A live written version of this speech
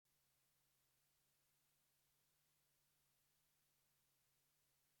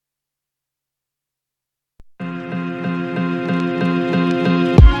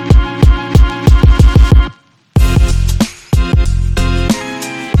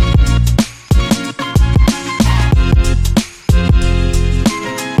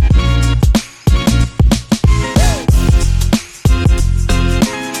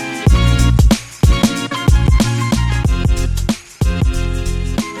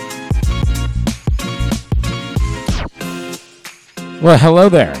Well, hello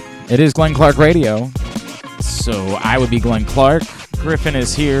there. It is Glenn Clark Radio. So I would be Glenn Clark. Griffin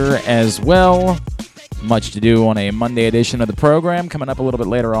is here as well. Much to do on a Monday edition of the program. Coming up a little bit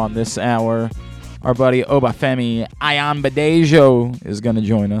later on this hour, our buddy Obafemi Ayambadejo is going to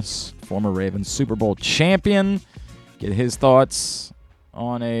join us. Former Ravens Super Bowl champion. Get his thoughts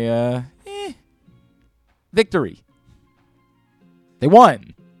on a victory. They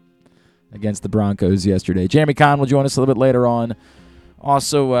won against the Broncos yesterday. Jeremy Kahn will join us a little bit later on.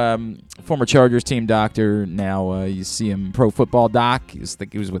 Also, former Chargers team doctor. Now you see him Pro Football Doc. I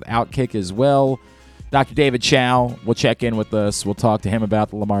think he was with Outkick as well. Dr. David Chow will check in with us. We'll talk to him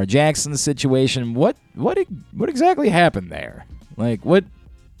about the Lamar Jackson situation. What exactly happened there? Like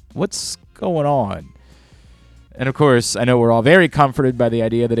what's going on? And of course, I know we're all very comforted by the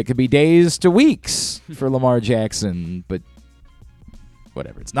idea that it could be days to weeks for Lamar Jackson, but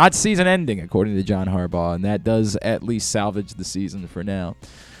whatever. It's not season ending, according to John Harbaugh, and that does at least salvage the season for now.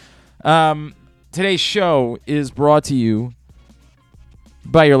 Today's show is brought to you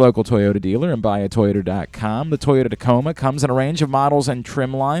by your local Toyota dealer and buyatoyota.com. The Toyota Tacoma comes in a range of models and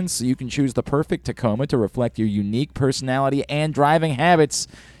trim lines, so you can choose the perfect Tacoma to reflect your unique personality and driving habits.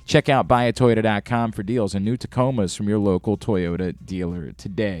 Check out buyatoyota.com for deals on new Tacomas from your local Toyota dealer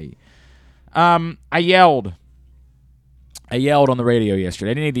today. I yelled on the radio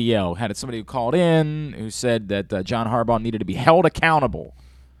yesterday. I didn't need to yell. Had somebody who called in who said that John Harbaugh needed to be held accountable.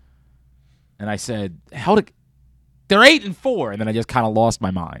 And I said, they're 8-4. And then I just kind of lost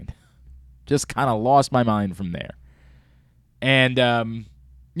my mind. Just kind of lost my mind from there. And,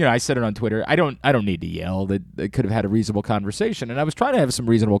 I said it on Twitter. I don't need to yell. They could have had a reasonable conversation. And I was trying to have some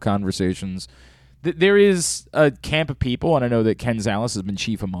reasonable conversations. There is a camp of people, and I know that Ken Zales has been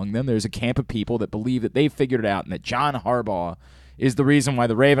chief among them. There's a camp of people that believe that they've figured it out and that John Harbaugh is the reason why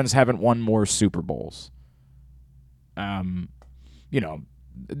the Ravens haven't won more Super Bowls.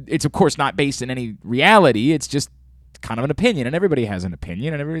 It's of course not based in any reality. It's just kind of an opinion, and everybody has an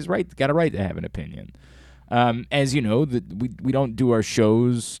opinion, and everybody's got a right to have an opinion. As you know, we don't do our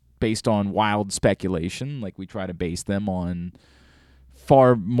shows based on wild speculation. Like, we try to base them on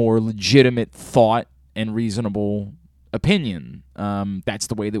far more legitimate thought and reasonable opinion. That's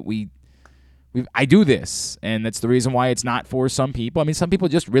the way that I do this, and that's the reason why it's not for some people. I mean, some people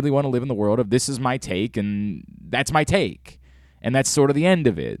just really want to live in the world of this is my take, and that's my take, and that's sort of the end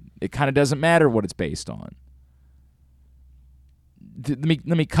of it. It kind of doesn't matter what it's based on. Let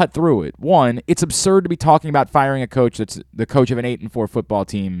me cut through it. One, it's absurd to be talking about firing a coach that's the coach of an 8-4 football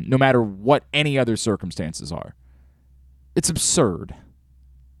team, no matter what any other circumstances are. It's absurd.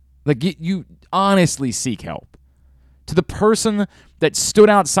 Like, you honestly seek help. To the person that stood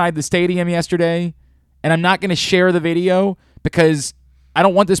outside the stadium yesterday, and I'm not going to share the video because I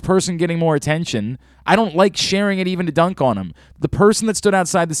don't want this person getting more attention. I don't like sharing it even to dunk on him. The person that stood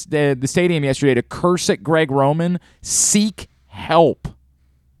outside the stadium yesterday to curse at Greg Roman, seek help.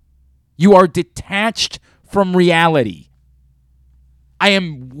 You are detached from reality. I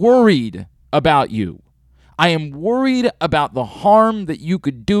am worried about you. I am worried about the harm that you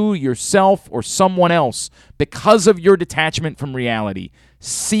could do yourself or someone else because of your detachment from reality.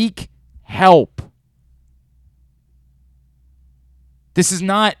 Seek help. This is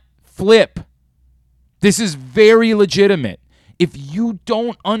not flip. This is very legitimate. If you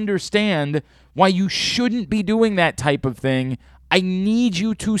don't understand why you shouldn't be doing that type of thing, I need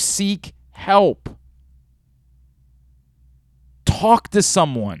you to seek help. Talk to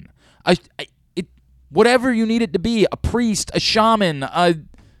someone. Whatever you need it to be, a priest, a shaman, a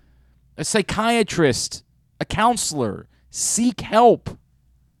psychiatrist, a counselor. Seek help.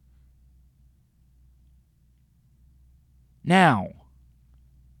 Now,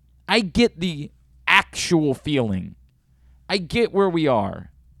 I get the actual feeling. I get where we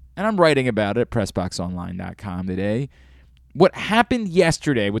are. And I'm writing about it at PressBoxOnline.com today. What happened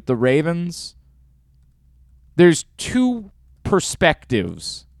yesterday with the Ravens, there's two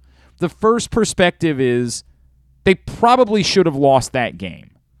perspectives. The first perspective is they probably should have lost that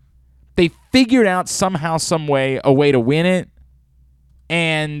game. They figured out somehow, some way, a way to win it.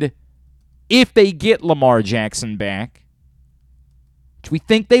 And if they get Lamar Jackson back, which we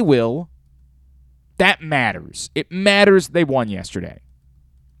think they will, that matters. It matters they won yesterday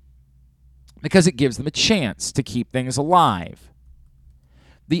because it gives them a chance to keep things alive.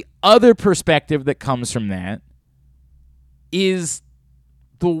 The other perspective that comes from that is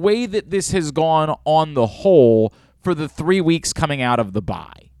the way that this has gone on the whole for the 3 weeks coming out of the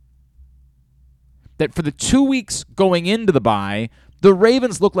bye. That for the 2 weeks going into the bye, the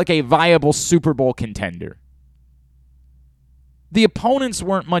Ravens look like a viable Super Bowl contender. The opponents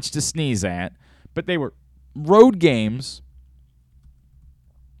weren't much to sneeze at, but they were road games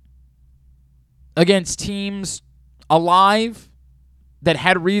against teams alive that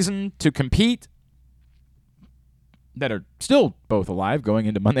had reason to compete, that are still both alive going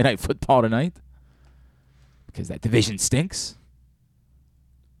into Monday Night Football tonight, because that division stinks.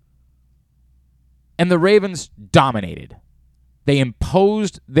 And the Ravens dominated. They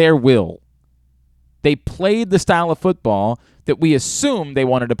imposed their will. They played the style of football that we assumed they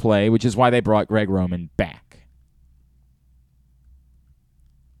wanted to play, which is why they brought Greg Roman back.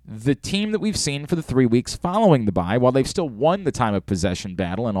 The team that we've seen for the 3 weeks following the bye, while they've still won the time of possession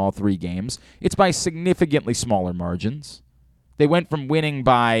battle in all 3 games, it's by significantly smaller margins. They went from winning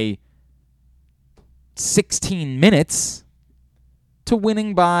by 16 minutes to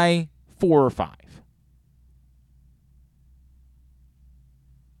winning by 4 or 5.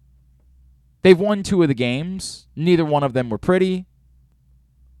 They've won 2 of the games. Neither one of them were pretty.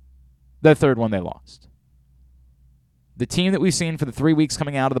 The third one they lost. The team that we've seen for the 3 weeks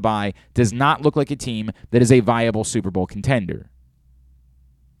coming out of the bye does not look like a team that is a viable Super Bowl contender.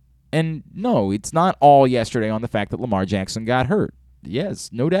 And no, it's not all yesterday on the fact that Lamar Jackson got hurt.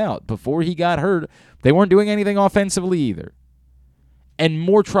 Yes, no doubt. Before he got hurt, they weren't doing anything offensively either. And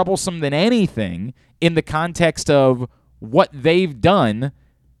more troublesome than anything in the context of what they've done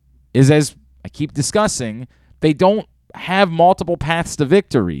is, as I keep discussing, they don't have multiple paths to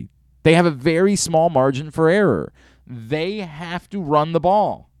victory. They have a very small margin for error. They have to run the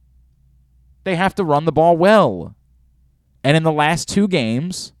ball. They have to run the ball well. And in the last 2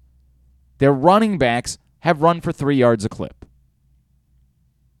 games, their running backs have run for 3 yards a clip.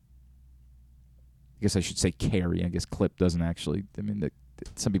 I guess I should say carry. I guess clip doesn't actually. I mean,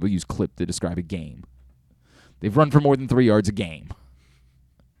 some people use clip to describe a game. They've run for more than 3 yards a game.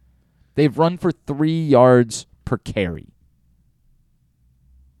 They've run for 3 yards per carry.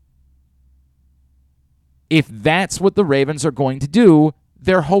 If that's what the Ravens are going to do,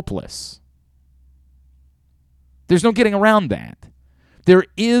 they're hopeless. There's no getting around that. There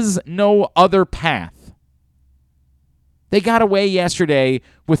is no other path. They got away yesterday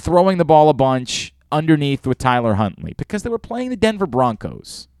with throwing the ball a bunch underneath with Tyler Huntley because they were playing the Denver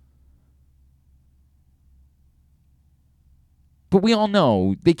Broncos. But we all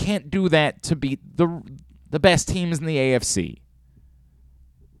know they can't do that to beat the best teams in the AFC.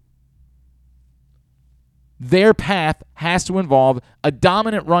 Their path has to involve a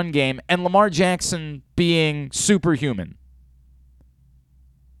dominant run game and Lamar Jackson being superhuman.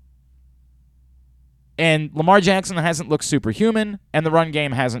 And Lamar Jackson hasn't looked superhuman, and the run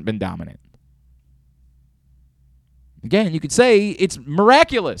game hasn't been dominant. Again, you could say it's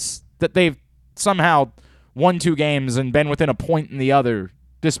miraculous that they've somehow won 2 games and been within a point in the other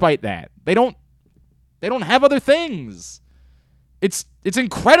despite that. They don't have other things. It's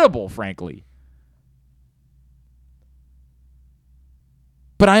incredible, frankly.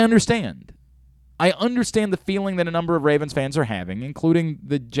 But I understand. I understand the feeling that a number of Ravens fans are having, including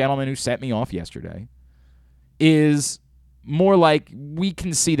the gentleman who set me off yesterday, is more like, we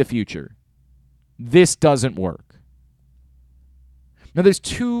can see the future. This doesn't work. Now, there's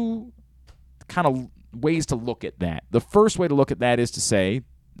 2 kind of ways to look at that. The first way to look at that is to say,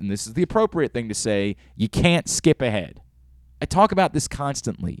 and this is the appropriate thing to say, you can't skip ahead. I talk about this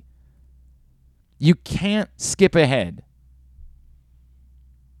constantly. You can't skip ahead.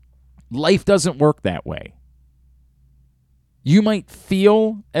 Life doesn't work that way. You might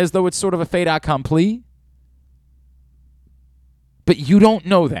feel as though it's sort of a fait accompli, but you don't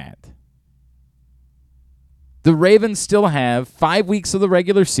know that. The Ravens still have 5 weeks of the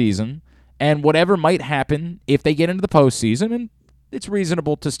regular season, and whatever might happen if they get into the postseason, and it's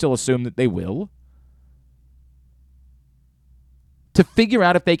reasonable to still assume that they will, to figure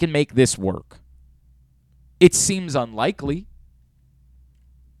out if they can make this work. It seems unlikely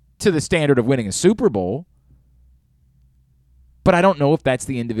to the standard of winning a Super Bowl, but I don't know if that's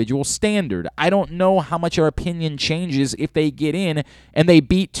the individual standard. I don't know how much our opinion changes if they get in and they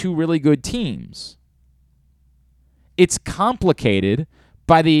beat 2 really good teams. It's complicated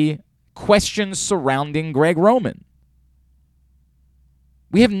by the questions surrounding Greg Roman.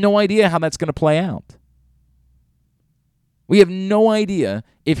 We have no idea how that's going to play out. We have no idea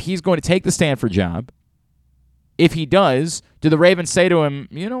if he's going to take the Stanford job. If he does, do the Ravens say to him,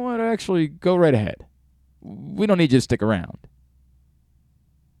 you know what, actually, go right ahead. We don't need you to stick around.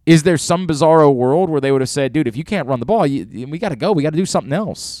 Is there some bizarro world where they would have said, dude, if you can't run the ball, we got to go. We got to do something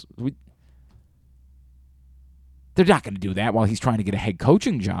else. They're not going to do that while he's trying to get a head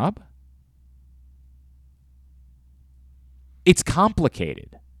coaching job. It's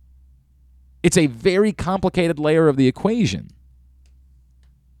complicated. It's a very complicated layer of the equation.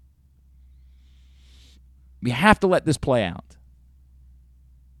 We have to let this play out.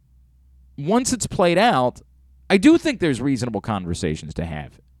 once it's played out, I do think there's reasonable conversations to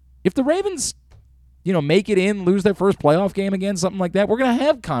have. If the Ravens, make it in, lose their first playoff game again, something like that, we're going to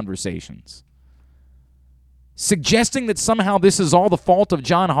have conversations. Suggesting that somehow this is all the fault of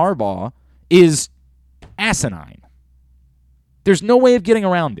John Harbaugh is asinine. There's no way of getting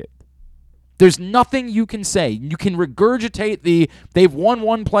around it. There's nothing you can say. You can regurgitate they've won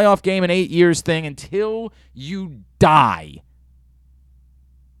one playoff game in 8 years thing until you die.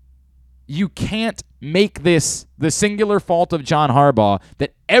 You can't make this the singular fault of John Harbaugh,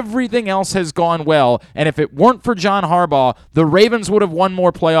 that everything else has gone well, and if it weren't for John Harbaugh, the Ravens would have won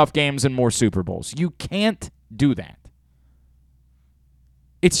more playoff games and more Super Bowls. You can't do that.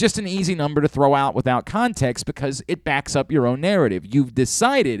 It's just an easy number to throw out without context because it backs up your own narrative. You've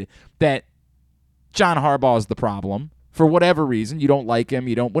decided that John Harbaugh is the problem for whatever reason. You don't like him,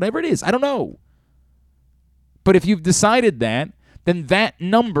 whatever it is. I don't know. But if you've decided that, then that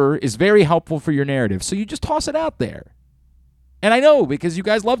number is very helpful for your narrative. So you just toss it out there. And I know because you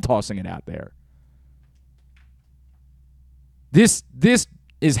guys love tossing it out there. This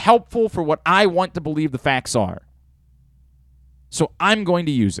is helpful for what I want to believe the facts are. So I'm going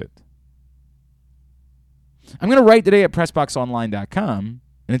to use it. I'm going to write today at PressBoxOnline.com.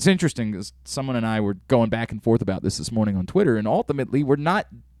 And it's interesting because someone and I were going back and forth about this morning on Twitter, and ultimately we're not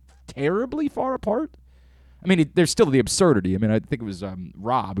terribly far apart. I mean, there's still the absurdity. I mean, I think it was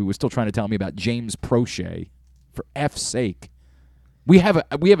Rob who was still trying to tell me about James Prochet. For F's sake. We have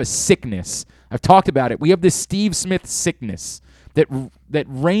a sickness. I've talked about it. We have this Steve Smith sickness that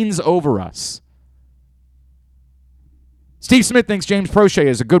reigns over us. Steve Smith thinks James Prochet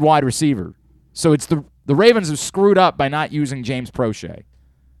is a good wide receiver. So it's the Ravens have screwed up by not using James Prochet.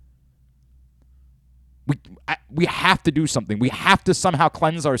 We have to do something. We have to somehow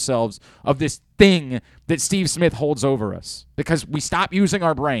cleanse ourselves of this thing that Steve Smith holds over us because we stop using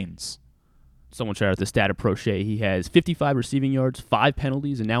our brains. Someone shared out the stat of Prochet. He has 55 receiving yards, 5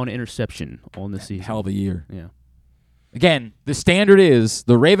 penalties, and now an interception on the season. Hell of a year. Yeah. Again, the standard is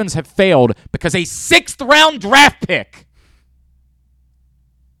the Ravens have failed because a 6th-round draft pick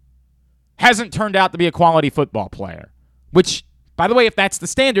hasn't turned out to be a quality football player, which, by the way, if that's the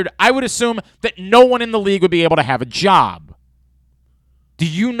standard, I would assume that no one in the league would be able to have a job. Do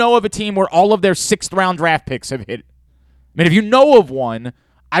you know of a team where all of their 6th-round draft picks have hit? I mean, if you know of one,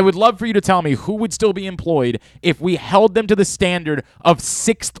 I would love for you to tell me who would still be employed if we held them to the standard of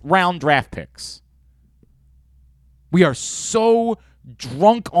 6th-round draft picks. We are so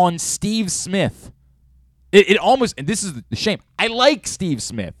drunk on Steve Smith. It almost, and this is the shame, I like Steve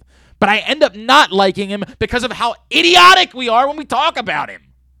Smith, but I end up not liking him because of how idiotic we are when we talk about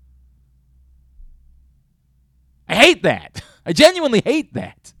him. I hate that. I genuinely hate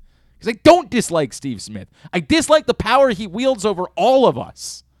that. Because I don't dislike Steve Smith. I dislike the power he wields over all of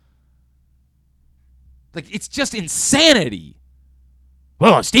us. Like, it's just insanity.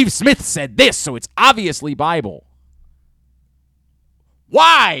 Well, Steve Smith said this, so it's obviously Bible.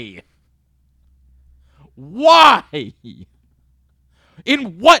 Why? Why?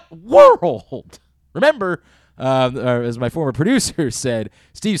 In what world? Remember, as my former producer said,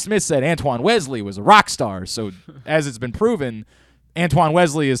 Steve Smith said Antoine Wesley was a rock star. So, as it's been proven, Antoine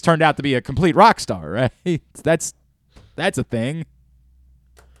Wesley has turned out to be a complete rock star, right? That's a thing.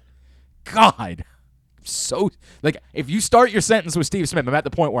 God. So, like, if you start your sentence with Steve Smith, I'm at the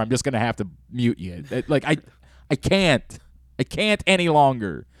point where I'm just going to have to mute you. Like, I can't. I can't any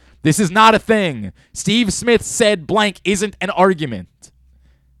longer. This is not a thing. Steve Smith said blank isn't an argument.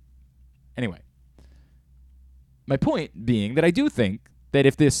 Anyway, my point being that I do think that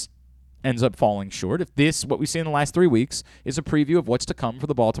if this ends up falling short, if this, what we see in the last 3 weeks, is a preview of what's to come for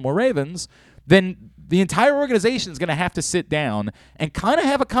the Baltimore Ravens, then the entire organization is going to have to sit down and kind of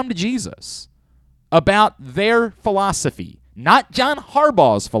have a come to Jesus about their philosophy, not John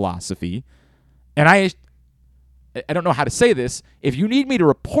Harbaugh's philosophy. And I don't know how to say this. If you need me to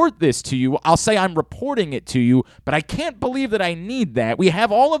report this to you, I'll say I'm reporting it to you, but I can't believe that I need that. We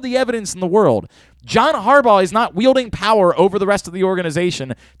have all of the evidence in the world. John Harbaugh is not wielding power over the rest of the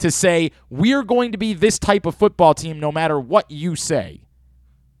organization to say, we're going to be this type of football team no matter what you say.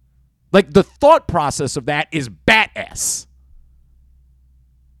 Like, the thought process of that is bat-ass.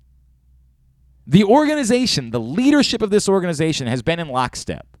 The organization, the leadership of this organization has been in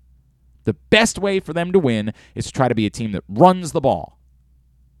lockstep. The best way for them to win is to try to be a team that runs the ball.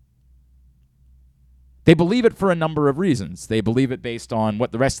 They believe it for a number of reasons. They believe it based on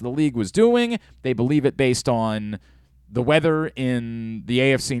what the rest of the league was doing. They believe it based on the weather in the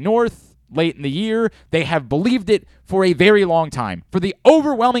AFC North late in the year. They have believed it for a very long time, for the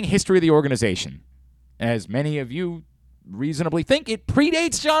overwhelming history of the organization. As many of you reasonably think it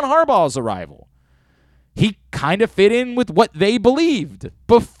predates John Harbaugh's arrival. He kind of fit in with what they believed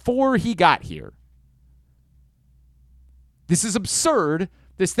before he got here. This is absurd,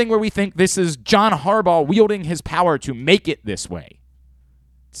 this thing where we think this is John Harbaugh wielding his power to make it this way.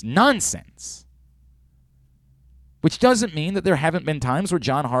 It's nonsense. Which doesn't mean that there haven't been times where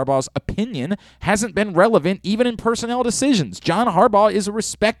John Harbaugh's opinion hasn't been relevant even in personnel decisions. John Harbaugh is a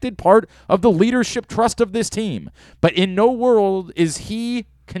respected part of the leadership trust of this team. But in no world is he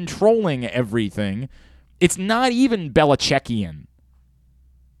controlling everything. It's not even Belichickian.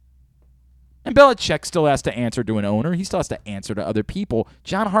 And Belichick still has to answer to an owner. He still has to answer to other people.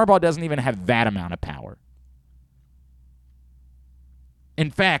 John Harbaugh doesn't even have that amount of power. In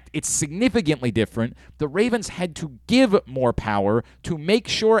fact, it's significantly different. The Ravens had to give more power to make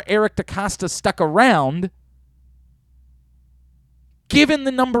sure Eric DeCosta stuck around, given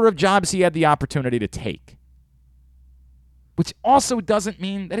the number of jobs he had the opportunity to take. Which also doesn't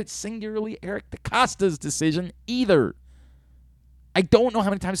mean that it's singularly Eric DeCosta's decision either. I don't know how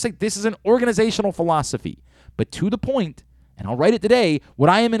many times to say this is an organizational philosophy. But to the point, and I'll write it today, what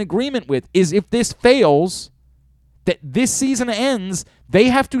I am in agreement with is if this fails, that this season ends, they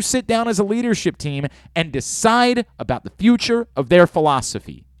have to sit down as a leadership team and decide about the future of their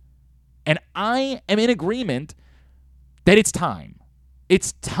philosophy. And I am in agreement that it's time.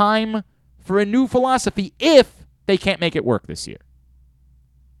 It's time for a new philosophy if they can't make it work this year.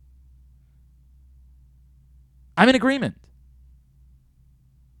 I'm in agreement.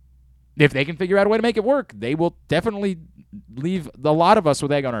 If they can figure out a way to make it work, they will definitely leave a lot of us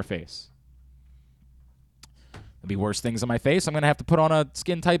with egg on our face. There'll be worse things on my face. I'm going to have to put on a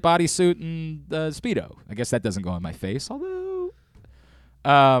skin-tight bodysuit and Speedo. I guess that doesn't go on my face, although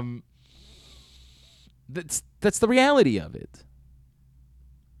that's the reality of it.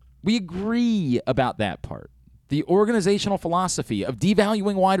 We agree about that part. The organizational philosophy of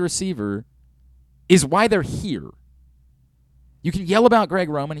devaluing wide receiver is why they're here. You can yell about Greg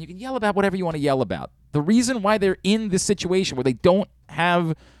Roman, and you can yell about whatever you want to yell about. The reason why they're in this situation where they don't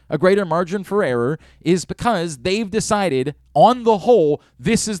have a greater margin for error is because they've decided, on the whole,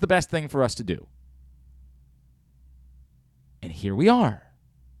 this is the best thing for us to do. And here we are.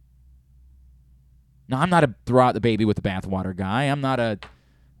 Now, I'm not a throw out the baby with the bathwater guy. I'm not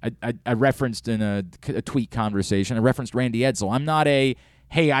I referenced in a tweet conversation, I referenced Randy Edsall. I'm not when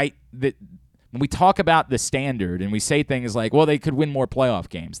we talk about the standard and we say things like, well, they could win more playoff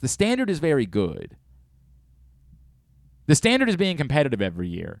games, the standard is very good. The standard is being competitive every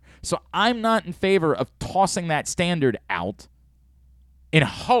year. So I'm not in favor of tossing that standard out in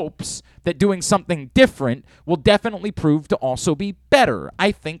hopes that doing something different will definitely prove to also be better.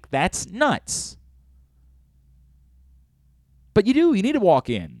 I think that's nuts. But you need to walk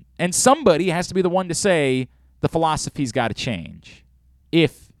in. And somebody has to be the one to say the philosophy's got to change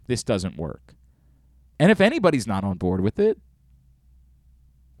if this doesn't work. And if anybody's not on board with it,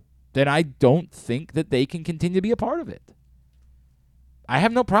 then I don't think that they can continue to be a part of it. I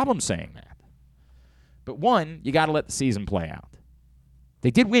have no problem saying that. But one, you got to let the season play out.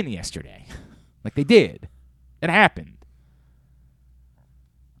 They did win yesterday. Like they did. It happened.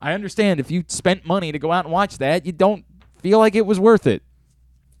 I understand if you spent money to go out and watch that, you don't feel like it was worth it.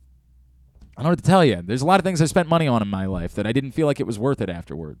 I don't know what to tell you. There's a lot of things I spent money on in my life that I didn't feel like it was worth it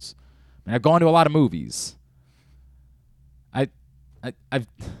afterwards. I mean, I've gone to a lot of movies. I've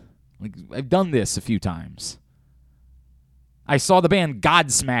done this a few times. I saw the band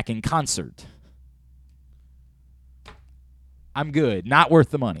Godsmack in concert. I'm good. Not worth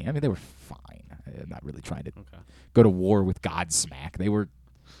the money. I mean, they were fine. I'm not really trying to go to war with Godsmack. They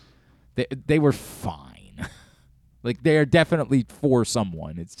were fine. Like, they're definitely for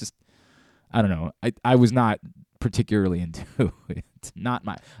someone. It's just, I don't know. I was not particularly into it. Not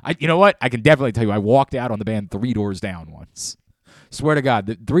my. You know what? I can definitely tell you, I walked out on the band Three Doors Down once. Swear to God,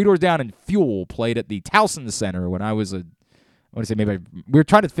 the Three Doors Down and Fuel played at the Towson Center when I was I want to say we were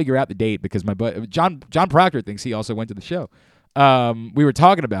trying to figure out the date because my buddy John Proctor thinks he also went to the show. We were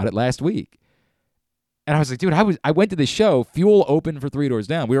talking about it last week, and I was like, dude, I went to the show. Fuel opened for Three Doors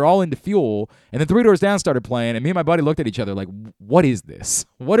Down. We were all into Fuel, and then Three Doors Down started playing, and me and my buddy looked at each other like, what is this?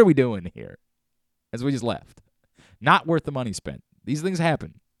 What are we doing here? As we just left. Not worth the money spent. These things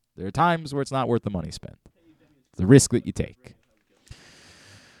happen. There are times where it's not worth the money spent. It's the risk that you take.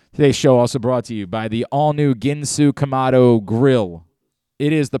 Today's show also brought to you by the all-new Ginsu Kamado Grill.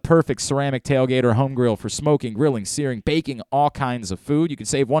 It is the perfect ceramic tailgate or home grill for smoking, grilling, searing, baking all kinds of food. You can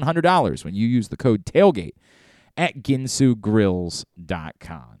save $100 when you use the code TAILGATE at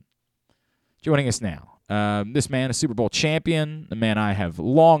ginsugrills.com. Joining us now, This man, a Super Bowl champion, a man I have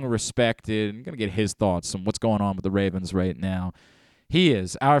long respected. I'm going to get his thoughts on what's going on with the Ravens right now. He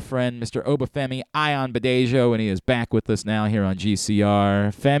is our friend, Mr. Obafemi Ion Badejo, and he is back with us now here on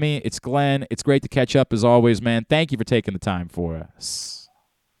GCR. Femi, it's Glenn. It's great to catch up as always, man. Thank you for taking the time for us.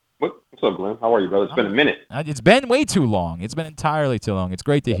 What's up, Glenn? How are you, brother? It's been a minute. It's been way too long. It's been entirely too long. It's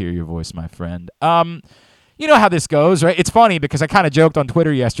great to hear your voice, my friend. You know how this goes, right? It's funny because I kind of joked on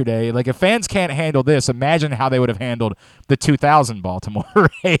Twitter yesterday. Like, if fans can't handle this, imagine how they would have handled the 2000 Baltimore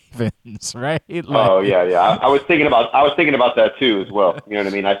Ravens, right? Like, yeah. I was thinking about that too as well. You know what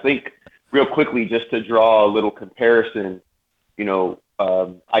I mean? I think real quickly, just to draw a little comparison,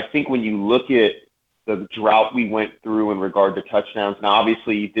 I think when you look at the drought we went through in regard to touchdowns, now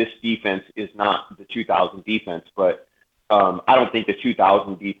obviously this defense is not the 2000 defense, but I don't think the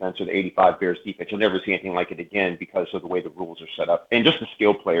 2000 defense or the 85 Bears defense, you'll never see anything like it again because of the way the rules are set up. And just the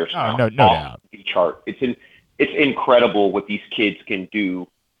skill players. No doubt. The chart. It's incredible what these kids can do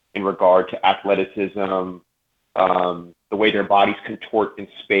in regard to athleticism, the way their bodies contort in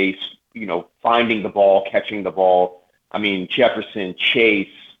space, finding the ball, catching the ball. I mean, Jefferson, Chase,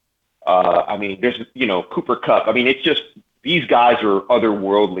 there's, Cooper Kupp. I mean, it's just, these guys are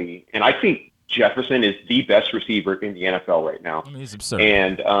otherworldly. And I think Jefferson is the best receiver in the NFL right now. I mean, he's absurd.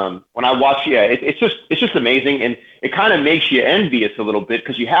 And when I watch, it's just amazing, and it kind of makes you envious a little bit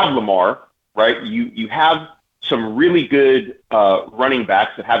because you have Lamar, right? You have some really good running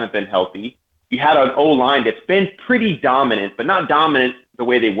backs that haven't been healthy. You had an O-line that's been pretty dominant, but not dominant the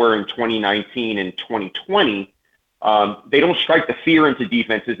way they were in 2019 and 2020. They don't strike the fear into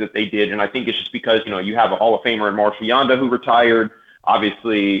defenses that they did, and I think it's just because you have a Hall of Famer in Marshall Yanda who retired,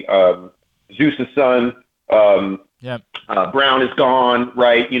 obviously. Zeus's son, Brown is gone,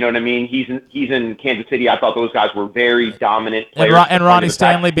 right? You know what I mean? He's in Kansas City. I thought those guys were very dominant players. And Ronnie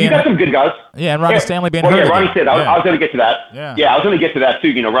Stanley being... You got some good guys. Yeah, and Ronnie Stanley being hurt. Yeah, Ronnie Stanley. I was going to get to that. Yeah, I was going to get to that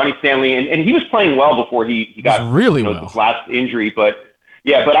too. Ronnie Stanley, and he was playing well before he got really well. This last injury. But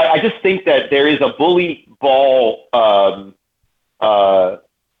I just think that there is a bully ball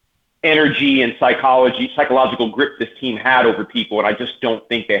energy and psychological grip this team had over people, and I just don't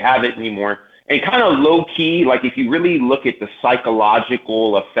think they have it anymore. And kind of low key, like if you really look at the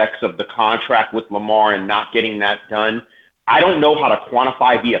psychological effects of the contract with Lamar and not getting that done, I don't know how to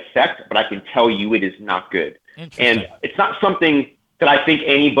quantify the effect, but I can tell you it is not good. And it's not something that I think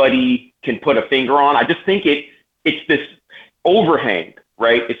anybody can put a finger on. I just think it's this overhang,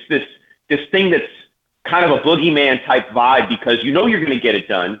 right? It's this thing that's kind of a boogeyman type vibe because you're going to get it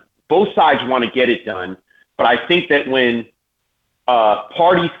done. Both sides want to get it done, but I think that when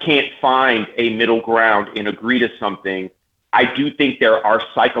parties can't find a middle ground and agree to something, I do think there are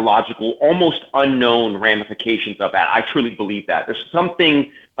psychological, almost unknown ramifications of that. I truly believe that. There's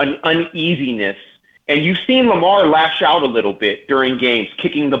an uneasiness, and you've seen Lamar lash out a little bit during games,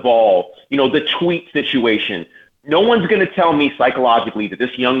 kicking the ball, the tweet situation. No one's going to tell me psychologically that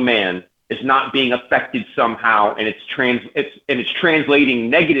this young man is not being affected somehow, and it's translating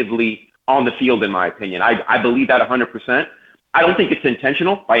negatively on the field, in my opinion. I believe that 100%. I don't think it's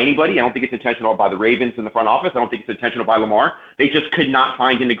intentional by anybody. I don't think it's intentional by the Ravens in the front office. I don't think it's intentional by Lamar. They just could not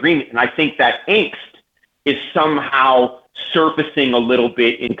find an agreement, and I think that angst is somehow surfacing a little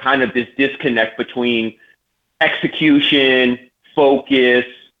bit in kind of this disconnect between execution, focus,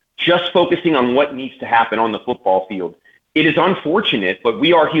 just focusing on what needs to happen on the football field. It is unfortunate, but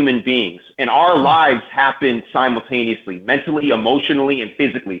we are human beings, and our lives happen simultaneously, mentally, emotionally, and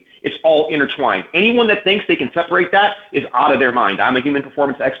physically. It's all intertwined. Anyone that thinks they can separate that is out of their mind. I'm a human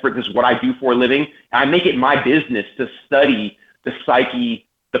performance expert. This is what I do for a living. I make it my business to study the psyche,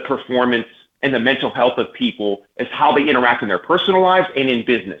 the performance, and the mental health of people as how they interact in their personal lives and in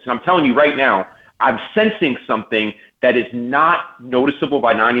business. And I'm telling you right now, I'm sensing something that is not noticeable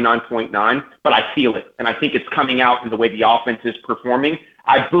by 99.9, but I feel it. And I think it's coming out in the way the offense is performing.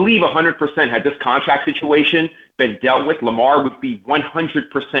 I believe 100% had this contract situation been dealt with, Lamar would be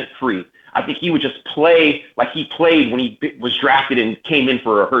 100% free. I think he would just play like he played when he was drafted and came in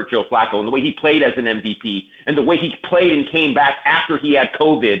for a hurt Joe Flacco, and the way he played as an MVP, and the way he played and came back after he had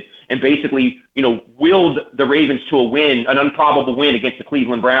COVID and basically, willed the Ravens to a win, an improbable win against the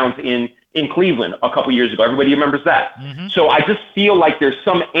Cleveland Browns in Cleveland a couple years ago. Everybody remembers that. Mm-hmm. So I just feel like there's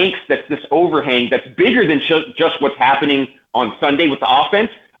some angst that's this overhang that's bigger than just what's happening on Sunday with the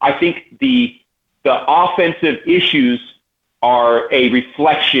offense. I think the offensive issues are a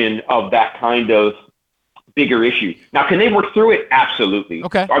reflection of that kind of bigger issue. Now, can they work through it? Absolutely.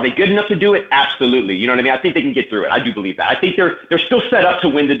 Okay. Are they good enough to do it? Absolutely. You know what I mean? I think they can get through it. I do believe that. I think they're still set up to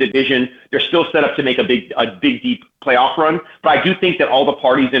win the division. They're still set up to make a big, deep playoff run. But I do think that all the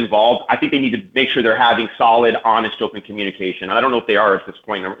parties involved, I think they need to make sure they're having solid, honest, open communication. And I don't know if they are at this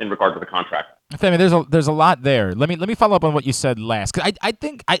point in regard to the contract. Femi, there's a lot there. Let me follow up on what you said last. 'Cause I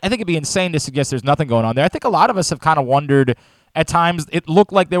think it'd be insane to suggest there's nothing going on there. I think a lot of us have kind of wondered. At times, it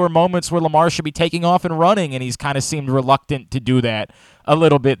looked like there were moments where Lamar should be taking off and running, and he's kind of seemed reluctant to do that a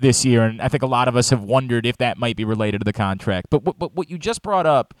little bit this year. And I think a lot of us have wondered if that might be related to the contract. But what you just brought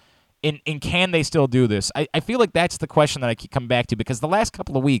up, in can they still do this? I feel like that's the question that I keep coming back to, because the last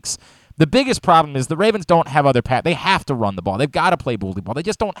couple of weeks, the biggest problem is the Ravens don't have other paths. They have to run the ball. They've got to play bully ball. They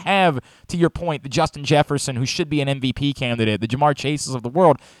just don't have, to your point, the Justin Jefferson, who should be an MVP candidate, the Jamar Chases of the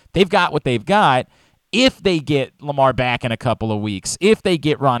world. They've got what they've got. If they get Lamar back in a couple of weeks, if they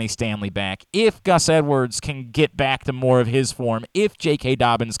get Ronnie Stanley back, if Gus Edwards can get back to more of his form, if J.K.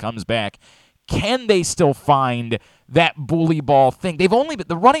 Dobbins comes back, can they still find that bully ball thing? The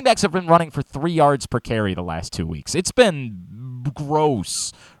running backs have been running for 3 yards per carry the last 2 weeks. It's been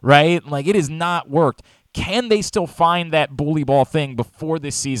gross, right? Like, it has not worked. Can they still find that bully ball thing before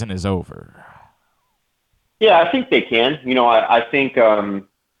this season is over? Yeah, I think they can. You know, I think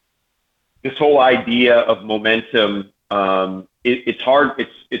this whole idea of momentum, it's hard.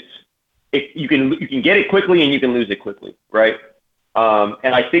 You can get it quickly and you can lose it quickly, right?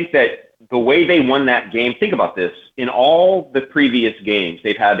 And I think that the way they won that game, think about this. In all the previous games,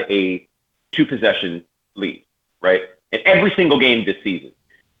 they've had a 2-possession lead, right? In every single game this season.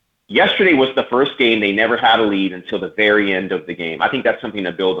 Yesterday was the first game they never had a lead until the very end of the game. I think that's something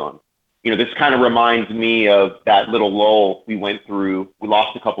to build on. You know, this kind of reminds me of that little lull we went through. We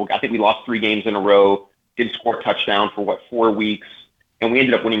lost I think we lost 3 games in a row, didn't score a touchdown for 4 weeks, and we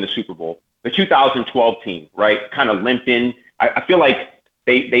ended up winning the Super Bowl. The 2012 team, right, kind of limped in. I feel like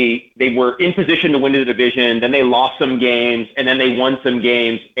they were in position to win the division, then they lost some games, and then they won some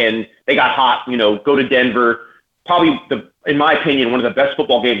games, and they got hot, you know, go to Denver. Probably, in my opinion, one of the best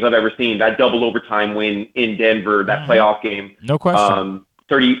football games I've ever seen, that double overtime win in Denver, that playoff game. No question.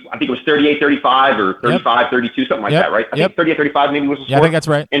 I think it was 38-35 or 35-32, something like that, right? I think 38-35 maybe was the score. Yeah, I think that's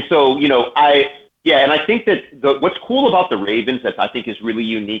right. And so, you know, and I think that what's cool about the Ravens that I think is really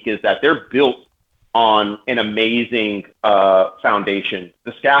unique is that they're built on an amazing foundation.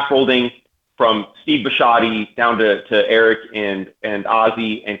 The scaffolding from Steve Bisciotti down to Eric and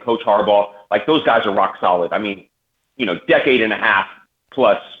Ozzie and Coach Harbaugh, like those guys are rock solid. I mean, you know, decade and a half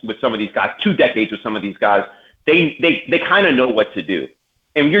plus with some of these guys, 2 decades with some of these guys. They kind of know what to do.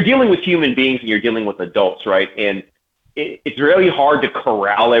 And you're dealing with human beings and you're dealing with adults, right? And it's really hard to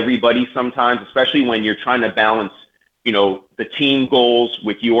corral everybody sometimes, especially when you're trying to balance, you know, the team goals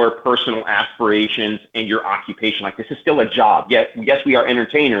with your personal aspirations and your occupation. Like, this is still a job. Yes, we are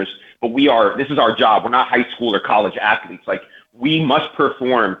entertainers, but this is our job. We're not high school or college athletes. Like, we must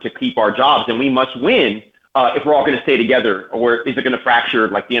perform to keep our jobs, and we must win if we're all going to stay together, or is it going to fracture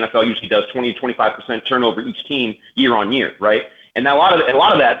like the NFL usually does, 20 to 25% turnover each team year on year, right? And a lot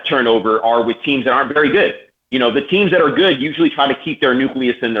of that turnover are with teams that aren't very good. You know, the teams that are good usually try to keep their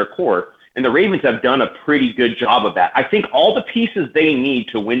nucleus in their core, and the Ravens have done a pretty good job of that. I think all the pieces they need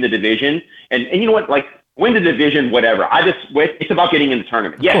to win the division, and you know what, like, win the division, whatever. It's about getting in the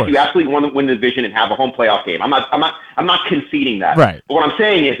tournament. Yes, you absolutely want to win the division and have a home playoff game. I'm not conceding that. Right. But what I'm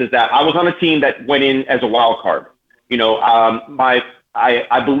saying is that I was on a team that went in as a wild card. You know,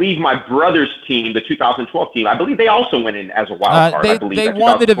 I believe my brother's team, the 2012 team, I believe they also went in as a wild card. They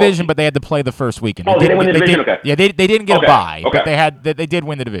won the division, but they had to play the first weekend. Oh, they didn't win the division? Okay. Yeah, they didn't get a bye, but they did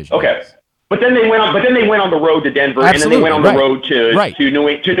win the division. Okay. But then they went on the road to Denver, and then they went on the road to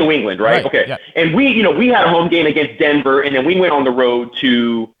New England, right? Okay. Yeah. And we had a home game against Denver, and then we went on the road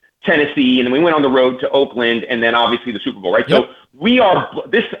to Tennessee, and then we went on the road to Oakland, and then obviously the Super Bowl, right? Yep. So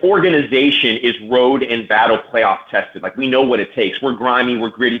this organization is road and battle playoff tested. Like, we know what it takes. We're grimy, we're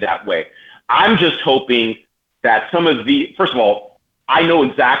gritty that way. I'm just hoping that first of all, I know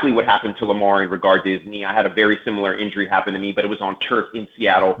exactly what happened to Lamar in regard to his knee. I had a very similar injury happen to me, but it was on turf in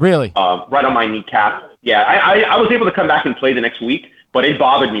Seattle. Really? Right on my kneecap. Yeah, I was able to come back and play the next week, but it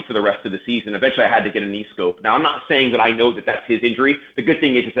bothered me for the rest of the season. Eventually, I had to get a knee scope. Now, I'm not saying that I know that that's his injury. The good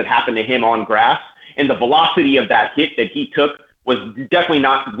thing is it happened to him on grass, and the velocity of that hit that he took was definitely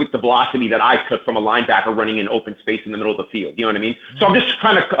not with the velocity that I took from a linebacker running in open space in the middle of the field. You know what I mean? So I'm just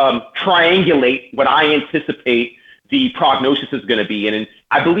trying to triangulate what I anticipate the prognosis is going to be. And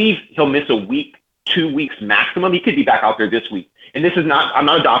I believe he'll miss a week, 2 weeks maximum. He could be back out there this week. And I'm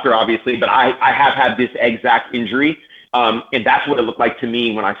not a doctor, obviously, but I have had this exact injury. And that's what it looked like to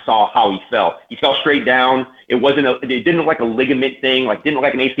me when I saw how he fell. He fell straight down. It didn't look like a ligament thing, like didn't look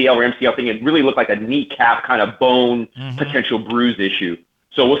like an ACL or MCL thing. It really looked like a kneecap kind of bone potential bruise issue.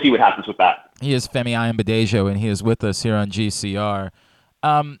 So we'll see what happens with that. He is Femi Ayanbadejo, and he is with us here on GCR.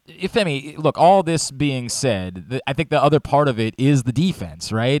 Femi, look, all this being said, I think the other part of it is the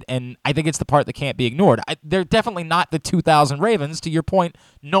defense, right? And I think it's the part that can't be ignored. They're definitely not the 2000 Ravens. To your point,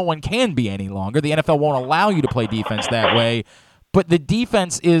 no one can be any longer. The NFL won't allow you to play defense that way. But the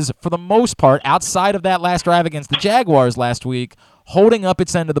defense is, for the most part, outside of that last drive against the Jaguars last week, holding up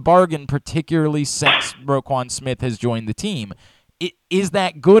its end of the bargain, particularly since Roquan Smith has joined the team. Is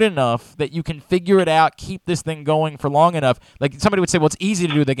that good enough that you can figure it out, keep this thing going for long enough? Like somebody would say, well, it's easy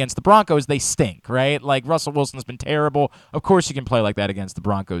to do that against the Broncos. They stink, right? Like Russell Wilson's been terrible. Of course you can play like that against the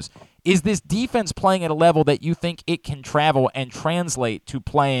Broncos. Is this defense playing at a level that you think it can travel and translate to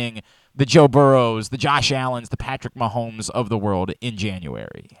playing the Joe Burrows, the Josh Allens, the Patrick Mahomes of the world in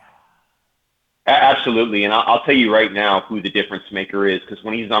January? Absolutely. And I'll tell you right now who the difference maker is, because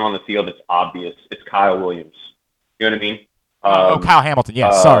when he's not on the field, it's obvious. It's Kyle Williams. You know what I mean? Kyle Hamilton.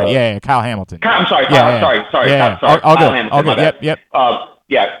 Yeah, sorry. Yeah, Kyle Hamilton. I'm sorry. Sorry. Yeah. Kyle Hamilton. All good. Yep.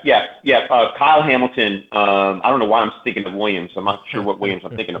 Kyle Hamilton. I don't know why I'm thinking of Williams. I'm not sure what Williams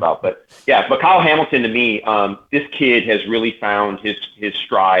I'm thinking about, but Kyle Hamilton to me, this kid has really found his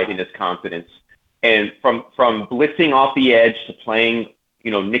stride and his confidence. And from blitzing off the edge to playing,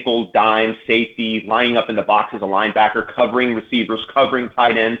 nickel, dime, safety, lining up in the box as a linebacker, covering receivers, covering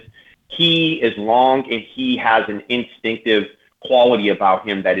tight ends. He is long and he has an instinctive quality about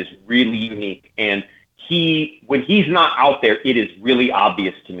him that is really unique. And when he's not out there, it is really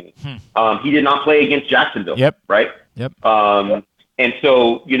obvious to me. He did not play against Jacksonville, right? Yep. And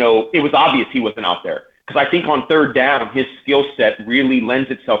so, it was obvious he wasn't out there, because I think on third down, his skill set really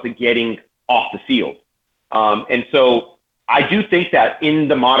lends itself to getting off the field. And so I do think that in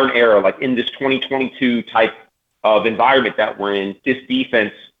the modern era, like in this 2022 type of environment that we're in, this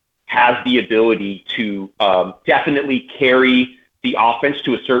defense has the ability to definitely carry the offense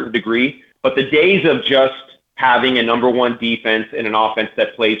to a certain degree. But the days of just having a number one defense and an offense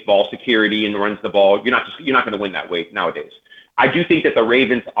that plays ball security and runs the ball, you're not going to win that way nowadays. I do think that the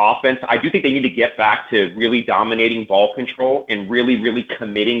Ravens offense, I do think they need to get back to really dominating ball control and really, really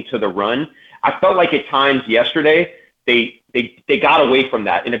committing to the run. I felt like at times yesterday, they got away from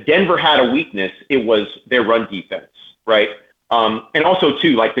that. And if Denver had a weakness, it was their run defense, right? And also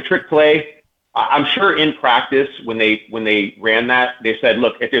too, like the trick play, I'm sure in practice when they ran that, they said,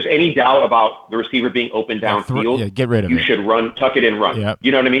 look, if there's any doubt about the receiver being open downfield, get rid of you should run, tuck it and run. Yep.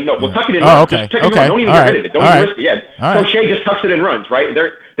 You know what I mean? No, well, tuck it and run. Okay. Just tuck it and run. Don't even get rid of it. Don't even risk it. Yeah. All right. Shea just tucks it and runs, right?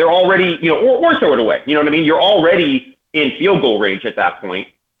 They're already, or throw it away. You know what I mean? You're already in field goal range at that point,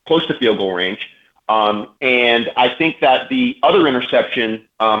 close to field goal range. And I think that the other interception,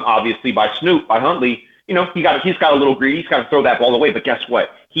 obviously by Huntley, he's got a little greedy. He's got to throw that ball away. But guess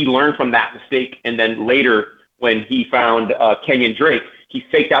what? He learned from that mistake. And then later, when he found Kenyon Drake, he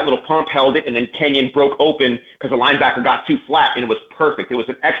faked that little pump, held it, and then Kenyon broke open because the linebacker got too flat, and it was perfect. It was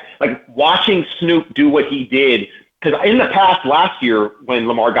like watching Snoop do what he did. Because in the past, last year, when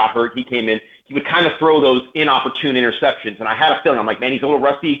Lamar got hurt, he came in, he would kind of throw those inopportune interceptions. And I had a feeling, I'm like, man, he's a little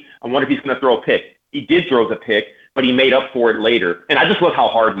rusty. I wonder if he's going to throw a pick. He did throw the pick, but he made up for it later. And I just love how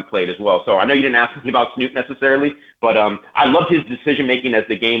hard he played as well. So I know you didn't ask me about Snoop necessarily, but I loved his decision-making as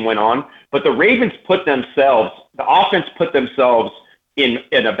the game went on. But the Ravens the offense put themselves in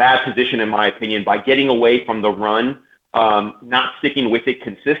a bad position, in my opinion, by getting away from the run, not sticking with it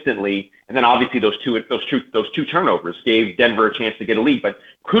consistently. And then obviously those two turnovers gave Denver a chance to get a lead. But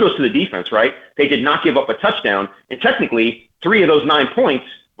kudos to the defense, right? They did not give up a touchdown. And technically, 3 of those 9 points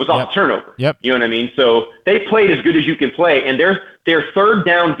was off the turnover. Yep. You know what I mean? So they played as good as you can play, and their third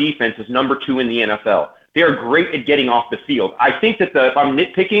down defense is number 2 in the NFL. They are great at getting off the field. I think that if I'm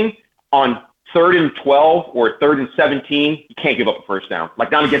nitpicking on 3rd and 12 or 3rd and 17, you can't give up a first down.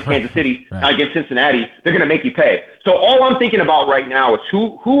 Like not against Kansas City, not against Cincinnati, they're going to make you pay. So all I'm thinking about right now is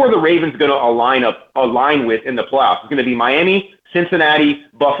who are the Ravens going to align with in the playoffs? It's going to be Miami, Cincinnati,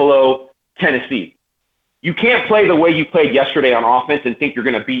 Buffalo, Tennessee. You can't play the way you played yesterday on offense and think you're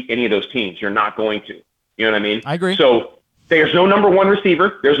going to beat any of those teams. You're not going to. You know what I mean? I agree. So there's no number one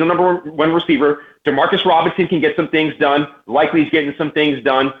receiver. Demarcus Robinson can get some things done. Likely's getting some things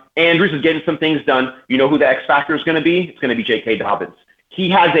done. Andrews is getting some things done. You know who the X factor is going to be? It's going to be J.K. Dobbins. He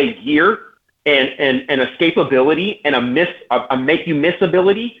has a gear and escapability and a make you miss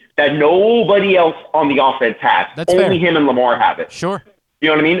ability that nobody else on the offense has. That's Only fair. him and Lamar have it. Sure. You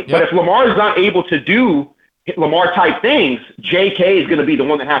know what I mean? Yep. But if Lamar is not able to do Lamar-type things, J.K. is going to be the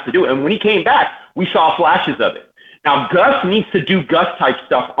one that has to do it. And when he came back, we saw flashes of it. Now, Gus needs to do Gus-type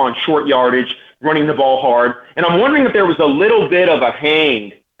stuff on short yardage, running the ball hard. And I'm wondering if there was a little bit of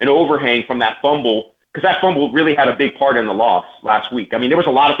an overhang from that fumble, because that fumble really had a big part in the loss last week. I mean, there was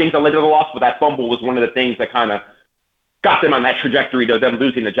a lot of things that led to the loss, but that fumble was one of the things that kind of got them on that trajectory to them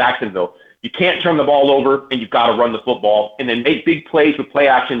losing to Jacksonville. You can't turn the ball over, and you've got to run the football and then make big plays with play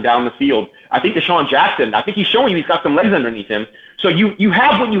action down the field. I think Deshaun Jackson, I think he's showing you he's got some legs underneath him. So you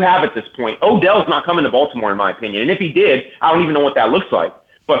have what you have at this point. Odell's not coming to Baltimore, in my opinion. And if he did, I don't even know what that looks like.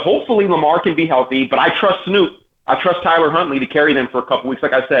 But hopefully Lamar can be healthy. But I trust Snoop. I trust Tyler Huntley to carry them for a couple weeks.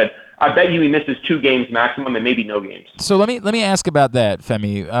 Like I said, I bet you he misses 2 games maximum and maybe no games. So let me ask about that,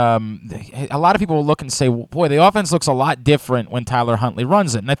 Femi. A lot of people will look and say, well, boy, the offense looks a lot different when Tyler Huntley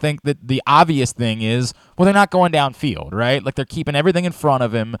runs it. And I think that the obvious thing is, well, they're not going downfield, right? Like they're keeping everything in front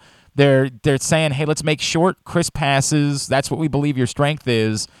of him. They're saying, hey, let's make short, crisp passes. That's what we believe your strength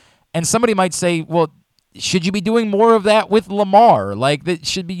is. And somebody might say, well, should you be doing more of that with Lamar? Like that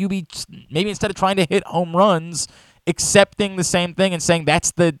should be maybe instead of trying to hit home runs, accepting the same thing and saying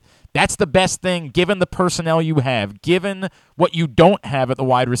that's the best thing given the personnel you have, given what you don't have at the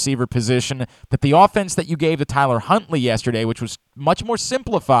wide receiver position, that the offense that you gave to Tyler Huntley yesterday, which was much more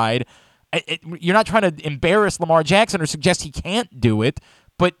simplified, you're not trying to embarrass Lamar Jackson or suggest he can't do it,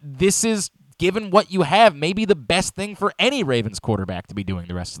 but this is, given what you have, maybe the best thing for any Ravens quarterback to be doing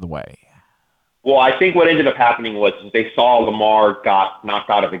the rest of the way. Well, I think what ended up happening was they saw Lamar got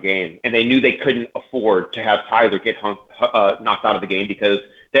knocked out of the game, and they knew they couldn't afford to have Tyler get knocked out of the game because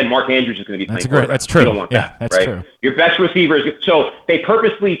then Mark Andrews is going to be playing quarterback. That's true. You don't want yeah, that, that's right? true. Your best receiver is – so they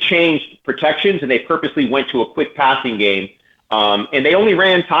purposely changed protections, and they purposely went to a quick passing game, and they only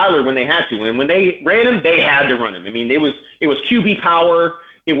ran Tyler when they had to. And when they ran him, they had to run him. I mean, it was QB power,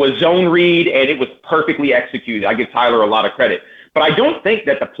 it was zone read, and it was perfectly executed. I give Tyler a lot of credit. But I don't think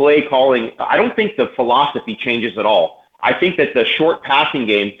that the play calling, I don't think the philosophy changes at all. I think that the short passing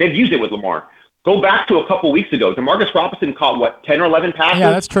game, they've used it with Lamar. Go back to a couple weeks ago. DeMarcus Robinson caught 10 or 11 passes? Yeah,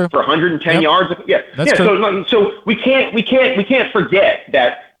 that's true. For 110 yards. Yeah, that's true. So we can't forget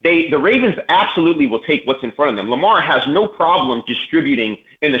that the Ravens absolutely will take what's in front of them. Lamar has no problem distributing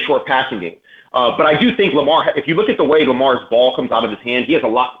in the short passing game. But I do think Lamar, if you look at the way Lamar's ball comes out of his hand, he has a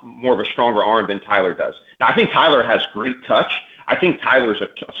lot more of a stronger arm than Tyler does. Now, I think Tyler has great touch. I think Tyler's a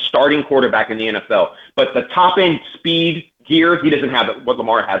starting quarterback in the NFL. But the top-end speed, gear, he doesn't have what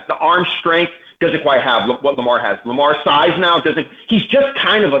Lamar has. The arm strength doesn't quite have what Lamar has. Lamar's size now doesn't – he's just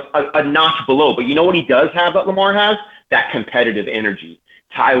kind of a notch below. But you know what he does have that Lamar has? That competitive energy.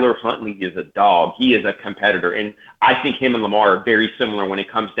 Tyler Huntley is a dog. He is a competitor. And I think him and Lamar are very similar when it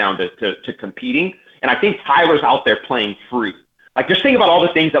comes down to competing. And I think Tyler's out there playing free. Like, just think about all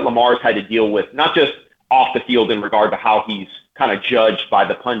the things that Lamar's had to deal with, not just off the field in regard to how he's kind of judged by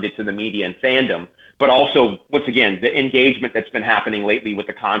the pundits and the media and fandom, but also, once again, the engagement that's been happening lately with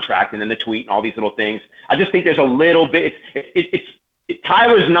the contract and then the tweet and all these little things. I just think there's a little bit,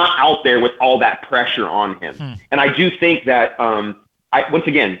 Tyler's not out there with all that pressure on him. And I do think that, once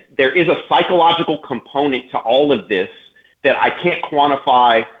again, there is a psychological component to all of this that I can't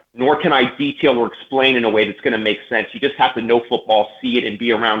quantify, nor can I detail or explain in a way that's going to make sense. You just have to know football, see it, and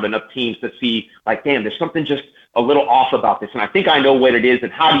be around enough teams to see, like, damn, there's something just a little off about this. And I think I know what it is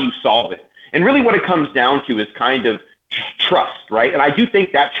and how do you solve it. And really what it comes down to is kind of trust, right? And I do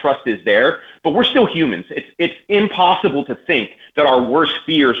think that trust is there, but we're still humans. It's impossible to think that our worst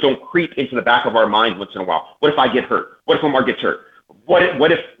fears don't creep into the back of our mind once in a while. What if I get hurt? What if Lamar gets hurt? What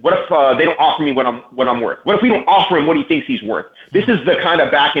if they don't offer me what I'm worth? What if we don't offer him what he thinks he's worth? This is the kind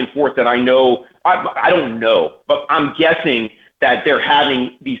of back and forth that I know. I don't know, but I'm guessing that they're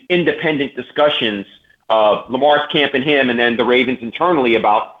having these independent discussions of Lamar's camp and him, and then the Ravens internally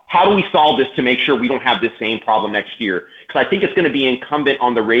about how do we solve this to make sure we don't have this same problem next year? Because I think it's going to be incumbent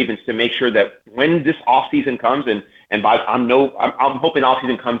on the Ravens to make sure that when this offseason comes, and I'm hoping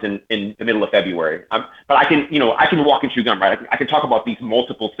offseason comes in the middle of February. But I can walk and chew gum, right? I can talk about these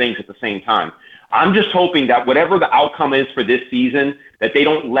multiple things at the same time. I'm just hoping that whatever the outcome is for this season, that they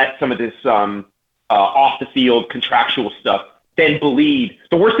don't let some of this off the field contractual stuff then bleed.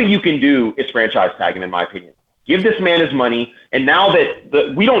 The worst thing you can do is franchise tag him, in my opinion. Give this man his money. And now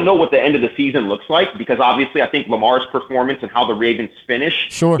that we don't know what the end of the season looks like, because obviously I think Lamar's performance and how the Ravens finish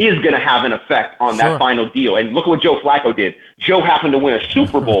is going to have an effect on that final deal. And look what Joe Flacco did. Joe happened to win a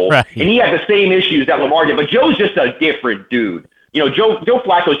Super Bowl, right, and he had the same issues that Lamar did. But Joe's just a different dude. You know, Joe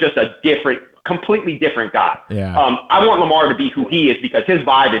Flacco's just a completely different guy. Yeah. I want Lamar to be who he is because his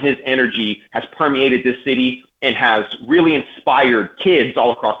vibe and his energy has permeated this city and has really inspired kids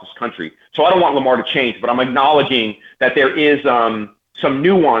all across this country. So I don't want Lamar to change, but I'm acknowledging that there is some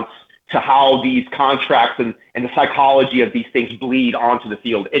nuance to how these contracts and the psychology of these things bleed onto the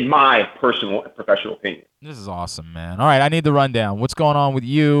field, in my personal and professional opinion. This is awesome, man. All right, I need the rundown. What's going on with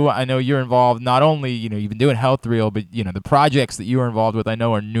you? I know you're involved, not only, you've been doing Health Reel, but, the projects that you are involved with I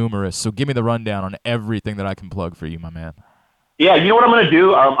know are numerous. So give me the rundown on everything that I can plug for you, my man. Yeah, you know what I'm going to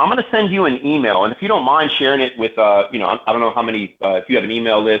do? I'm going to send you an email, and if you don't mind sharing it with, I don't know how many, if you have an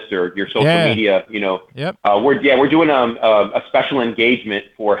email list or your social media, Yep. We're doing a special engagement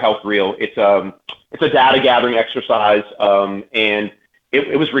for Health Reel. It's a data gathering exercise, and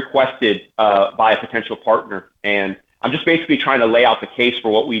it was requested by a potential partner, and I'm just basically trying to lay out the case for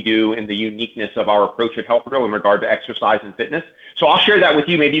what we do and the uniqueness of our approach at Health Reel in regard to exercise and fitness. So I'll share that with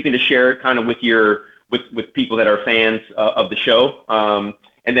you. Maybe you can just share it kind of with with people that are fans of the show.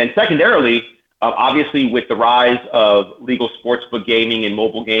 And then secondarily, obviously with the rise of legal sportsbook gaming and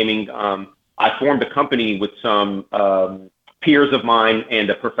mobile gaming, I formed a company with some peers of mine and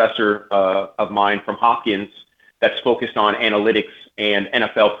a professor of mine from Hopkins that's focused on analytics and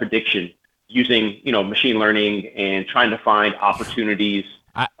NFL prediction using, machine learning and trying to find opportunities.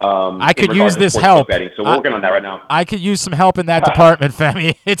 I could use this help. Betting. So we're working on that right now. I could use some help in that department,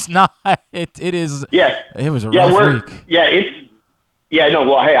 Femi. It's not. It is. Yeah. It was a rough week. Yeah.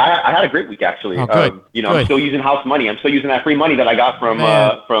 Well, hey, I had a great week actually. Oh, good. Good. I'm still using house money. I'm still using that free money that I got from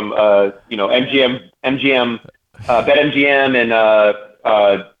MGM, BetMGM, and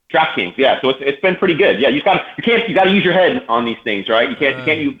DraftKings. Yeah. So it's been pretty good. Yeah. You got to use your head on these things, right? You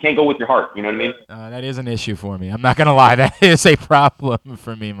can't go with your heart. You know what I mean? That is an issue for me. I'm not gonna lie. That is a problem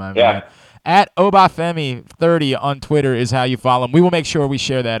for me, my man. At Obafemi30 on Twitter is how you follow him. We will make sure we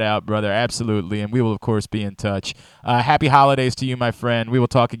share that out, brother. Absolutely. And we will, of course, be in touch. Happy holidays to you, my friend. We will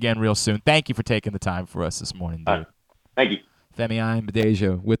talk again real soon. Thank you for taking the time for us this morning, dude. Thank you. Femi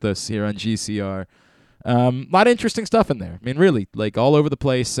Ayanbadejo with us here on GCR. A lot of interesting stuff in there. I mean, really, like all over the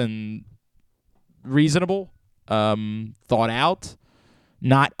place and reasonable, thought out,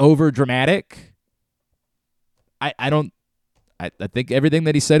 not over dramatic. I think everything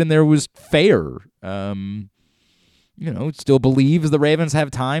that he said in there was fair. Still believes the Ravens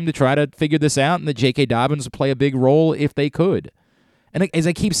have time to try to figure this out and that J.K. Dobbins would play a big role if they could. And as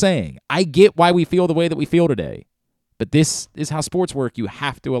I keep saying, I get why we feel the way that we feel today. But this is how sports work. You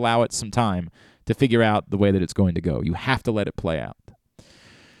have to allow it some time to figure out the way that it's going to go. You have to let it play out.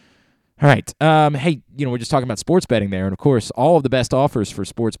 All right. Hey, we're just talking about sports betting there. And, of course, all of the best offers for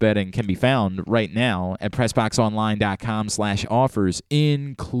sports betting can be found right now at PressBoxOnline.com/offers,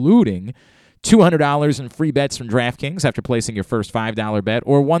 including $200 in free bets from DraftKings after placing your first $5 bet,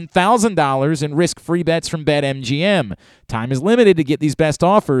 or $1,000 in risk-free bets from BetMGM. Time is limited to get these best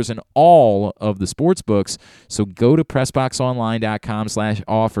offers in all of the sports books, so go to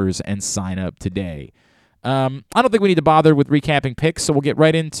PressBoxOnline.com/offers and sign up today. I don't think we need to bother with recapping picks, so we'll get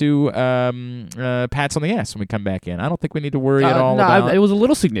right into pats on the ass when we come back in. I don't think we need to worry at all about it. Was a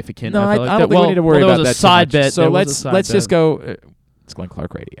little significant. No, I don't think we need to worry about that. There was a side bet. So let's just go. It's Glenn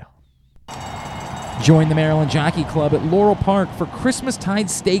Clark Radio. Join the Maryland Jockey Club at Laurel Park for Christmastide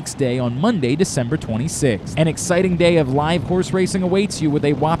Stakes Day on Monday, December 26th. An exciting day of live horse racing awaits you with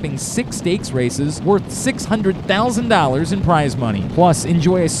a whopping 6 stakes races worth $600,000 in prize money. Plus,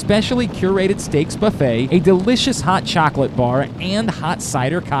 enjoy a specially curated stakes buffet, a delicious hot chocolate bar, and hot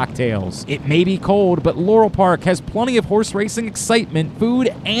cider cocktails. It may be cold, but Laurel Park has plenty of horse racing excitement,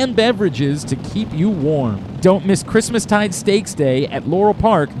 food, and beverages to keep you warm. Don't miss Christmastide Stakes Day at Laurel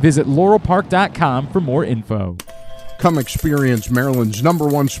Park. Visit laurelpark.com for more info. Come experience Maryland's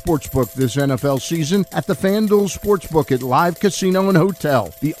 #1 sportsbook this NFL season at the FanDuel Sportsbook at Live Casino and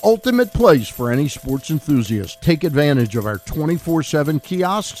Hotel, the ultimate place for any sports enthusiast. Take advantage of our 24/7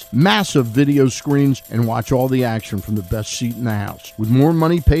 kiosks, massive video screens, and watch all the action from the best seat in the house. With more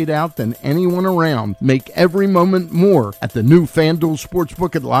money paid out than anyone around, make every moment more at the new FanDuel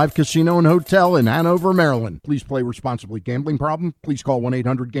Sportsbook at Live Casino and Hotel in Hanover, Maryland. Please play responsibly. Gambling problem? Please call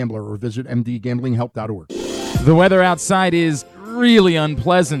 1-800-GAMBLER or visit mdgamblinghelp.org. The weather outside is really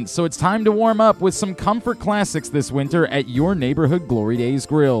unpleasant, so it's time to warm up with some comfort classics this winter at your neighborhood Glory Days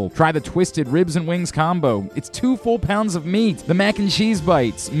Grill. Try the Twisted Ribs and Wings combo. It's 2 full pounds of meat, the mac and cheese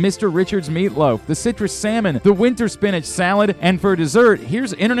bites, Mr. Richards meatloaf, the citrus salmon, the winter spinach salad, and for dessert,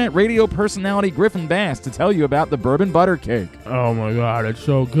 here's internet radio personality Griffin Bass to tell you about the bourbon butter cake. Oh my God, it's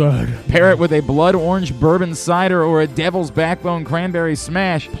so good. Pair it with a blood orange bourbon cider or a devil's backbone cranberry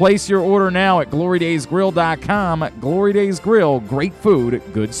smash. Place your order now at glorydaysgrill.com. Glory Days Grill. Great food,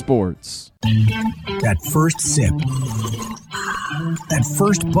 good sports. That first sip. That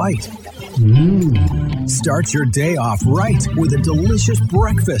first bite. Start your day off right with a delicious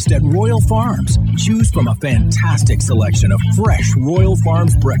breakfast at Royal Farms. Choose from a fantastic selection of fresh Royal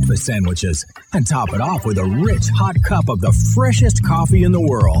Farms breakfast sandwiches and top it off with a rich hot cup of the freshest coffee in the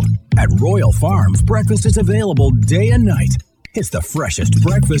world. At Royal Farms, breakfast is available day and night. It's the freshest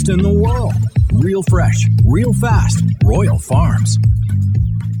breakfast in the world. Real fresh, real fast. Royal Farms.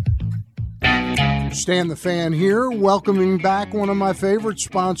 Stan the Fan here, welcoming back one of my favorite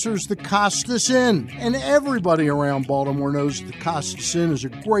sponsors, the Costas Inn. And everybody around Baltimore knows the Costas Inn is a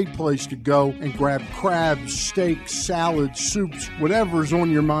great place to go and grab crabs, steaks, salads, soups, whatever's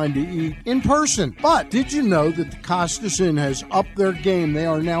on your mind to eat in person. But did you know that the Costas Inn has upped their game? They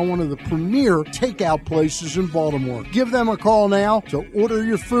are now one of the premier takeout places in Baltimore. Give them a call now to order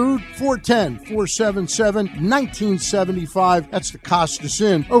your food, 410-477-1975. That's the Costas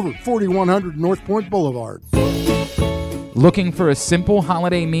Inn over 4100 North Point Boulevard. Looking for a simple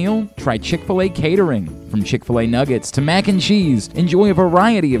holiday meal? Try Chick-fil-A catering. From Chick-fil-A nuggets to mac and cheese, enjoy a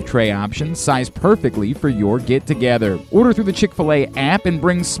variety of tray options sized perfectly for your get-together. Order through the Chick-fil-A app and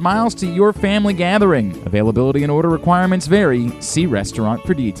bring smiles to your family gathering. Availability and order requirements vary. See restaurant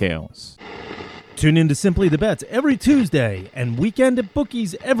for details. Tune in to Simply the Bets every Tuesday and Weekend at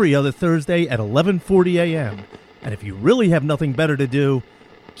Bookies every other Thursday at 11:40 a.m. And if you really have nothing better to do,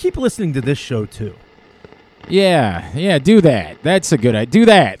 keep listening to this show, too. Yeah, do that. That's a good idea. Do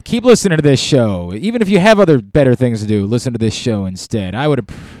that. Keep listening to this show. Even if you have other better things to do, listen to this show instead. I'd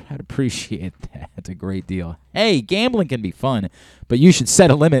appreciate that a great deal. Hey, gambling can be fun, but you should set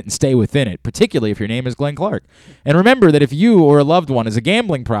a limit and stay within it, particularly if your name is Glenn Clark. And remember that if you or a loved one has a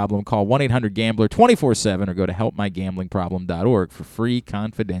gambling problem, call 1-800-GAMBLER 24/7 or go to helpmygamblingproblem.org for free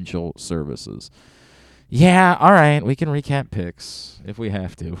confidential services. Yeah, all right, we can recap picks if we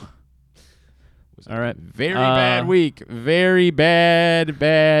have to. All right. Very bad week. Very bad week.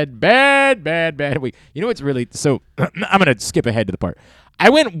 You know what's really... So, I'm going to skip ahead to the part.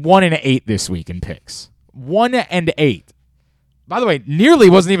 I went 1-8 this week in picks. 1-8. By the way, nearly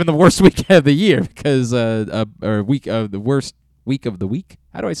wasn't even the worst week of the year because... or week of the worst week of the week?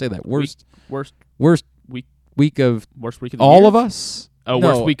 How do I say that? Worst week of... Worst week of the all year? of us? Oh, No,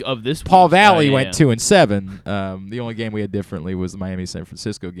 worst week of this Paul week. Valley Yeah, went yeah. 2-7. The only game we had differently was the Miami-San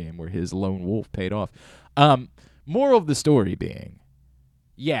Francisco game where his lone wolf paid off. Moral of the story being,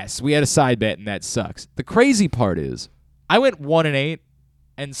 yes, we had a side bet and that sucks. The crazy part is I went 1-8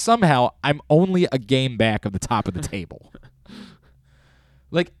 and somehow I'm only a game back of the top of the table.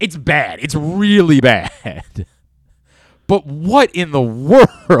 Like, it's bad. It's really bad. But what in the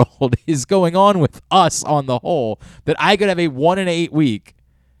world is going on with us on the whole that I could have a 1-8 week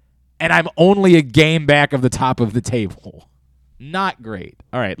and I'm only a game back of the top of the table? Not great.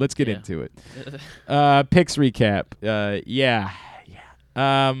 All right, let's get into it. Picks recap.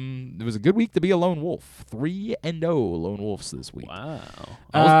 It was a good week to be a lone wolf. 3-0 lone wolves this week. Wow.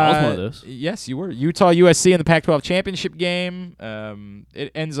 I was one of those. Yes, you were. Utah USC in the Pac-12 championship game.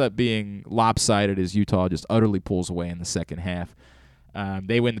 It ends up being lopsided as Utah just utterly pulls away in the second half.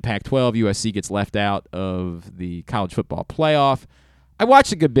 They win the Pac-12. USC gets left out of the college football playoff. I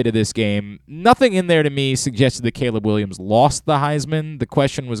watched a good bit of this game. Nothing in there to me suggested that Caleb Williams lost the Heisman. The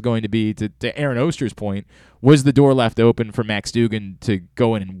question was going to be, to Aaron Oster's point, was the door left open for Max Duggan to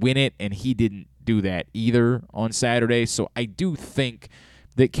go in and win it, and he didn't do that either on Saturday. So I do think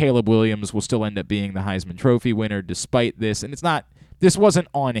that Caleb Williams will still end up being the Heisman Trophy winner despite this. And this wasn't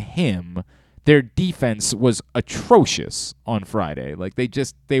on him. Their defense was atrocious on Friday. Like,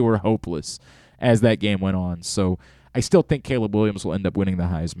 they were hopeless as that game went on. So I still think Caleb Williams will end up winning the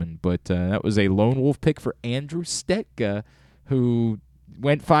Heisman, but that was a lone wolf pick for Andrew Stetka, who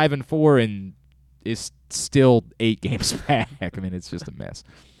went 5-4 and is still 8 games back. I mean, it's just a mess.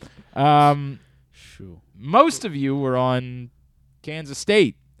 Sure. Most of you were on Kansas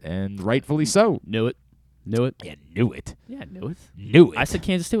State, and rightfully so. Knew it. Yeah, knew it. Yeah, knew it. Knew it. I said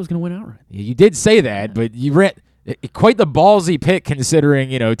Kansas State was going to win outright. You did say that, but you read quite the ballsy pick considering,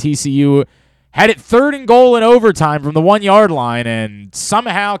 TCU had it 3rd and goal in overtime from the 1-yard line and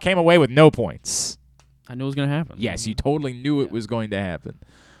somehow came away with no points. I knew it was going to happen. Yes, you totally knew it was going to happen.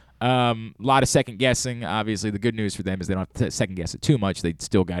 A lot of second-guessing. Obviously, the good news for them is they don't have to second-guess it too much. They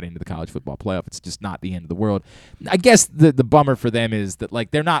still got into the college football playoff. It's just not the end of the world. I guess the bummer for them is that,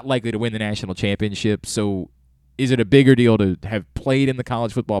 they're not likely to win the national championship, so is it a bigger deal to have played in the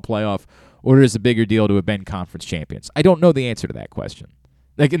college football playoff, or is it a bigger deal to have been conference champions? I don't know the answer to that question.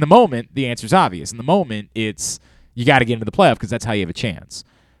 In the moment, the answer's obvious. In the moment, it's you got to get into the playoff because that's how you have a chance.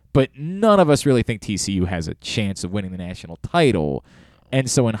 But none of us really think TCU has a chance of winning the national title.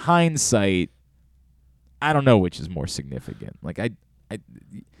 And so in hindsight, I don't know which is more significant.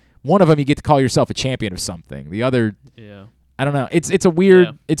 one of them you get to call yourself a champion of something. The other, Yeah. I don't know. It's a weird.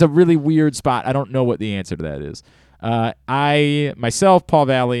 Yeah. It's a really weird spot. I don't know what the answer to that is. Myself, Paul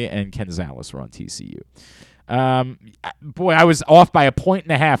Valley, and Ken Zales were on TCU. Boy, I was off by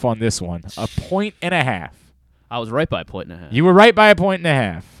 1.5 on this one. 1.5. I was right by a point and a half. You were right by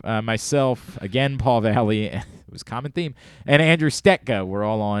 1.5. Myself, again, Paul Valley, it was a common theme, and Andrew Stetka were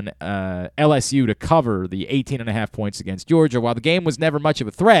all on LSU to cover the 18.5 points against Georgia. While the game was never much of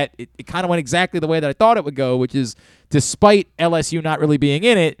a threat, it kind of went exactly the way that I thought it would go, which is despite LSU not really being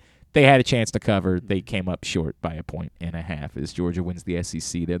in it, they had a chance to cover. They came up short by 1.5 as Georgia wins the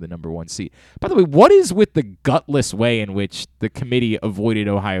SEC. They're the number 1 seed. By the way, what is with the gutless way in which the committee avoided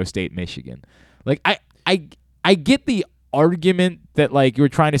Ohio State, Michigan? Like, I get the argument that, like, you were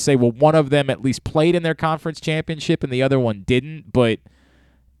trying to say, well, one of them at least played in their conference championship and the other one didn't, but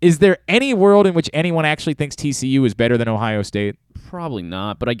is there any world in which anyone actually thinks TCU is better than Ohio State? Probably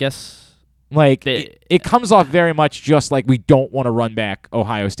not, but I guess Like, it comes off very much just like we don't want to run back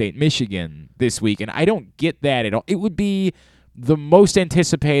Ohio State, Michigan this week, and I don't get that at all. It would be the most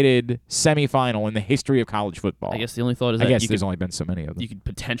anticipated semifinal in the history of college football. I guess the only thought is that there's only been so many of them. you could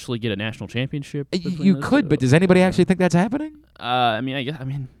potentially get a national championship. You could, but does anybody actually think that's happening? I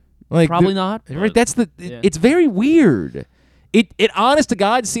mean, Like probably not. Right? but- That's yeah. It's very weird. It honest to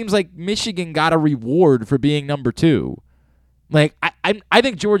God seems like Michigan got a reward for being number 2. Like I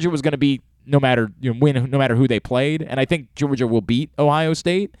think Georgia was going to beat win no matter who they played, and I think Georgia will beat Ohio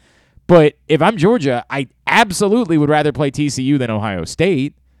State. But if I'm Georgia, I absolutely would rather play TCU than Ohio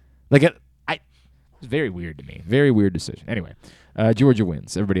State. Like it's very weird to me. Very weird decision. Anyway, Georgia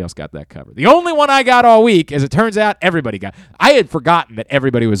wins. Everybody else got that covered. The only one I got all week, as it turns out, everybody got. I had forgotten that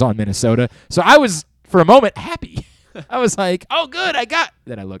everybody was on Minnesota, so I was for a moment happy. I was like, "Oh, good, I got."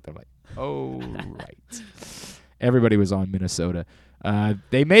 Then I looked. I'm like, "Oh, right." Everybody was on Minnesota.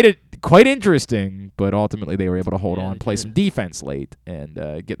 They made it quite interesting, but ultimately they were able to hold on, play some defense late, and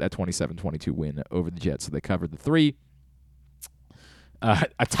get that 27-22 win over the Jets. So they covered the 3.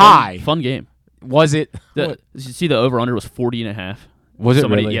 A tie. Fun game. Was it? Did you see the over-under was 40.5? Was it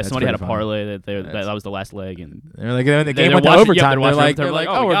somebody, really? Yeah, That's somebody had a pretty fun. parlay that was the last leg, and They're like, when the game they're went to watching- yeah, overtime. they're They're like,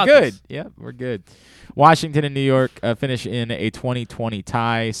 "Oh, we we're got good. this." Yeah, we're good. Washington and New York finish in a 20-20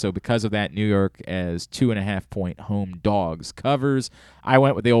 tie. So because of that, New York as 2.5-point home dogs covers. I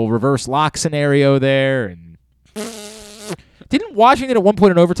went with the old reverse lock scenario there, and didn't Washington at one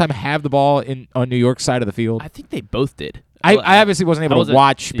point in overtime have the ball on New York's side of the field? I think they both did. I obviously wasn't able to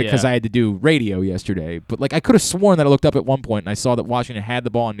watch because yeah. I had to do radio yesterday. But like I could have sworn that I looked up at one point and I saw that Washington had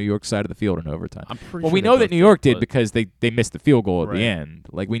the ball on New York's side of the field in overtime. I'm pretty Well, sure we they know that both New York did but- because they missed the field goal at Right. the end.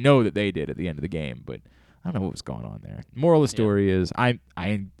 Like we know that they did at the end of the game, but I don't know what was going on there. Moral of the story is I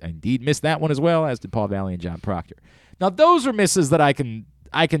indeed missed that one as well, as did Paul Valley and John Proctor. Now those are misses that I can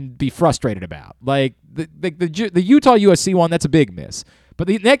be frustrated about. Like the Utah USC one, that's a big miss. But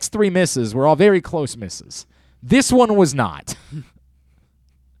the next 3 misses were all very close misses. This one was not.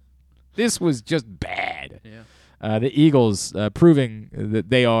 This was just bad. Yeah. The Eagles proving that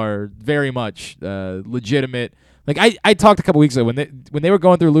they are very much legitimate. Like I talked a couple weeks ago when they were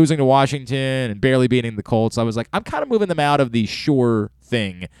going through losing to Washington and barely beating the Colts, I was like, I'm kind of moving them out of the sure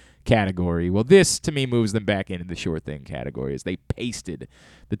thing category. Well, this to me moves them back into the sure thing category as they pasted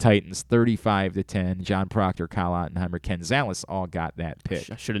the Titans 35-10. John Proctor, Kyle Ottenheimer, Ken Zales all got that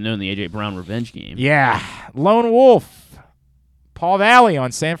pick. I should have known the A.J. Brown revenge game. Yeah, Lone Wolf. Paul Valley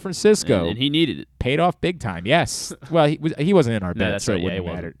on San Francisco. And he needed it. Paid off big time, yes. Well, he wasn't in our bet, that's so right. it Yeah, wouldn't he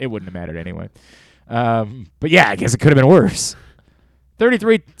have mattered. wasn't. It wouldn't have mattered anyway. But yeah, I guess it could have been worse.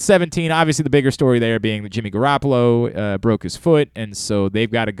 33-17, obviously the bigger story there being that Jimmy Garoppolo broke his foot, and so they've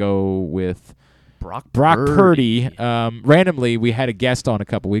got to go with Brock Purdy. Randomly, we had a guest on a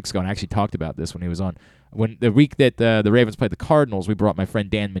couple weeks ago, and I actually talked about this when he was on. When the week that the Ravens played the Cardinals, we brought my friend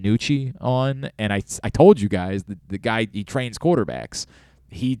Dan Minucci on, and I told you guys that the guy, he trains quarterbacks.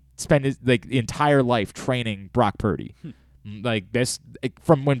 He spent his entire life training Brock Purdy, like this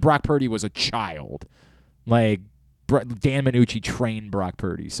from when Brock Purdy was a child. Like Dan Minucci trained Brock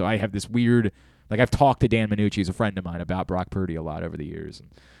Purdy, so I have this weird. Like I've talked to Dan Minucci, he's a friend of mine, about Brock Purdy a lot over the years,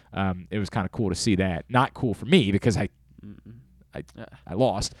 and it was kind of cool to see that. Not cool for me because I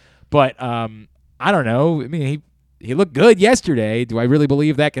lost, but I don't know. I mean, he looked good yesterday. Do I really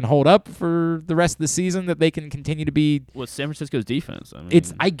believe that can hold up for the rest of the season? That they can continue to be? Well, San Francisco's defense. I mean,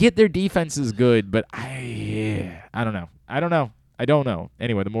 I get their defense is good, but I don't know. I don't know.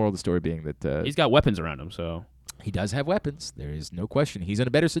 Anyway, the moral of the story being that he's got weapons around him, so he does have weapons. There is no question. He's in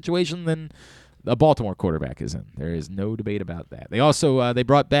a better situation than a Baltimore quarterback is in. There is no debate about that. They also they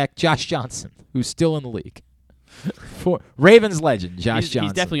brought back Josh Johnson, who's still in the league. For Ravens legend Josh Johnson.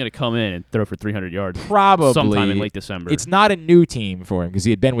 He's definitely going to come in and throw for 300 yards. Probably sometime in late December. It's not a new team for him because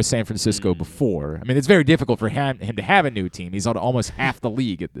he had been with San Francisco before. I mean, it's very difficult for him to have a new team. He's on almost half the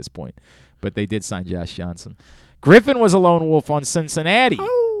league at this point. But they did sign Josh Johnson. Griffin was a lone wolf on Cincinnati.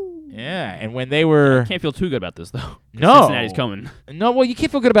 Yeah, and when they were... I can't feel too good about this, though. No. Cincinnati's coming. No, well, you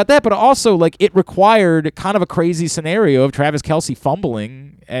can't feel good about that, but also, like, it required kind of a crazy scenario of Travis Kelce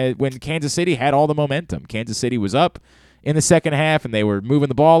fumbling when Kansas City had all the momentum. Kansas City was up in the second half, and they were moving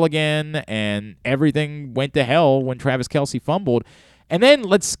the ball again, and everything went to hell when Travis Kelce fumbled. And then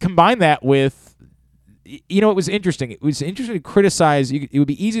let's combine that with, it was interesting. It was interesting to criticize. It would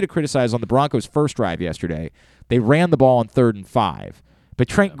be easy to criticize on the Broncos' first drive yesterday. They ran the ball on 3rd and 5. But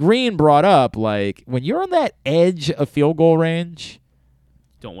Trent Green brought up, like, when you're on that edge of field goal range,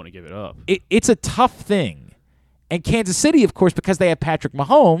 don't want to give it up. It's a tough thing. And Kansas City, of course, because they have Patrick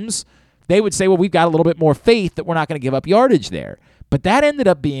Mahomes, they would say, well, we've got a little bit more faith that we're not going to give up yardage there. But that ended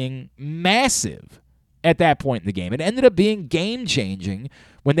up being massive at that point in the game. It ended up being game-changing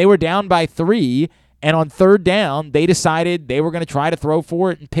when they were down by 3, and on 3rd down, they decided they were going to try to throw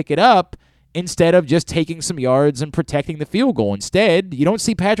for it and pick it up, instead of just taking some yards and protecting the field goal. Instead, you don't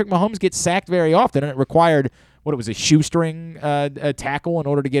see Patrick Mahomes get sacked very often, and it required, a shoestring tackle in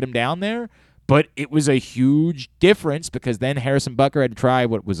order to get him down there. But it was a huge difference because then Harrison Butker had to try, a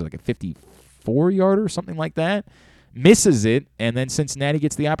 54-yarder or something like that, misses it, and then Cincinnati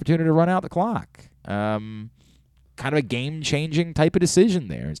gets the opportunity to run out the clock. Kind of a game-changing type of decision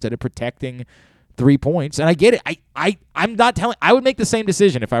there instead of protecting 3 points. And I get it. I'm not telling. I would make the same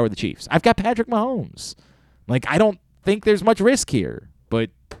decision if I were the Chiefs. I've got Patrick Mahomes. Like, I don't think there's much risk here, but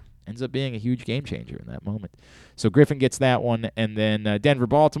ends up being a huge game changer in that moment. So Griffin gets that one, and then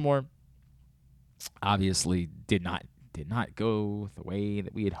Denver-Baltimore obviously did not go the way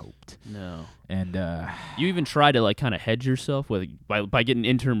that we had hoped. No. And you even tried to kind of hedge yourself by getting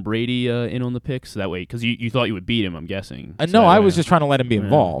intern Brady in on the picks that way because you thought you would beat him. I'm guessing. No, I was just trying to let him be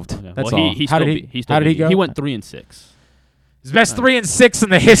involved. Okay. That's well, all. How did he go? He went 3-6. His best 3-6 in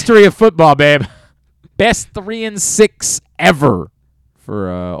the history of football, babe. Best 3-6 ever for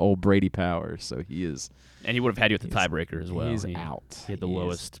old Brady Powers. So he is. And he would have had you at the tiebreaker as well. He's out. He had the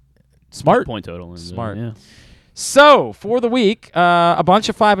lowest smart point total. Smart. Yeah. So, for the week, a bunch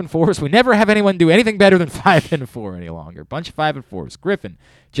of 5-4s. We never have anyone do anything better than 5-4 any longer. Bunch of 5-4s. Griffin,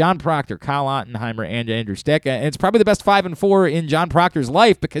 John Proctor, Kyle Ottenheimer, and Andrew Stecca. And it's probably the best 5-4 in John Proctor's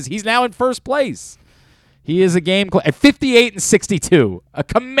life because he's now in first place. He is a game at 58-62. A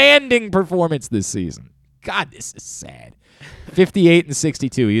commanding performance this season. God, this is sad.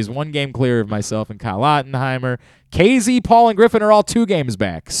 58-62. He is one game clear of myself and Kyle Ottenheimer. KZ, Paul, and Griffin are all 2 games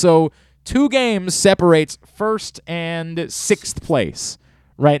back. So 2 games separates first and 6th place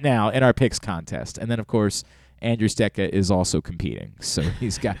right now in our picks contest. And then, of course, Andrew Stecca is also competing. So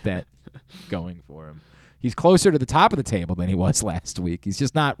he's got that going for him. He's closer to the top of the table than he was last week. He's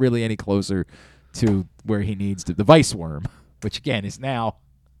just not really any closer to where he needs to. The Vice Worm, which, again, is now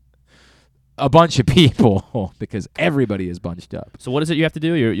a bunch of people because everybody is bunched up. So what is it you have to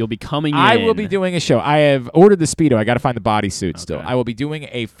do? You'll be coming in. I will be doing a show. I have ordered the Speedo. I got to find the bodysuit still. I will be doing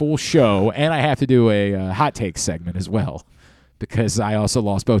a full show, and I have to do a hot take segment as well because I also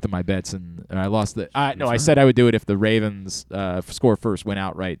lost both of my bets, and I lost the. I said I would do it if the Ravens score first, went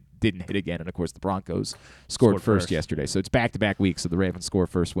outright, didn't hit again, and of course the Broncos scored first yesterday. So it's back-to-back weeks of the Ravens score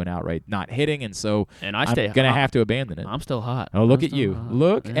first, went outright, not hitting, and so I'm going to have to abandon it. I'm still hot. Oh, look at you!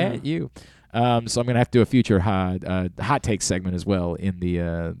 Look at you! So I'm going to have to do a future hot take segment as well in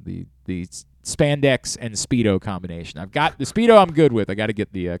the spandex and Speedo combination. I've got the Speedo I'm good with. I got to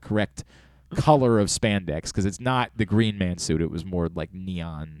get the correct color of spandex because it's not the Green Man suit. It was more like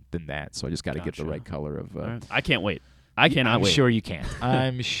neon than that. So I just got to get the right color of. Right. I can't wait. I cannot wait. I'm sure you can.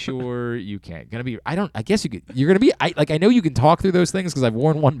 I'm sure you can. Gonna be. I guess you could. You're gonna be. I know you can talk through those things because I've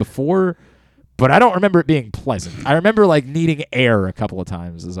worn one before. But I don't remember it being pleasant. I remember needing air a couple of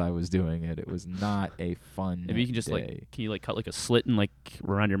times as I was doing it. It was not a fun Maybe you can just day. Can you cut a slit and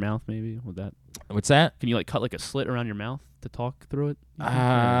around your mouth maybe with that? What's that? Can you cut a slit around your mouth to talk through it?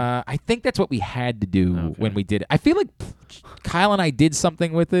 I think that's what we had to do when we did it. I feel like Kyle and I did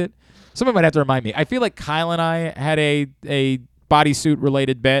something with it. Someone might have to remind me. I feel like Kyle and I had a bodysuit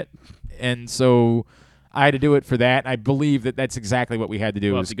related bet, and so I had to do it for that. I believe that that's exactly what we had to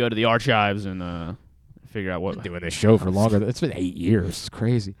do. We'll have to go to the archives and figure out what. I've been doing this show for longer. It's been 8 years. It's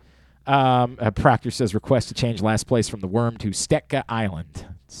crazy. Proctor says request to change last place from the Worm to Stetka Island.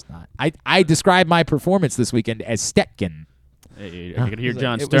 It's not. I described my performance this weekend as Stetkin. Hey, I could hear It was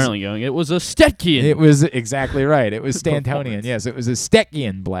John like- Sterling going, it was a Stetkin. It was exactly right. It was Stantonian. Performance. Yes, it was a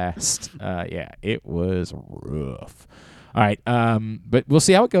Steckian blast. Yeah, it was rough. All right, but we'll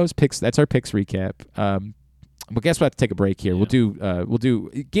see how it goes. Picks. That's our picks recap. But guess we'll have to take a break here. Yeah. We'll do.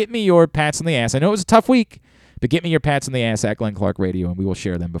 Get me your pats on the ass. I know it was a tough week, but get me your pats on the ass at Glenn Clark Radio, and we will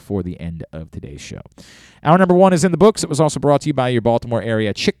share them before the end of today's show. Hour number 1 is in the books. It was also brought to you by your Baltimore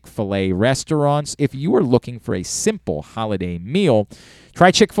area Chick-fil-A restaurants. If you are looking for a simple holiday meal,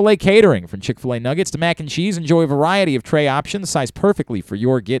 try Chick-fil-A catering. From Chick-fil-A nuggets to mac and cheese, enjoy a variety of tray options sized perfectly for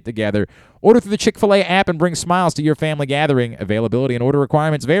your get-together. Order through the Chick-fil-A app and bring smiles to your family gathering. Availability and order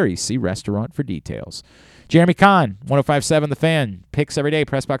requirements vary. See restaurant for details. Jeremy Kahn, 105.7 The Fan, picks every day,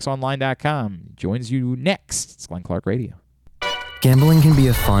 PressBoxOnline.com, joins you next. It's Glenn Clark Radio. Gambling can be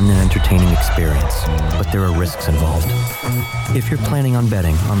a fun and entertaining experience, but there are risks involved. If you're planning on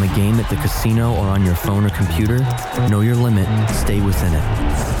betting on the game at the casino or on your phone or computer, know your limit, stay within it.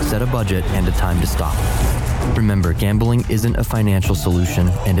 Set a budget and a time to stop. Remember, gambling isn't a financial solution,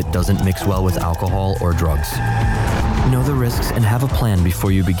 and it doesn't mix well with alcohol or drugs. Know the risks and have a plan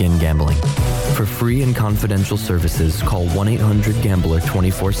before you begin gambling. For free and confidential services, call 1-800-GAMBLER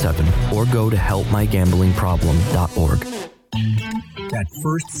 24/7 or go to helpmygamblingproblem.org. That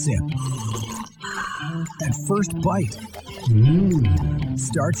first sip. That first bite.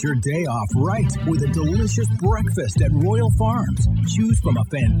 Start your day off right with a delicious breakfast at Royal Farms. Choose from a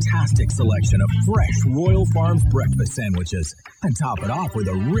fantastic selection of fresh Royal Farms breakfast sandwiches and top it off with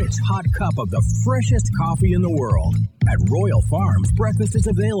a rich hot cup of the freshest coffee in the world. At Royal Farms, breakfast is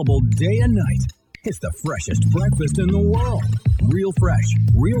available day and night. It's the freshest breakfast in the world. Real fresh,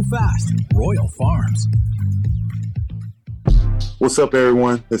 real fast. Royal Farms. What's up,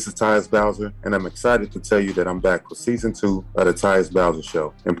 everyone? This is Tyus Bowser, and I'm excited to tell you that I'm back for Season 2 of The Tyus Bowser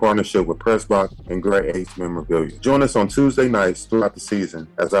Show in partnership with PressBox and Great H Memorabilia. Join us on Tuesday nights throughout the season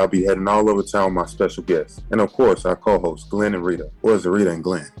as I'll be heading all over town with my special guests. And of course, our co-hosts, Glenn and Rita. Or is it Rita and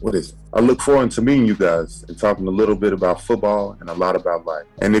Glenn? What is it? I look forward to meeting you guys and talking a little bit about football and a lot about life.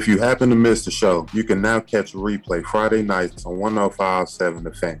 And if you happen to miss the show, you can now catch a replay Friday nights on 105.7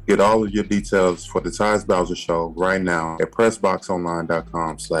 The Fan. Get all of your details for The Tyus Bowser Show right now at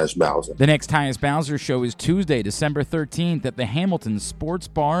PressBoxOnline.com/Bowser. The next Tyus Bowser Show is Tuesday, December 13th at the Hamilton Sports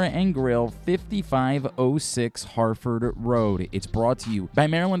Bar and Grill, 5506 Harford Road. It's brought to you by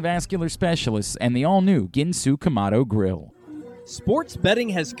Maryland Vascular Specialists and the all-new Ginsu Kamado Grill. Sports betting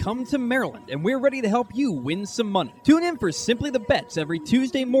has come to Maryland, and we're ready to help you win some money. Tune in for Simply the Bets every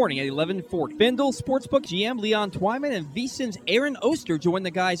Tuesday morning at 11:40. FanDuel Sportsbook GM Leon Twyman and VSiN's Aaron Oster join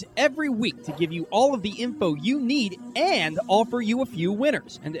the guys every week to give you all of the info you need and offer you a few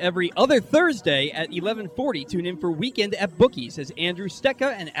winners. And every other Thursday at 11:40, tune in for Weekend at Bookies as Andrew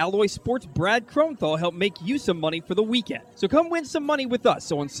Stecca and Alloy Sports' Brad Kronthal help make you some money for the weekend. So come win some money with us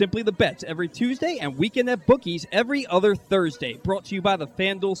on Simply the Bets every Tuesday and Weekend at Bookies every other Thursday. Brought to you by the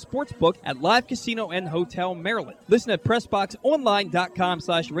FanDuel Sportsbook at Live Casino and Hotel Maryland. Listen at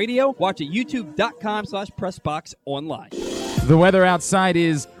PressBoxOnline.com/radio. Watch at YouTube.com/PressBoxOnline. The weather outside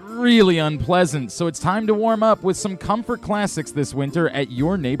is really unpleasant, so it's time to warm up with some comfort classics this winter at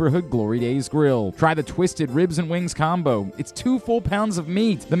your neighborhood Glory Days Grill. Try the Twisted Ribs and Wings combo. It's 2 full pounds of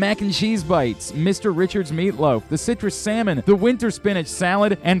meat, the mac and cheese bites, Mr. Richards meatloaf, the citrus salmon, the winter spinach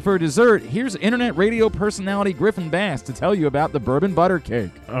salad, and for dessert, here's internet radio personality Griffin Bass to tell you about the bourbon butter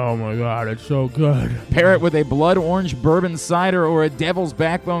cake. Oh my God, it's so good. Pair it with a blood orange bourbon cider or a devil's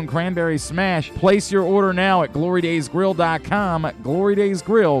backbone cranberry smash. Place your order now at glorydaysgrill.com. Glory Days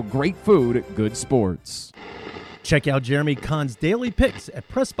Grill, great food, good sports. Check out Jeremy Kahn's daily picks at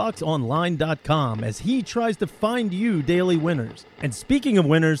PressBoxOnline.com as he tries to find you daily winners. And speaking of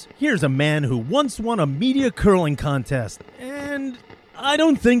winners, here's a man who once won a media curling contest, and I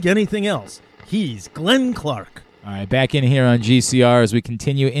don't think anything else. He's Glenn Clark. All right, back in here on GCR as we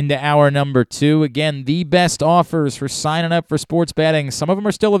continue into hour number 2. Again, the best offers for signing up for sports betting. Some of them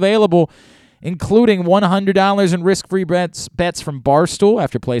are still available, including $100 in risk-free bets from Barstool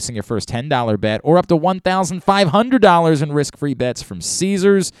after placing your first $10 bet, or up to $1,500 in risk-free bets from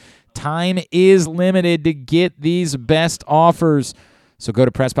Caesars. Time is limited to get these best offers. So go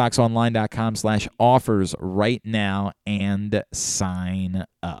to PressBoxOnline.com/offers right now and sign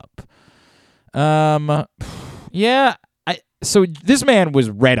up. So this man was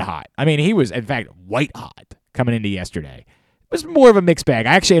red hot. I mean, he was, in fact, white hot coming into yesterday. It was more of a mixed bag.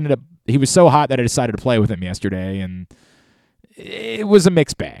 I actually he was so hot that I decided to play with him yesterday, and it was a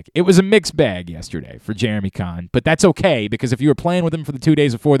mixed bag. It was a mixed bag yesterday for Jeremy Kahn, but that's okay because if you were playing with him for the 2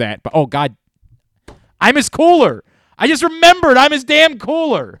 days before that, oh, God, I'm his cooler. I just remembered I'm his damn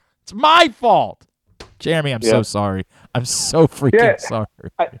cooler. It's my fault. Jeremy, I'm so sorry. I'm so freaking sorry.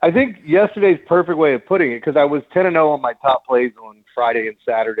 I think yesterday's perfect way of putting it, because I was 10-0 on my top plays on Friday and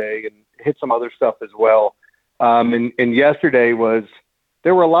Saturday and hit some other stuff as well. And yesterday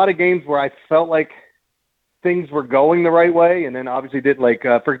there were a lot of games where I felt like things were going the right way, and then obviously did, like,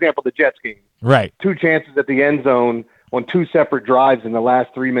 for example, the Jets game. Right. 2 chances at the end zone on 2 separate drives in the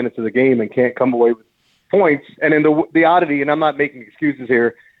last 3 minutes of the game and can't come away with points. And then the oddity, and I'm not making excuses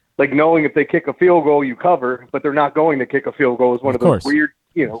here, like knowing if they kick a field goal, you cover, but they're not going to kick a field goal is one of those weird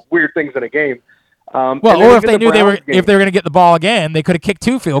things in a game. Or if they knew if they were going to get the ball again, they could have kicked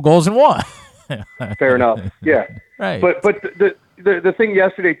 2 field goals and won. Fair enough. Yeah. Right. But the thing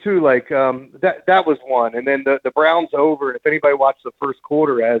yesterday too, like that was one, and then the Browns over. And if anybody watched the first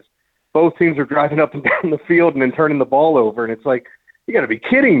quarter, as both teams are driving up and down the field and then turning the ball over, and it's like, you got to be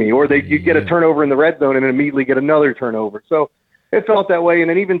kidding me. Or you get a turnover in the red zone and then immediately get another turnover. So it felt that way. And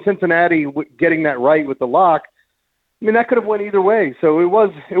then even Cincinnati getting that right with the lock, I mean, that could have went either way. So it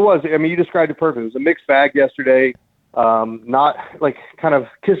was. I mean, you described it perfectly. It was a mixed bag yesterday. Not like kind of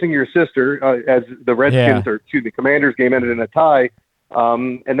kissing your sister as the Redskins the Commanders game ended in a tie.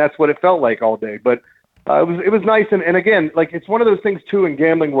 And that's what it felt like all day. But it was nice. And again, like, it's one of those things too in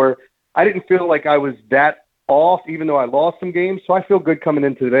gambling where I didn't feel like I was that off, even though I lost some games. So I feel good coming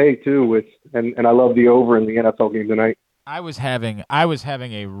in today too and I love the over in the NFL game tonight. I was having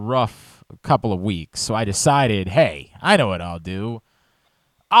a rough couple of weeks, so I decided, hey, I know what I'll do.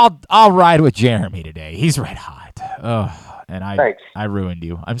 I'll ride with Jeremy today. He's red hot. And I ruined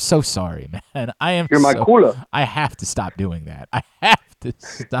you. I'm so sorry, man. You're my cooler. I have to stop doing that. I have to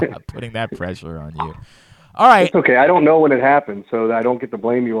stop putting that pressure on you. All right. It's okay. I don't know when it happened, so I don't get to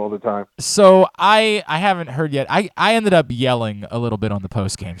blame you all the time. So I haven't heard yet. I ended up yelling a little bit on the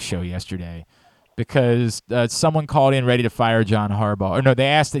postgame show yesterday because someone called in ready to fire John Harbaugh. Or no, they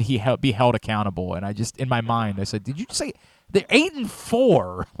asked that he be held accountable, and I just, in my mind, I said, did you say they're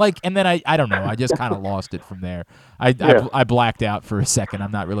 8-4? Like, and then I don't know. I just kind of lost it from there. I blacked out for a second.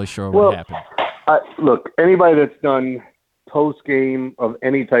 I'm not really sure what happened. Look, anybody that's done post-game of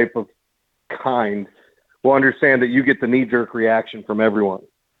any type of kind will understand that you get the knee-jerk reaction from everyone.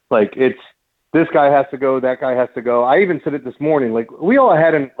 Like, it's this guy has to go, that guy has to go. I even said it this morning. Like, we all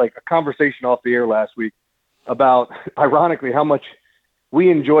had a conversation off the air last week about, ironically, how much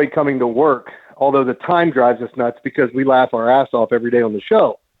we enjoy coming to work, although the time drives us nuts because we laugh our ass off every day on the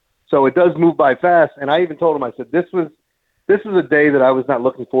show. So it does move by fast. And I even told him, I said, this was a day that I was not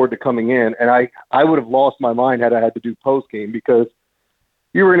looking forward to coming in. And I would have lost my mind had I had to do post-game, because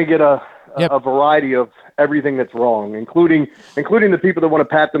you were going to get a variety of everything that's wrong, including the people that want to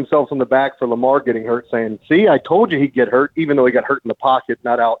pat themselves on the back for Lamar getting hurt, saying, see, I told you he'd get hurt, even though he got hurt in the pocket,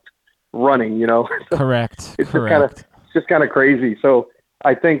 not out running, So Correct. It's just kind of crazy. So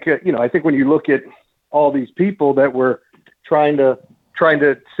I think, I think when you look at all these people that were trying to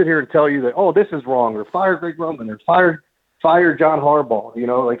sit here and tell you that, oh, this is wrong, or fire Greg Roman, or fire John Harbaugh,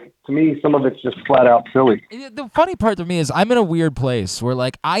 like, to me, some of it's just flat out silly. The funny part to me is I'm in a weird place where,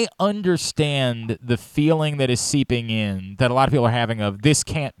 like, I understand the feeling that is seeping in that a lot of people are having of this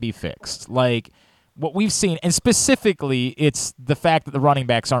can't be fixed. Like, what we've seen, and specifically, it's the fact that the running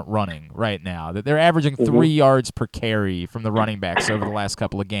backs aren't running right now, that they're averaging 3 yards per carry from the running backs over the last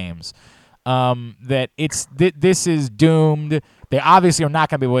couple of games. That this is doomed. They obviously are not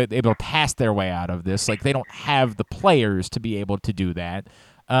going to be able to pass their way out of this. Like, they don't have the players to be able to do that.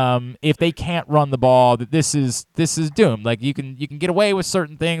 If they can't run the ball, that this is doomed. Like, you can get away with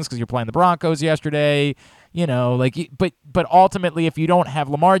certain things because you're playing the Broncos yesterday, but ultimately, if you don't have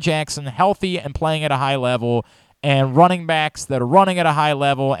Lamar Jackson healthy and playing at a high level, and running backs that are running at a high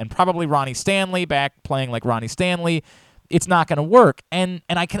level, and probably Ronnie Stanley back playing like Ronnie Stanley, it's not going to work. And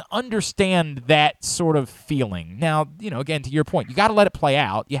I can understand that sort of feeling. Now, again, to your point, you got to let it play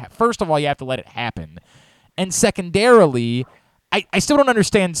out. First of all, you have to let it happen. And secondarily, I still don't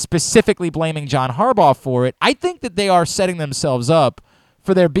understand specifically blaming John Harbaugh for it. I think that they are setting themselves up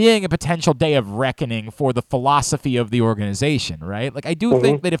for there being a potential day of reckoning for the philosophy of the organization, right? Like, I do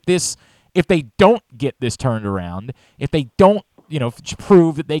think that if they don't get this turned around, if they don't,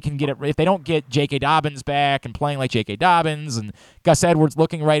 prove that they can get it, if they don't get J.K. Dobbins back and playing like J.K. Dobbins and Gus Edwards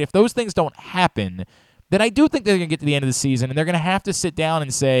looking right, if those things don't happen, then I do think they're going to get to the end of the season and they're going to have to sit down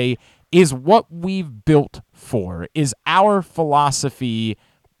and say, is what we've built for, is our philosophy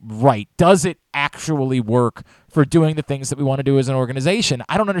right? Does it actually work for doing the things that we want to do as an organization?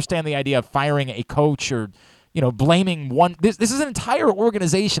 I don't understand the idea of firing a coach or blaming one. This is an entire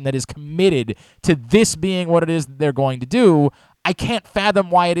organization that is committed to this being what it is that they're going to do. I can't fathom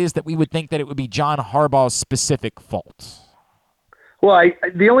why it is that we would think that it would be John Harbaugh's specific fault. Well,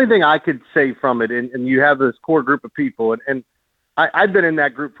 the only thing I could say from it, and you have this core group of people, and I've been in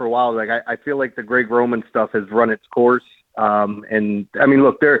that group for a while. Like I feel like the Greg Roman stuff has run its course. And I mean,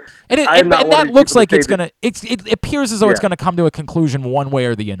 look, and that looks like it's gonna. It appears as though it's gonna come to a conclusion one way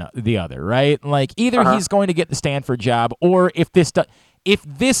or the other, right? Like either he's going to get the Stanford job, or if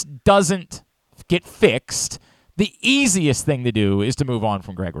this doesn't get fixed, the easiest thing to do is to move on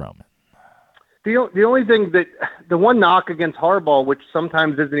from Greg Roman. The only thing the one knock against Harbaugh, which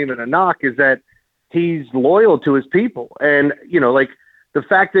sometimes isn't even a knock, is that he's loyal to his people. And, like the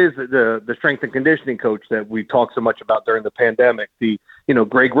fact is that the strength and conditioning coach that we talked so much about during the pandemic,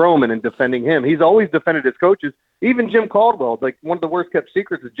 Greg Roman and defending him, he's always defended his coaches. Even Jim Caldwell, like one of the worst kept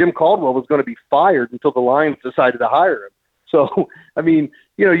secrets is Jim Caldwell was going to be fired until the Lions decided to hire him. So, I mean,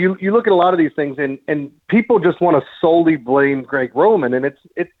 you look at a lot of these things and people just want to solely blame Greg Roman, and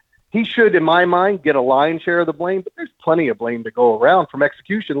he should, in my mind, get a lion's share of the blame, but there's plenty of blame to go around from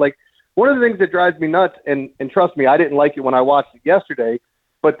execution. Like, one of the things that drives me nuts, and trust me, I didn't like it when I watched it yesterday,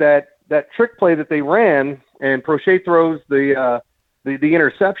 but that trick play that they ran and Prochet throws the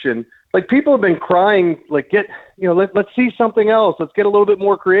interception, like people have been crying, like let's see something else. Let's get a little bit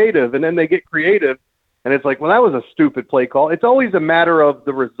more creative. And then they get creative. And it's like, well, that was a stupid play call. It's always a matter of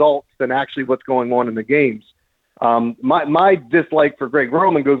the results than actually what's going on in the games. My dislike for Greg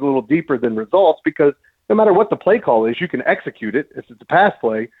Roman goes a little deeper than results, because no matter what the play call is, you can execute it. If it's a pass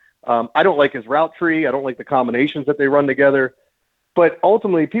play. I don't like his route tree. I don't like the combinations that they run together. But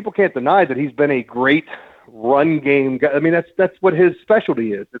ultimately, people can't deny that he's been a great run game guy. I mean, that's what his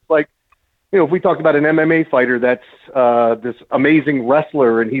specialty is. It's like, if we talked about an MMA fighter that's this amazing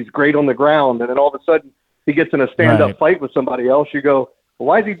wrestler and he's great on the ground, and then all of a sudden he gets in a stand-up fight with somebody else, you go, well,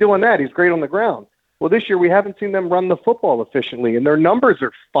 why is he doing that? He's great on the ground. Well, this year we haven't seen them run the football efficiently, and their numbers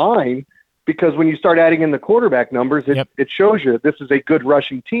are fine, because when you start adding in the quarterback numbers, it shows you that this is a good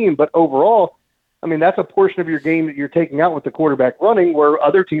rushing team. But overall, I mean, that's a portion of your game that you're taking out with the quarterback running, where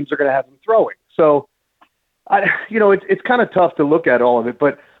other teams are going to have them throwing. So, it's kind of tough to look at all of it.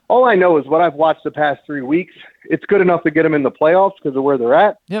 But all I know is what I've watched the past 3 weeks, it's good enough to get them in the playoffs because of where they're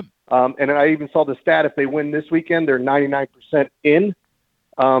at. Yep. And I even saw the stat, if they win this weekend, they're 99% in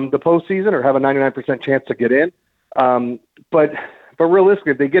the postseason, or have a 99% chance to get in. But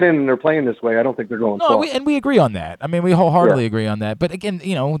realistically, if they get in and they're playing this way, I don't think they're going far. And we agree on that. I mean, we wholeheartedly agree on that. But again,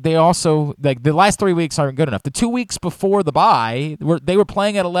 they also, like, the last 3 weeks aren't good enough. The 2 weeks before the bye, they were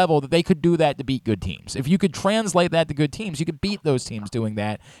playing at a level that they could do that to beat good teams. If you could translate that to good teams, you could beat those teams doing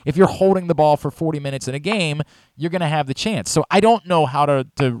that. If you're holding the ball for 40 minutes in a game, you're going to have the chance. So I don't know how to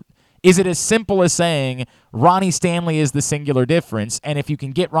is it as simple as saying Ronnie Stanley is the singular difference, and if you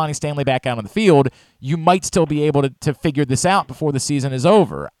can get Ronnie Stanley back out on the field, you might still be able to figure this out before the season is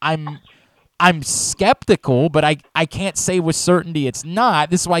over? I'm skeptical, but I can't say with certainty it's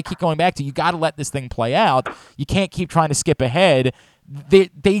not. This is why I keep going back to, you got to let this thing play out. You can't keep trying to skip ahead.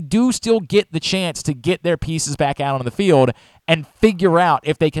 They do still get the chance to get their pieces back out on the field and figure out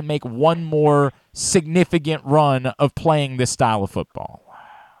if they can make one more significant run of playing this style of football.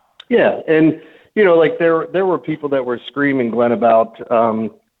 Yeah, and like there were people that were screaming, Glenn, about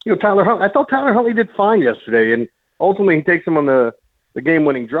Tyler Huntley. I thought Tyler Huntley did fine yesterday, and ultimately he takes him on the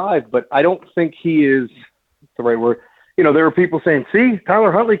game-winning drive. But I don't think he is the right word. There were people saying, "See,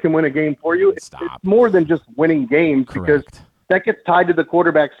 Tyler Huntley can win a game for you." It's more than just winning games. Correct. Because that gets tied to the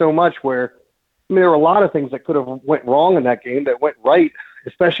quarterback so much. Where there were a lot of things that could have went wrong in that game that went right,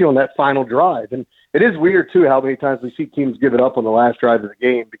 especially on that final drive. And it is weird, too, how many times we see teams give it up on the last drive of the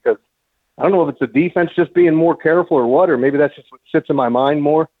game, because I don't know if it's the defense just being more careful or what, or maybe that's just what sits in my mind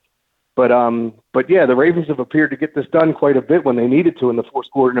more. But yeah, the Ravens have appeared to get this done quite a bit when they needed to in the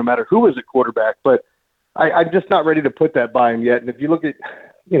fourth quarter, no matter who was at quarterback. But I'm just not ready to put that by him yet. And if you look at,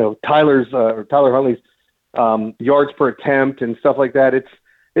 Tyler Huntley's yards per attempt and stuff like that, it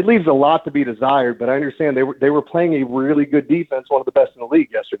leaves a lot to be desired. But I understand they were playing a really good defense, one of the best in the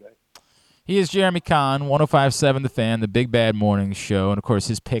league yesterday. He is Jeremy Kahn, 105.7 The Fan, the Big Bad Morning Show, and, of course,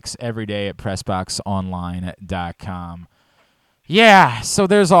 his picks every day at PressBoxOnline.com. Yeah, so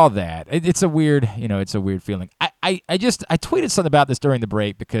there's all that. It's a weird, it's a weird feeling. I tweeted something about this during the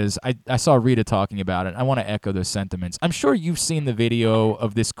break because I saw Rita talking about it. I want to echo those sentiments. I'm sure you've seen the video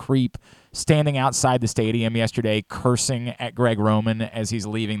of this creep standing outside the stadium yesterday cursing at Greg Roman as he's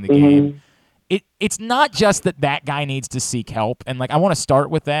leaving the game. It's not just that guy needs to seek help, and, like, I want to start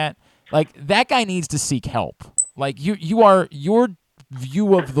with that. Like, that guy needs to seek help. Like, your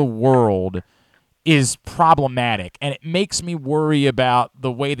view of the world is problematic, and it makes me worry about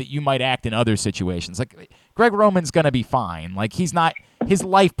the way that you might act in other situations. Like, Greg Roman's going to be fine. Like, his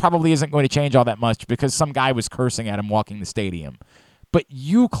life probably isn't going to change all that much because some guy was cursing at him walking the stadium. but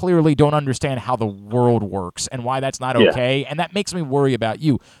you clearly don't understand how the world works and why that's not okay, and that makes me worry about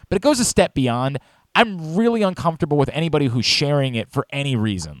you. But it goes a step beyond. I'm really uncomfortable with anybody who's sharing it for any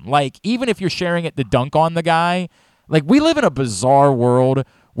reason. Like, even if you're sharing it to dunk on the guy, like, we live in a bizarre world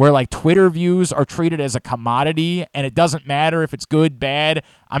where, like, Twitter views are treated as a commodity, and it doesn't matter if it's good, bad.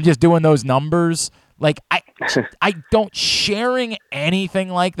 I'm just doing those numbers. Like, I don't sharing anything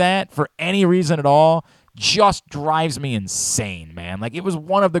like that for any reason at all just drives me insane, man. Like, it was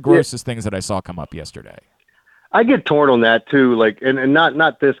one of the grossest things that I saw come up yesterday. I get torn on that too. Like, and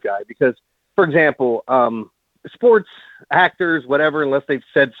not this guy, because, for example, sports actors, whatever, unless they've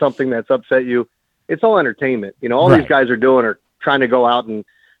said something that's upset you, it's all entertainment. You know, all these guys are doing are trying to go out and,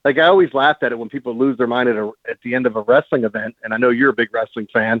 like, I always laughed at it when people lose their mind at the end of a wrestling event. And I know you're a big wrestling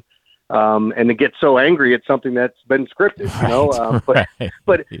fan. And to get so angry at something that's been scripted, you know,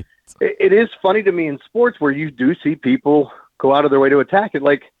 but it is funny to me in sports where you do see people go out of their way to attack it.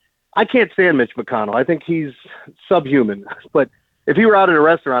 Like, I can't stand Mitch McConnell. I think he's subhuman, but if he were out at a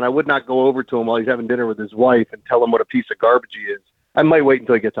restaurant, I would not go over to him while he's having dinner with his wife and tell him what a piece of garbage he is. I might wait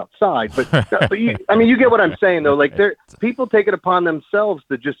until he gets outside, but you get what I'm saying though. Like, people take it upon themselves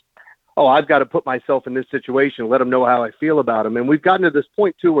to just, I've got to put myself in this situation, let them know how I feel about him. And we've gotten to this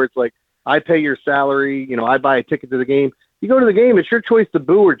point too, where it's like, I pay your salary, you know, I buy a ticket to the game. You go to the game, it's your choice to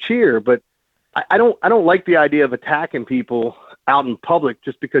boo or cheer. But I don't like the idea of attacking people out in public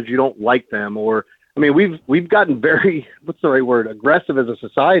just because you don't like them. Or, I mean, we've gotten very, what's the right word, aggressive as a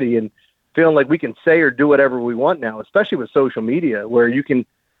society, and feeling like we can say or do whatever we want now, especially with social media, where you can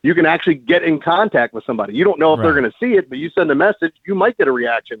actually get in contact with somebody. You don't know if they're going to see it, but you send a message, you might get a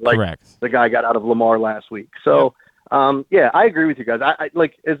reaction like the guy got out of Lamar last week. So, I agree with you guys. I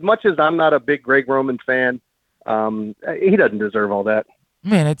like, as much as I'm not a big Greg Roman fan, he doesn't deserve all that.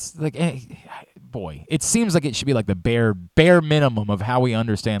 Man, it's like, boy, it seems like it should be like the bare minimum of how we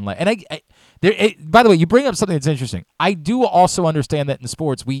understand life. And by the way, you bring up something that's interesting. I do also understand that in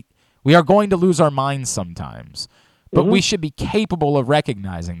sports, we are going to lose our minds sometimes, but we should be capable of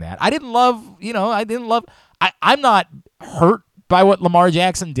recognizing that. I'm not hurt by what Lamar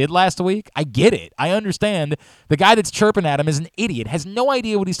Jackson did last week. I get it. I understand. The guy that's chirping at him is an idiot, has no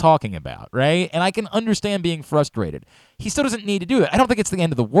idea what he's talking about, right? And I can understand being frustrated. He still doesn't need to do that. I don't think it's the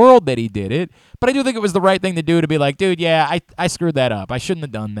end of the world that he did it, but I do think it was the right thing to do, to be like, dude, yeah, I screwed that up. I shouldn't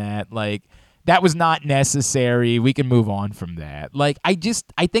have done that. Like, that was not necessary. We can move on from that. Like, I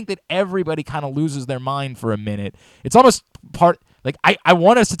think that everybody kind of loses their mind for a minute. It's almost like, I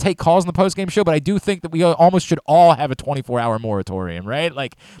want us to take calls in the post-game show, but I do think that we almost should all have a 24-hour moratorium, right?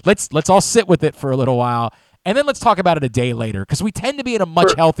 Like, let's all sit with it for a little while, and then let's talk about it a day later, because we tend to be in a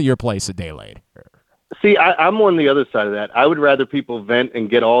much healthier place a day later. See, I'm on the other side of that. I would rather people vent and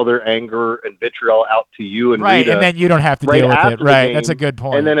get all their anger and vitriol out to you and Rita, and then you don't have to deal with it. Right, game, that's a good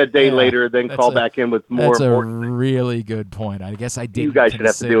point. And then a day later, then call back in with more. That's a really good point. I guess I didn't. You guys should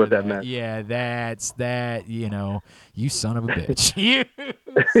have to deal with that mess. Yeah, that's that. You know, you son of a bitch.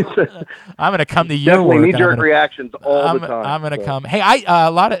 I'm gonna come to your Definitely work. Knee-jerk reactions all the time. I'm gonna come. Hey, a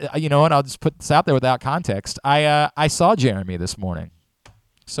lot of and I'll just put this out there without context. I saw Jeremy this morning.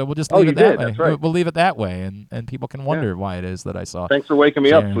 So we'll just leave it that way. That's right. We'll leave it that way, and people can wonder why it is that I saw. Thanks for waking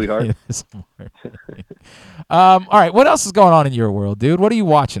me up, sweetheart. All right, what else is going on in your world, dude? What are you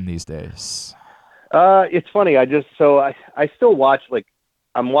watching these days? It's funny. I still watch, like,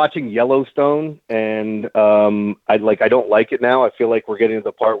 I'm watching Yellowstone, and I don't like it now. I feel like we're getting to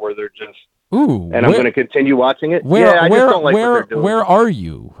the part where they're just. Ooh, I'm going to continue watching it. I just don't like what they're doing. Where are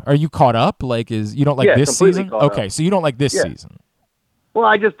you? Are you caught up? Like, you don't like this season? Okay, so you don't like this season. Well,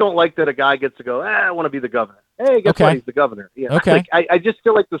 I just don't like that a guy gets to go, I want to be the governor. Hey, guess what? He's the governor. Yeah. Okay. I just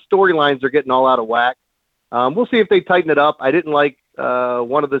feel like the storylines are getting all out of whack. We'll see if they tighten it up. I didn't like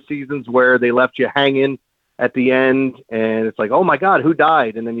one of the seasons where they left you hanging at the end, and it's like, oh my God, who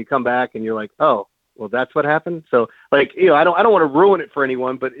died? And then you come back and you're like, oh, well, that's what happened. So, like, I don't want to ruin it for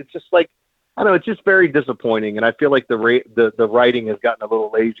anyone, but it's just like, I don't know, it's just very disappointing. And I feel like the writing has gotten a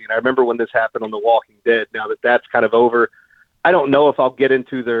little lazy. And I remember when this happened on The Walking Dead. Now that that's kind of over, I don't know if I'll get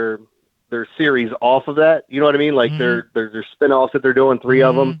into their series off of that. You know what I mean? Like their spinoffs that they're doing, 3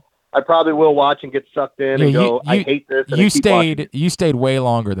 of them. I probably will watch and get sucked in and go, I hate this. And you stayed way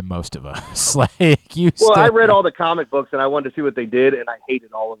longer than most of us. Like I read all the comic books and I wanted to see what they did, and I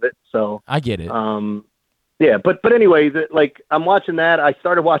hated all of it. So I get it. Yeah, but anyway, I'm watching that. I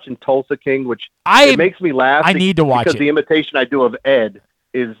started watching Tulsa King, which it makes me laugh. I need to watch because it. The imitation I do of Ed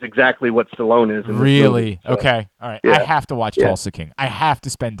is exactly what Stallone is. In really? Movie, so. Okay. All right. Yeah. I have to watch Tulsa King. I have to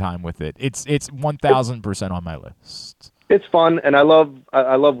spend time with it. It's 1,000% on my list. It's fun, and I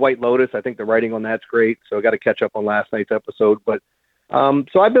love White Lotus. I think the writing on that's great. So I got to catch up on last night's episode. But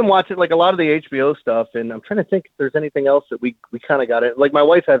So I've been watching like a lot of the HBO stuff, and I'm trying to think if there's anything else that we kind of got it. Like my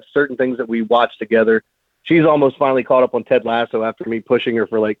wife has certain things that we watch together. She's almost finally caught up on Ted Lasso after me pushing her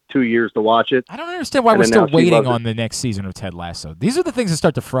for like 2 years to watch it. I don't understand why we're still waiting on the next season of Ted Lasso. These are the things that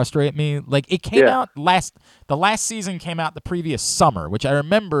start to frustrate me. Like it came out the last season came out the previous summer, which I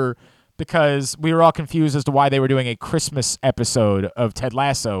remember because we were all confused as to why they were doing a Christmas episode of Ted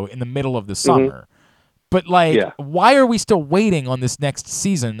Lasso in the middle of the summer. But, why are we still waiting on this next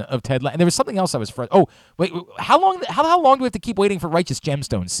season of Ted Lasso? And there was something else I was frustrated. Oh, wait, how long do we have to keep waiting for Righteous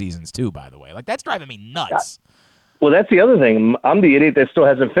Gemstones seasons, too, by the way? Like, that's driving me nuts. Well, that's the other thing. I'm the idiot that still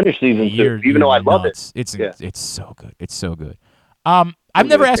hasn't finished season 2, even though I love it. It's so good. It's so good. I've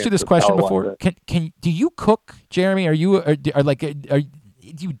never asked you this question before. Do you cook, Jeremy? Do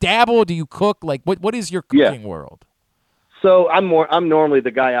you dabble? Do you cook? Like, what is your cooking world? So I'm normally the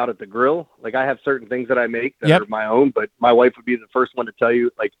guy out at the grill. Like I have certain things that I make that are my own, but my wife would be the first one to tell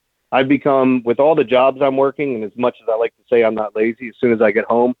you, like I've become, with all the jobs I'm working, and as much as I like to say I'm not lazy, as soon as I get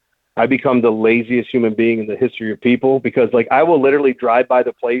home, I become the laziest human being in the history of people, because like I will literally drive by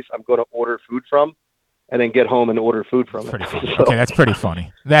the place I'm going to order food from and then get home and order food from it. Funny. Okay, that's pretty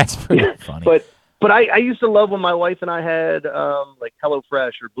funny. That's pretty funny. But I used to love when my wife and I had like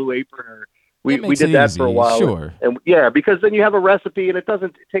HelloFresh or Blue Apron, or we did that for a while. Sure. And because then you have a recipe and it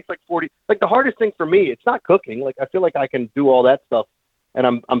takes like 40. Like the hardest thing for me, it's not cooking. Like I feel like I can do all that stuff and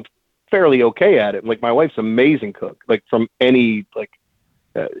I'm fairly okay at it. Like my wife's amazing cook, like from any, like,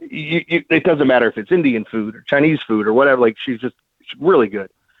 it doesn't matter if it's Indian food or Chinese food or whatever. Like she's really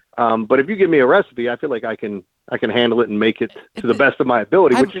good. But if you give me a recipe, I feel like I can handle it and make it to the best of my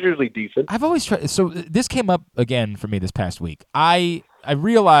ability, which is usually decent. I've always tried. So this came up again for me this past week. I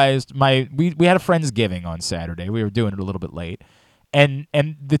realized we had a Friendsgiving on Saturday. We were doing it a little bit late, and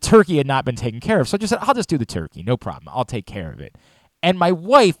the turkey had not been taken care of. So I just said, I'll just do the turkey, no problem. I'll take care of it. And my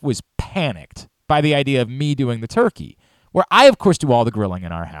wife was panicked by the idea of me doing the turkey, where I of course do all the grilling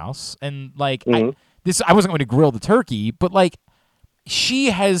in our house, and like I wasn't going to grill the turkey, but like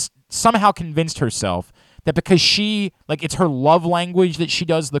she has somehow convinced herself that because it's her love language that she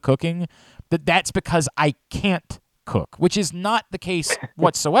does the cooking, that's because I can't cook, which is not the case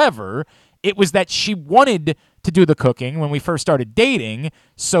whatsoever. It was that she wanted to do the cooking when we first started dating,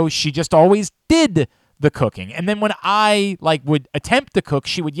 so she just always did the cooking. And then when I would attempt to cook,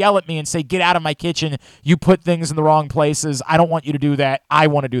 she would yell at me and say, "Get out of my kitchen. You put things in the wrong places. I don't want you to do that. I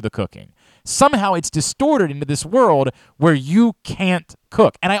want to do the cooking." Somehow it's distorted into this world where you can't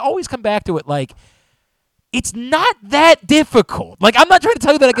cook. And I always come back to it like, it's not that difficult. Like, I'm not trying to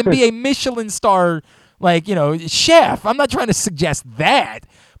tell you that I can be a Michelin star, chef. I'm not trying to suggest that.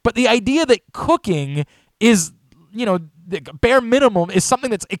 But the idea that cooking is, the bare minimum is something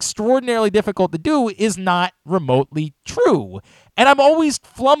that's extraordinarily difficult to do is not remotely true. And I'm always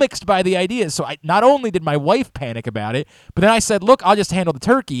flummoxed by the idea. So not only did my wife panic about it, but then I said, look, I'll just handle the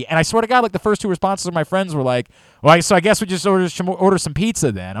turkey. And I swear to God, like the first two responses of my friends were like, well, so I guess we just order some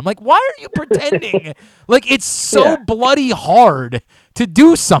pizza then. I'm like, why are you pretending? Like, it's so bloody hard to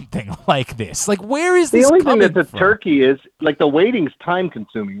do something like this. Like, where is this coming from? The only thing that the turkey is, like, the waiting's time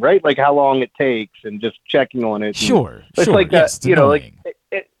consuming, right? Like how long it takes and just checking on it. Sure. It's like yes, that,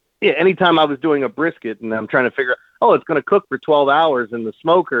 anytime I was doing a brisket and I'm trying to figure out, it's going to cook for 12 hours in the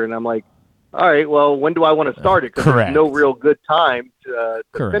smoker. And I'm like, all right, well, when do I want to start it? Because there's no real good time to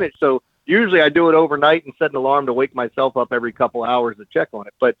finish. So usually I do it overnight and set an alarm to wake myself up every couple hours to check on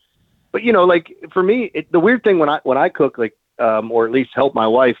it. But like for me, the weird thing when I cook, like, or at least help my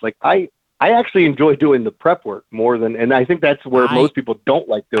wife, like I actually enjoy doing the prep work more than, and I think that's where most people don't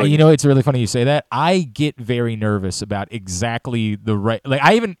like doing it. It's really funny you say that. I get very nervous about exactly the right, like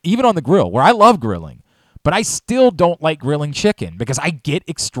I even on the grill where I love grilling, but I still don't like grilling chicken because I get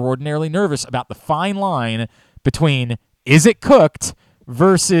extraordinarily nervous about the fine line between is it cooked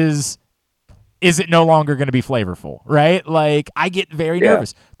versus is it no longer going to be flavorful, right? Like, I get very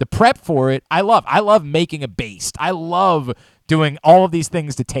nervous. The prep for it, I love. I love making a baste. I love doing all of these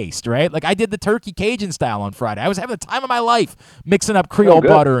things to taste, right? Like, I did the turkey Cajun style on Friday. I was having the time of my life mixing up Creole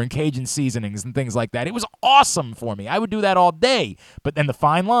butter and Cajun seasonings and things like that. It was awesome for me. I would do that all day. But then the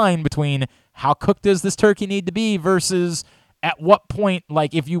fine line between how cooked does this turkey need to be versus at what point,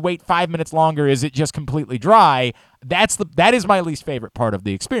 like, if you wait 5 minutes longer, is it just completely dry? That is my least favorite part of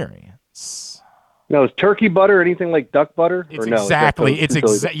the experience. No, is turkey butter anything like duck butter? It's or no? exactly.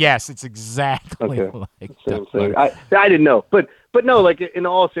 Yes, it's exactly like duck butter. I didn't know, but no, like in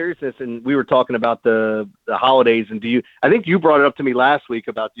all seriousness, and we were talking about the holidays, and I think you brought it up to me last week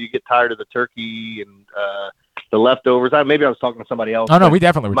about do you get tired of the turkey and the leftovers? Maybe I was talking to somebody else. Oh no, we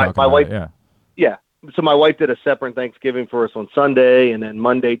definitely were talking my about wife, it. Yeah, so my wife did a separate Thanksgiving for us on Sunday, and then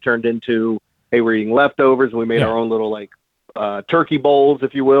Monday turned into, hey, we're eating leftovers, and we made our own little like turkey bowls,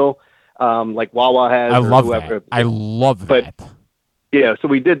 if you will, like Wawa has. I love that. I love that. Yeah, so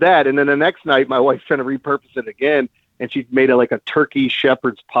we did that, and then the next night, my wife's trying to repurpose it again, and she made like a turkey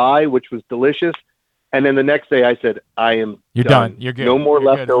shepherd's pie, which was delicious. And then the next day, I said, "I am You're done. You're good. No more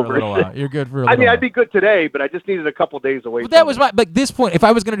You're leftovers." You're good for a little I mean, while. I'd be good today, but I just needed a couple days away. That was my. Like this point, if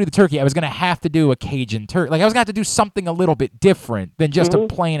I was going to do the turkey, I was going to have to do a Cajun turkey. Like I was going to have to do something a little bit different than just a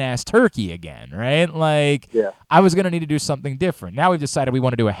plain ass turkey again, right? Like I was going to need to do something different. Now we've decided we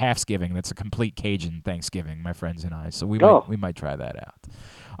want to do a Halfsgiving. That's a complete Cajun Thanksgiving, my friends and I. So we might try that out.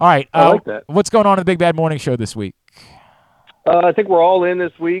 All right. I like that. What's going on in the Big Bad Morning Show this week? I think we're all in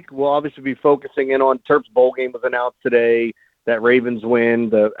this week. We'll obviously be focusing in on Terps bowl game was announced today. That Ravens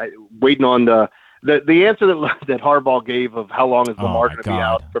win. Waiting on the answer that Harbaugh gave of how long is Lamar going to be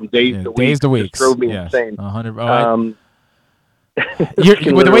out from days to weeks. Days to weeks. Drove me insane. 100.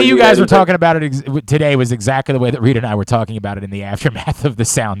 The way you guys were talking about it today was exactly the way that Reed and I were talking about it in the aftermath of the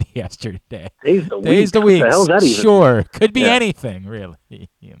sound yesterday. Days to weeks. What the hell is that even? Sure. Could be anything, really. It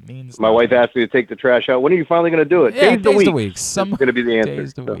means my wife asked me to take the trash out. When are you finally going to do it? Yeah, days to weeks. Some going to be the answer.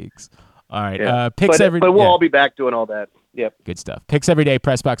 Days to weeks. All right. Yeah. Picks but we'll all be back doing all that. Yep. Good stuff. Picks every day,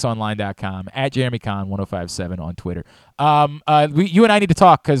 PressBoxOnline.com, at Jeremy Conn 1057 on Twitter. You and I need to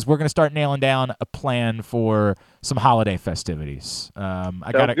talk because we're going to start nailing down a plan for some holiday festivities.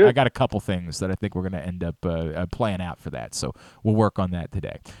 I got a couple things that I think we're going to end up playing out for that. So we'll work on that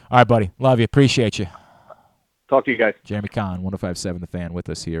today. All right, buddy. Love you. Appreciate you. Talk to you guys. Jeremy Conn, 1057 The Fan, with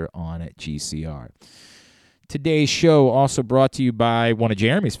us here on GCR. Today's show also brought to you by one of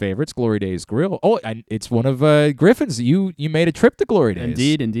Jeremy's favorites, Glory Days Grill. Oh, and it's one of Griffin's. You made a trip to Glory Days.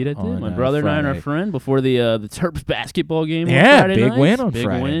 Indeed I did. My brother and I and our friend before the Terps basketball game. Yeah, Friday big night. win on big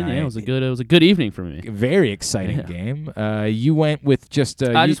Friday win. night. Yeah, it was a good evening for me. Very exciting game. You went with just.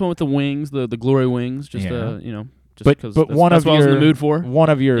 I just went with the wings, the Glory wings. Just But that's one what of I was in your the mood for. One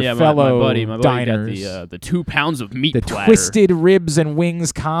of your fellow my buddy diners got the 2 pounds of meat the platter. Twisted Ribs and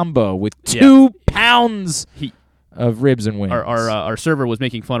Wings combo with 2 pounds of ribs and wings. Our server was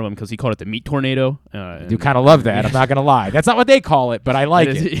making fun of him because he called it the meat tornado. You kind of love that. I'm not going to lie. That's not what they call it, but I like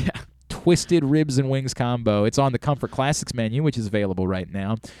it. Yeah. Twisted Ribs and Wings combo. It's on the Comfort Classics menu, which is available right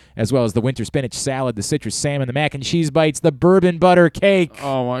now, as well as the winter spinach salad, the citrus salmon, the mac and cheese bites, the bourbon butter cake.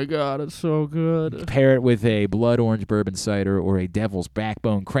 Oh, my God. It's so good. Pair it with a blood orange bourbon cider or a devil's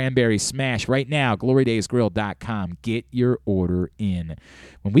backbone cranberry smash right now. GloryDaysGrill.com. Get your order in.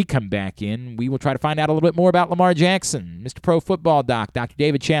 When we come back in, we will try to find out a little bit more about Lamar Jackson. Mr. Pro Football Doc, Dr.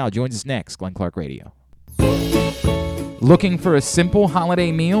 David Chow, joins us next. Glenn Clark Radio. Looking for a simple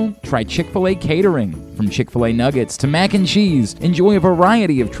holiday meal? Try Chick-fil-A Catering. From Chick-fil-A nuggets to mac and cheese, enjoy a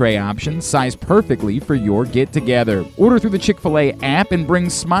variety of tray options sized perfectly for your get-together. Order through the Chick-fil-A app and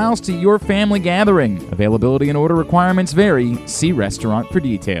bring smiles to your family gathering. Availability and order requirements vary. See restaurant for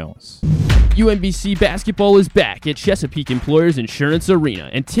details. UMBC basketball is back at Chesapeake Employers Insurance Arena,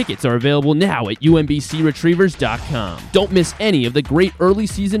 and tickets are available now at UMBCretrievers.com. Don't miss any of the great early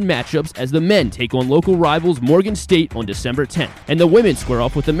season matchups as the men take on local rivals Morgan State on December 10th, and the women square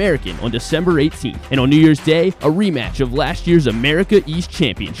off with American on December 18th. And on New Year's Day, a rematch of last year's America East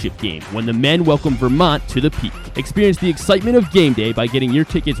Championship game when the men welcome Vermont to the Peak. Experience the excitement of game day by getting your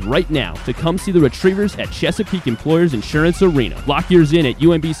tickets right now to come see the Retrievers at Chesapeake Employers Insurance Arena. Lock yours in at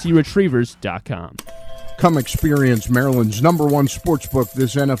UMBCretrievers.com. Come experience Maryland's #1 sportsbook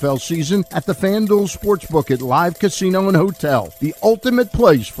this NFL season at the FanDuel Sportsbook at Live Casino and Hotel, the ultimate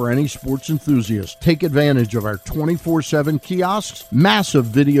place for any sports enthusiast. Take advantage of our 24/7 kiosks, massive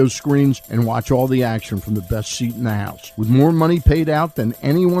video screens, and watch all the action from the best seat in the house. With more money paid out than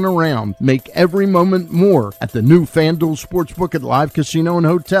anyone around, make every moment more at the new FanDuel Sportsbook at Live Casino and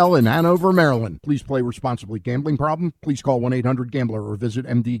Hotel in Hanover, Maryland. Please play responsibly. Gambling problem? Please call 1-800-GAMBLER or visit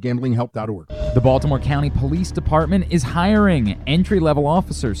mdgamblinghelp.org. The Baltimore County Police Department is hiring. Entry-level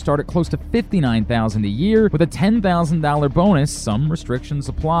officers start at close to $59,000 a year with a $10,000 bonus. Some restrictions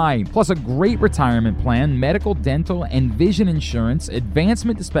apply. Plus a great retirement plan, medical, dental, and vision insurance,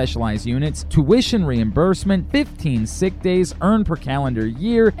 advancement to specialized units, tuition reimbursement, 15 sick days earned per calendar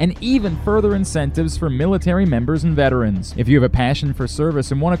year, and even further incentives for military members and veterans. If you have a passion for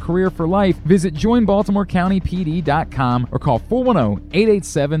service and want a career for life, visit joinbaltimorecountypd.com or call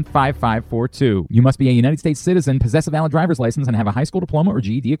 410-887-5542. 2. You must be a United States citizen, possess a valid driver's license, and have a high school diploma or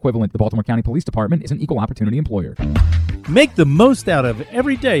GED equivalent. The Baltimore County Police Department is an equal opportunity employer. Make the most out of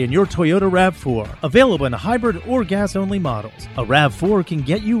every day in your Toyota RAV4. Available in hybrid or gas-only models. A RAV4 can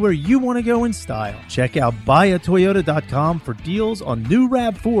get you where you want to go in style. Check out buyatoyota.com for deals on new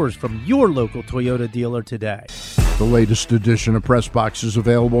RAV4s from your local Toyota dealer today. The latest edition of Press Box is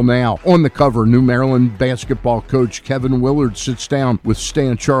available now. On the cover, New Maryland basketball coach Kevin Willard sits down with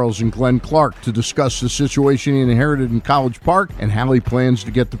Stan Charles and Glenn Clark to discuss the situation he inherited in College Park and how he plans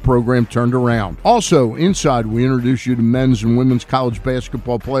to get the program turned around. Also, inside, we introduce you to men's and women's college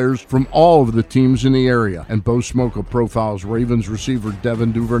basketball players from all of the teams in the area. And Bo Smoka profiles Ravens receiver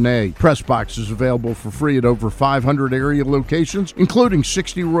Devin Duvernay. Press Box is available for free at over 500 area locations, including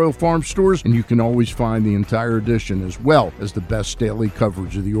 60 Royal Farm stores, and you can always find the entire edition as well as the best daily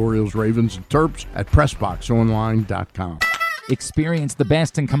coverage of the Orioles, Ravens, and Terps at PressBoxOnline.com. Experience the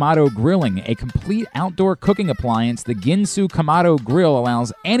best in Kamado Grilling, a complete outdoor cooking appliance. The Ginsu Kamado Grill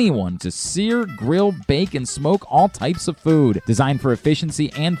allows anyone to sear, grill, bake, and smoke all types of food. Designed for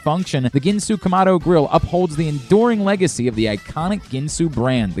efficiency and function, the Ginsu Kamado Grill upholds the enduring legacy of the iconic Ginsu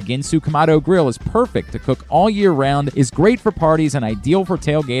brand. The Ginsu Kamado Grill is perfect to cook all year round, is great for parties, and ideal for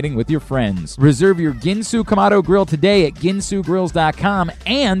tailgating with your friends. Reserve your Ginsu Kamado Grill today at ginsugrills.com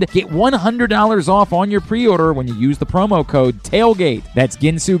and get $100 off on your pre-order when you use the promo code TAILGATE. That's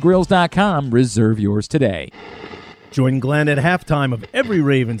ginsugrills.com. Reserve yours today. Join Glenn at halftime of every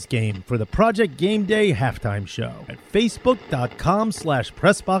Ravens game for the Project Game Day halftime show at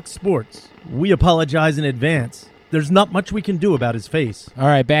facebook.com/PressBoxSports. We apologize in advance. There's not much we can do about his face. All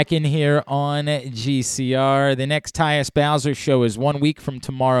right, back in here on GCR. The next Tyus Bowser show is 1 week from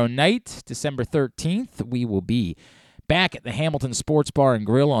tomorrow night, December 13th. We will be back at the Hamilton Sports Bar and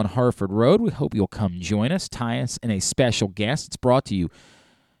Grill on Harford Road. We hope you'll come join us. Tyus and a special guest. It's brought to you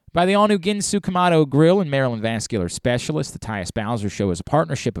by the all-new Ginsu Kamado Grill and Maryland Vascular Specialist. The Tyus Bowser Show is a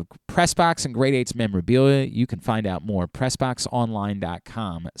partnership of PressBox and Great 8's memorabilia. You can find out more at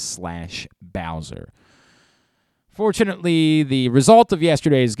PressBoxOnline.com/Bowser. Fortunately, the result of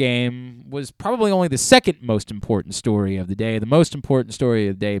yesterday's game was probably only the second most important story of the day. The most important story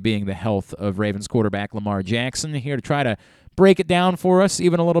of the day being the health of Ravens quarterback Lamar Jackson. Here to try to break it down for us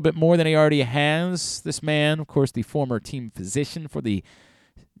even a little bit more than he already has. This man, of course, the former team physician for the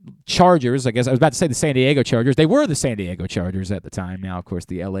Chargers. I guess I was about to say the San Diego Chargers. They were the San Diego Chargers at the time. Now, of course,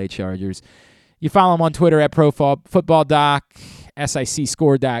 the LA Chargers. You follow him on Twitter at ProFootballDoc,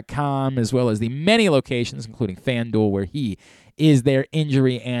 SICScore.com, as well as the many locations, including FanDuel, where he is their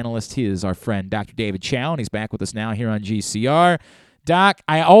injury analyst. He is our friend, Dr. David Chow, and he's back with us now here on GCR. Doc,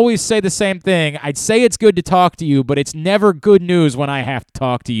 I always say the same thing. I'd say it's good to talk to you, but it's never good news when I have to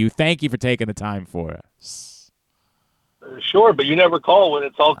talk to you. Thank you for taking the time for us. Sure, but you never call when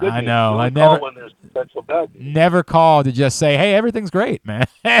it's all good. I know. I never call when there's potential bad news. Never call to just say, hey, everything's great, man.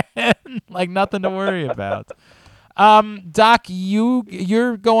 Like nothing to worry about. Doc, you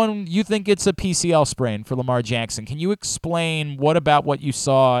think it's a PCL sprain for Lamar Jackson. Can you explain what about what you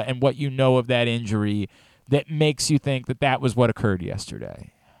saw and what you know of that injury that makes you think that that was what occurred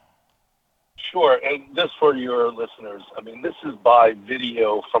yesterday? Sure, and just for your listeners, I mean, this is by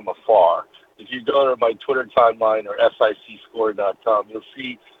video from afar. If you go to my Twitter timeline or SICScore.com, you'll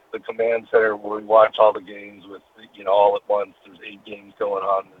see the command center where we watch all the games with, all at once. There's 8 games going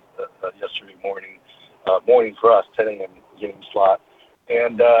on yesterday morning for us, 10 a.m. game slot.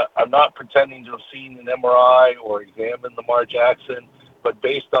 And I'm not pretending to have seen an MRI or examined Lamar Jackson, but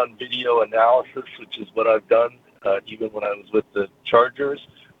based on video analysis, which is what I've done even when I was with the Chargers,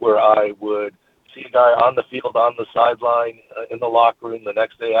 where I would see a guy on the field, on the sideline, in the locker room the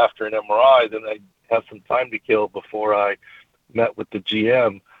next day after an MRI, then I'd have some time to kill before I met with the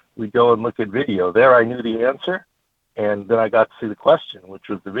GM. We'd go and look at video. There I knew the answer, and then I got to see the question, which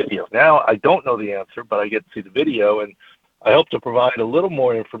was the video. Now I don't know the answer, but I get to see the video, and I hope to provide a little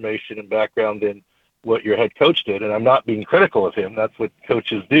more information and background than what your head coach did, and I'm not being critical of him. That's what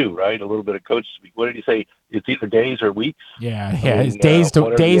coaches do, right? A little bit of coach speak. What did he say? It's either days or weeks? Yeah. It's days to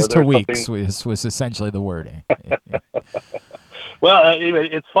weeks was essentially the wording. Well,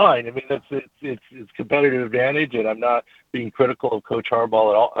 it's fine. I mean, it's competitive advantage, and I'm not being critical of Coach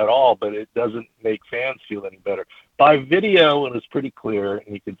Harbaugh at all, but it doesn't make fans feel any better. By video, it was pretty clear,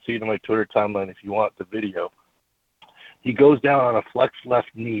 and you can see it on my Twitter timeline if you want the video. He goes down on a flex left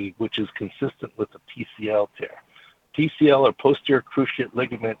knee, which is consistent with a PCL tear. PCL, or posterior cruciate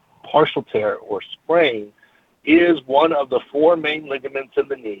ligament partial tear or sprain, is one of the 4 main ligaments in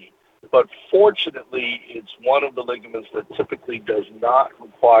the knee. But fortunately, it's one of the ligaments that typically does not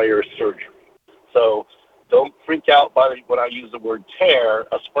require surgery. So don't freak out when I use the word tear.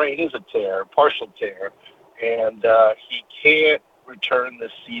 A sprain is a tear, partial tear, and he can't return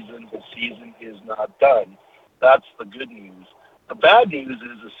this season. The season is not done. That's the good news. The bad news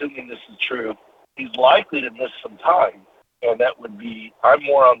is, assuming this is true, he's likely to miss some time, and that would be, I'm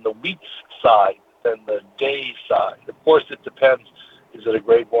more on the weeks side than the day side. Of course, it depends. Is it a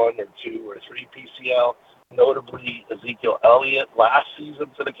grade 1 or 2 or 3 PCL? Notably, Ezekiel Elliott last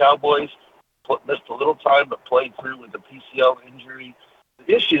season for the Cowboys missed a little time but played through with a PCL injury.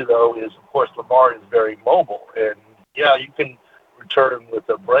 The issue, though, is, of course, Lamar is very mobile. And, yeah, you can return with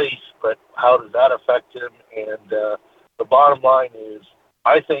a brace, but how does that affect him? And the bottom line is,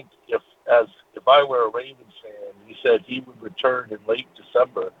 I think if I were a Ravens fan, you said he would return in late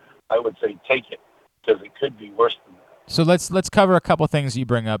December, I would say take it, because it could be worse than that. So let's cover a couple things you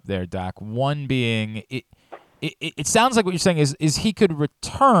bring up there, Doc. One being, it sounds like what you're saying is he could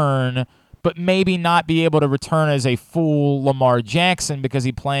return, but maybe not be able to return as a full Lamar Jackson because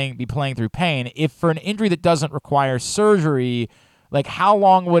be playing through pain. If for an injury that doesn't require surgery, like how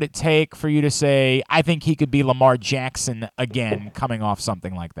long would it take for you to say, I think he could be Lamar Jackson again coming off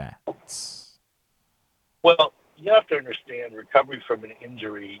something like that? Well, you have to understand recovery from an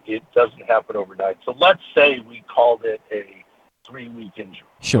injury, it doesn't happen overnight. So let's say we called it a 3-week injury.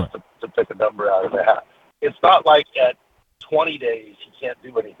 Sure. To pick a number out of the hat. It's not like at 20 days he can't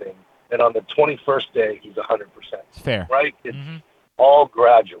do anything, and on the 21st day he's 100%. Fair. Right? It's all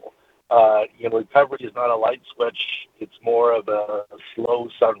gradual. Recovery is not a light switch. It's more of a slow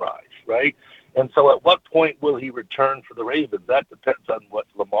sunrise, right? And so at what point will he return for the Ravens? That depends on what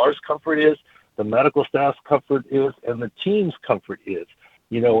Lamar's comfort is, the medical staff's comfort is, and the team's comfort is.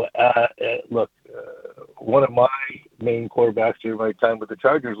 Look, one of my main quarterbacks during my time with the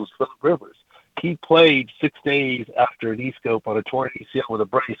Chargers was Phillip Rivers. He played 6 days after an E-scope on a torn ACL with a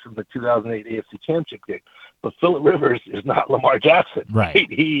brace in the 2008 AFC Championship game. But Phillip Rivers is not Lamar Jackson. Right.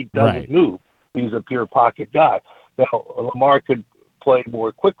 He doesn't move. He's a pure pocket guy. Now, Lamar could play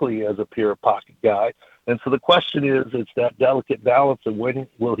more quickly as a pure pocket guy. And so the question is, it's that delicate balance of when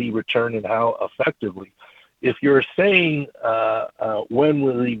will he return and how effectively. If you're saying when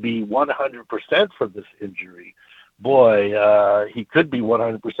will he be 100% from this injury, boy, he could be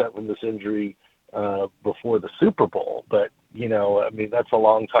 100% from this injury before the Super Bowl. But, that's a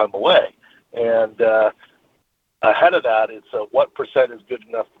long time away. And ahead of that, it's what percent is good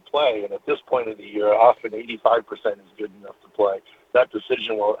enough to play. And at this point of the year, often 85% is good enough to play. That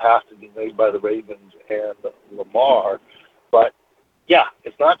decision will have to be made by the Ravens and Lamar. But, yeah,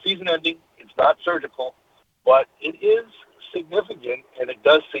 it's not season-ending. It's not surgical. But it is significant, and it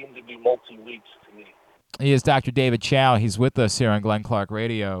does seem to be multi-weeks to me. He is Dr. David Chow. He's with us here on Glenn Clark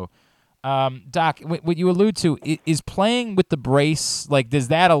Radio. Doc, what you allude to, is playing with the brace, like, does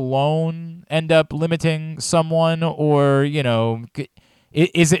that alone end up limiting someone? Or,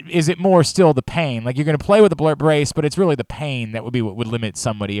 is it more still the pain? Like, you're going to play with the brace, but it's really the pain that would be what would limit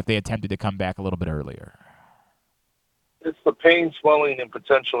somebody if they attempted to come back a little bit earlier. It's the pain, swelling, and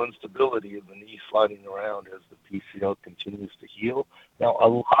potential instability of the knee sliding around as the PCL continues to heal. Now, a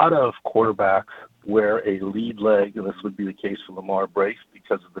lot of quarterbacks wear a lead leg, and this would be the case for Lamar, brace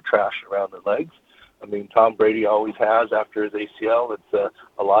because of the trash around the legs. I mean, Tom Brady always has after his ACL. It's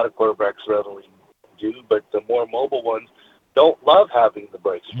a lot of quarterbacks readily do, but the more mobile ones don't love having the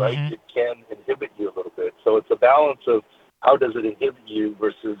brace, right? Mm-hmm. It can inhibit you a little bit. So it's a balance of how does it inhibit you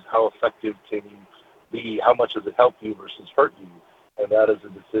versus how effective can you be, how much does it help you versus hurt you, and that is a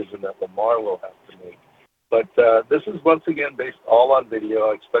decision that Lamar will have to make. But this is, once again, based all on video.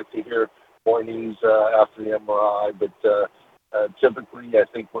 I expect to hear more news after the MRI, but typically I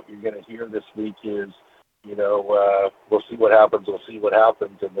think what you're going to hear this week is, we'll see what happens,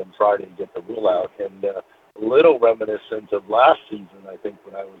 and then Friday get the rule out. And a little reminiscent of last season, I think,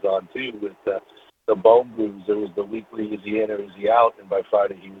 when I was on, too, with the bone bruise. There was the weekly, is he in or is he out? And by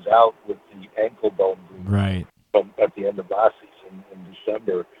Friday he was out with the ankle bone bruise. Right. At the end of last season in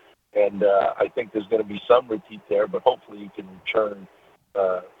December. And I think there's going to be some repeat there, but hopefully he can return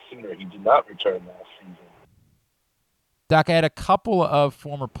sooner. He did not return last season. Doc, I had a couple of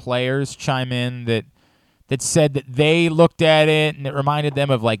former players chime in that said that they looked at it and it reminded them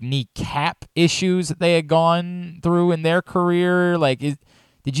of like kneecap issues that they had gone through in their career. Like,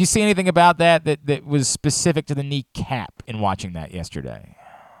 did you see anything about that was specific to the kneecap in watching that yesterday?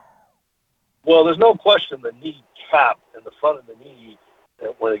 Well, there's no question the kneecap and the front of the knee,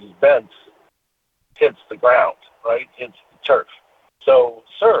 where he bends, hits the ground, right? Hits the turf. So,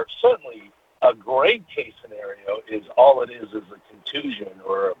 certainly a great case scenario is all it is a contusion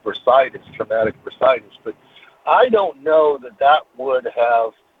or a bursitis, traumatic bursitis. But I don't know that would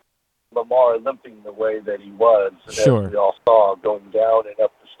have Lamar limping the way that he was, and Sure. as we all saw, going down and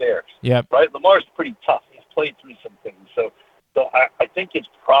up the stairs. Yep. Right? Lamar's pretty tough. He's played through some things. So I think it's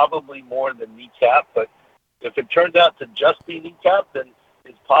probably more than kneecap, but if it turns out to just be kneecap, then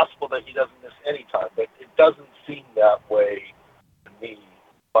it's possible that he doesn't miss any time. But it doesn't seem that way to me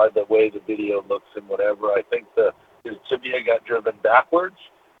by the way the video looks and whatever. I think his tibia got driven backwards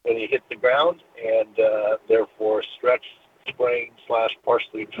and he hit the ground, and therefore stretched, sprained /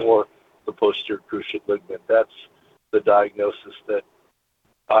 partially tore the posterior cruciate ligament. That's the diagnosis that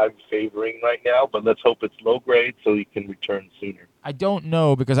I'm favoring right now, but let's hope it's low grade so he can return sooner. I don't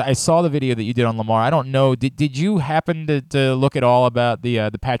know, because I saw the video that you did on Lamar. I don't know. Did you happen to look at all about the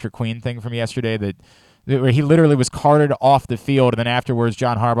Patrick Queen thing from yesterday, that where he literally was carted off the field, and then afterwards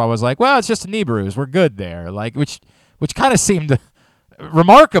John Harbaugh was like, "Well, it's just a knee bruise. We're good there." Like, which kind of seemed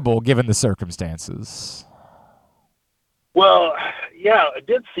remarkable given the circumstances. Well, yeah, I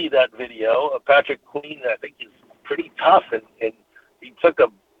did see that video. Patrick Queen, I think, is pretty tough, and he took a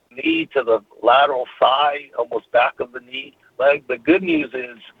knee to the lateral thigh, almost back of the knee leg. The good news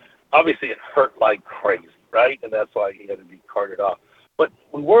is, obviously, it hurt like crazy, right? And that's why he had to be carted off. But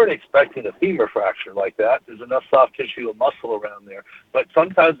we weren't expecting a femur fracture like that. There's enough soft tissue and muscle around there. But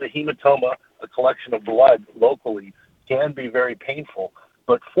sometimes the hematoma, a collection of blood locally, can be very painful.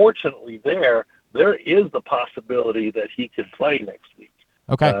 But fortunately there is the possibility that he could play next week.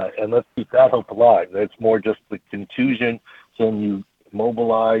 Okay. And let's keep that hope alive. It's more just the contusion. Can you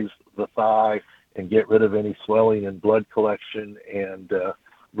mobilize the thigh and get rid of any swelling and blood collection and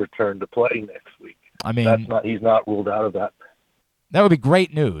return to play next week? I mean, he's not ruled out of that. That would be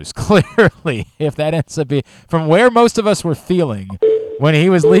great news, clearly, if that ends up being from where most of us were feeling when he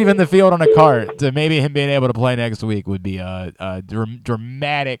was leaving the field on a cart to maybe him being able to play next week would be a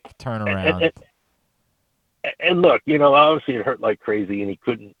dramatic turnaround. And look, obviously it hurt like crazy, and he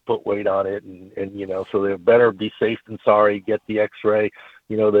couldn't put weight on it, and so they better be safe than sorry. Get the X-ray.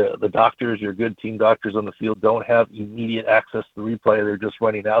 The doctors, your good team doctors on the field, don't have immediate access to the replay. They're just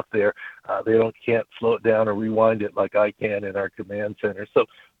running out there. They can't slow it down or rewind it like I can in our command center. So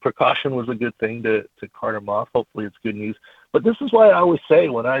precaution was a good thing to cart him off. Hopefully it's good news. But this is why I always say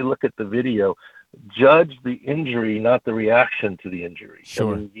when I look at the video, judge the injury, not the reaction to the injury.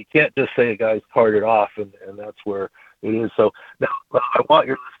 Sure. I mean, you can't just say a guy's carted off, and that's where it is. So now I want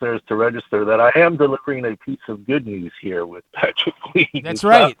your listeners to register that I am delivering a piece of good news here with Patrick Queen. That's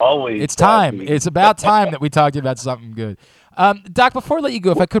right. Always it's time. It's about time that we talked about something good. Doc, before I let you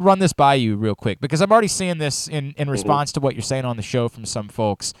go, if I could run this by you real quick, because I'm already seeing this in response to what you're saying on the show from some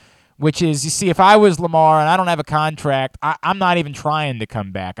folks, which is, you see, if I was Lamar and I don't have a contract, I'm not even trying to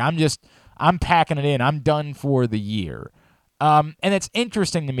come back. I'm packing it in. I'm done for the year. And it's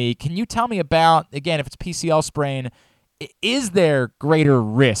interesting to me. Can you tell me about, again, if it's PCL sprain, is there greater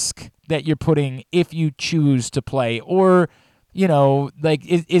risk that you're putting if you choose to play? Or,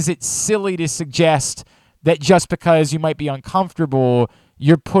 is it silly to suggest that just because you might be uncomfortable,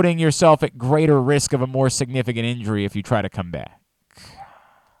 you're putting yourself at greater risk of a more significant injury if you try to come back?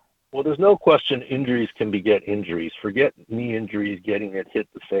 Well, there's no question injuries can beget injuries. Forget knee injuries getting it hit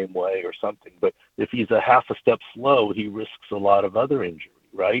the same way or something. But if he's a half a step slow, he risks a lot of other injury,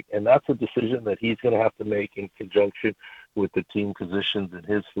 right? And that's a decision that he's going to have to make in conjunction with the team physicians and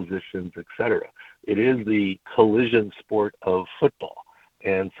his physicians, et cetera. It is the collision sport of football.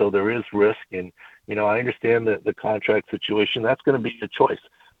 And so there is risk. And, I understand that the contract situation, that's going to be a choice.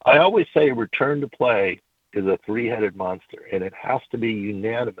 I always say return to play is a three-headed monster, and it has to be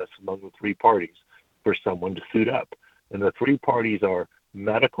unanimous among the three parties for someone to suit up. And the three parties are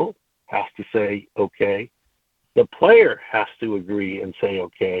medical, has to say okay, the player has to agree and say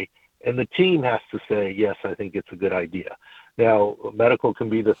okay, and the team has to say, yes, I think it's a good idea. Now, medical can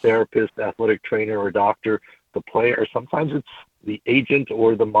be the therapist, athletic trainer, or doctor. The player, sometimes it's the agent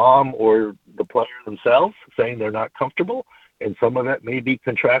or the mom or the player themselves saying they're not comfortable, and some of it may be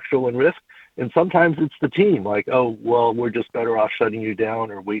contractual and risk. And sometimes it's the team, like, oh, well, we're just better off shutting you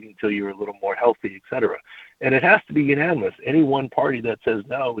down or waiting until you're a little more healthy, et cetera. And it has to be unanimous. Any one party that says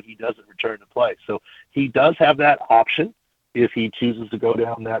no, he doesn't return to play. So he does have that option if he chooses to go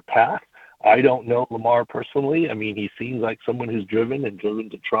down that path. I don't know Lamar personally. I mean, he seems like someone who's driven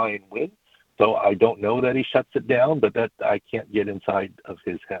to try and win. So I don't know that he shuts it down, but that I can't get inside of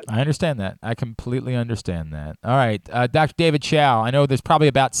his head. I understand that. I completely understand that. All right, Dr. David Chao, I know there's probably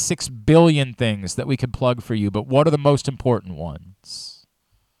about 6 billion things that we could plug for you, but what are the most important ones?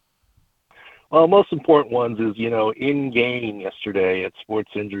 Well, most important ones is, in game yesterday at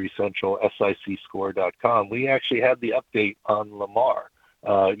Sports Injury Central, SICScore.com, we actually had the update on Lamar.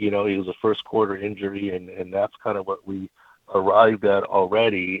 He was a first quarter injury, and that's kind of what we arrived at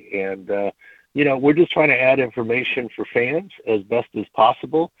already. And, we're just trying to add information for fans as best as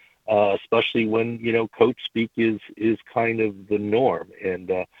possible, especially when, coach speak is kind of the norm. And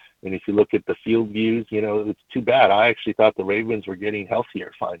if you look at the field views, it's too bad. I actually thought the Ravens were getting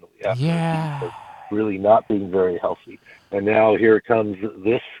healthier finally after really not being very healthy. And now here comes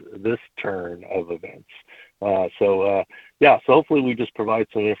this turn of events. So hopefully we just provide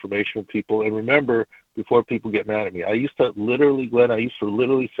some information for people. And remember, before people get mad at me, I used to literally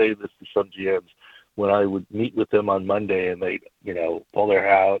say this to some GMs when I would meet with them on Monday, and they'd, pull their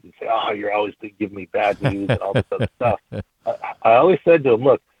hair out and say, "Oh, you're always giving me bad news," and all this other stuff. I always said to them,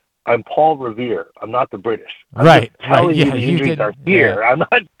 "Look, I'm Paul Revere. I'm not the British. I'm just telling you the injuries are here. Yeah.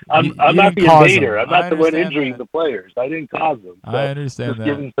 I'm not the invader. I'm not the one injuring the players. I didn't cause them." So I understand that. Just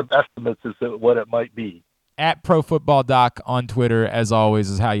giving some estimates as to what it might be. At ProFootballDoc on Twitter, as always,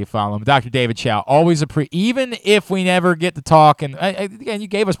 is how you follow him. Dr. David Chow, always even if we never get to talk, and again, you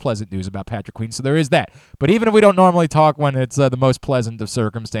gave us pleasant news about Patrick Queen, so there is that. But even if we don't normally talk when it's the most pleasant of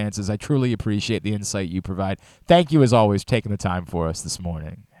circumstances, I truly appreciate the insight you provide. Thank you, as always, for taking the time for us this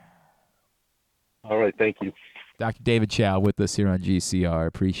morning. All right, thank you. Dr. David Chow with us here on GCR.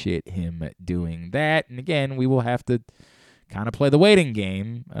 Appreciate him doing that. And again, we will have to kind of play the waiting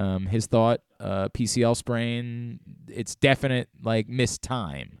game. His thought, PCL sprain, it's definite, missed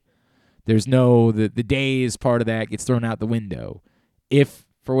time. There's the days part of that gets thrown out the window. If,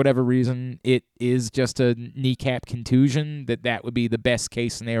 for whatever reason, it is just a kneecap contusion, that would be the best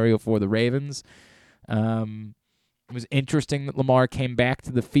case scenario for the Ravens. It was interesting that Lamar came back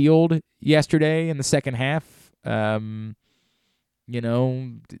to the field yesterday in the second half. Did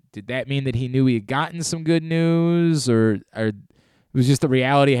that mean that he knew he had gotten some good news, or it was just the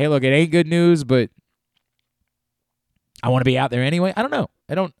reality? Hey, look, it ain't good news, but I want to be out there anyway. I don't know.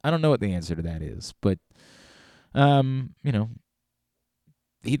 I don't know what the answer to that is, but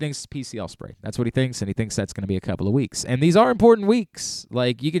he thinks PCL sprain. That's what he thinks, and he thinks that's going to be a couple of weeks. And these are important weeks.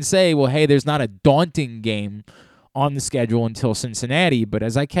 You can say, well, hey, there's not a daunting game on the schedule until Cincinnati, but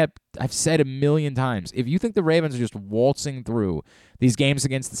as I've said a million times, if you think the Ravens are just waltzing through these games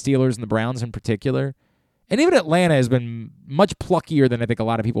against the Steelers and the Browns in particular, and even Atlanta has been much pluckier than I think a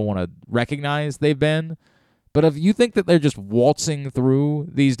lot of people want to recognize they've been, but if you think that they're just waltzing through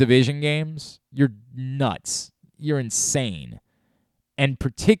these division games, you're nuts. You're insane. And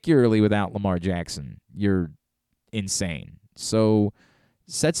particularly without Lamar Jackson, you're insane. So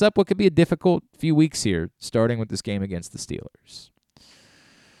sets up what could be a difficult few weeks here, starting with this game against the Steelers.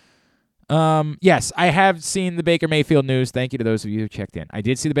 Yes, I have seen the Baker Mayfield news. Thank you to those of you who checked in. I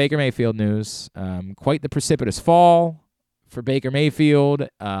did see the Baker Mayfield news. Quite the precipitous fall for Baker Mayfield.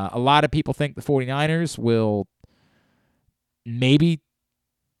 A lot of people think the 49ers will maybe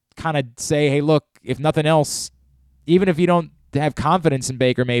kind of say, hey, look, if nothing else, even if you don't have confidence in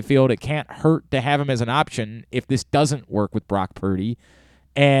Baker Mayfield, it can't hurt to have him as an option if this doesn't work with Brock Purdy.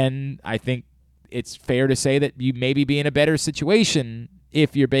 And I think it's fair to say that you maybe be in a better situation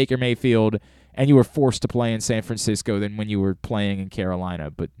if you're Baker Mayfield and you were forced to play in San Francisco than when you were playing in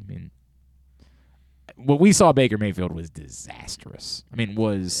Carolina. But, what we saw Baker Mayfield was disastrous. It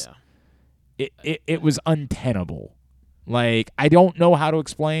was untenable. I don't know how to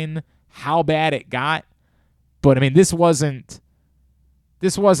explain how bad it got, but, this wasn't,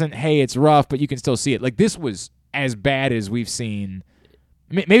 hey, it's rough, but you can still see it. This was as bad as we've seen.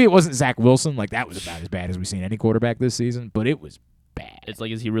 Maybe it wasn't Zach Wilson. That was about as bad as we've seen any quarterback this season, but it was bad. It's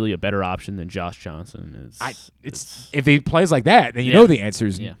is he really a better option than Josh Johnson? It's if he plays like that, then you know the answer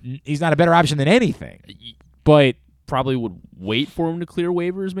is he's not a better option than anything. But probably would wait for him to clear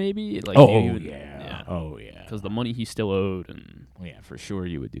waivers, maybe. Because the money he still owed, and for sure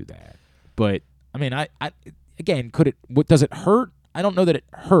you would do that. But I again, does it hurt? I don't know that it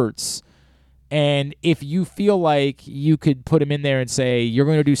hurts. And if you feel like you could put him in there and say, you're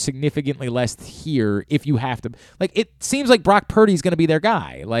going to do significantly less here if you have to. It seems like Brock Purdy's going to be their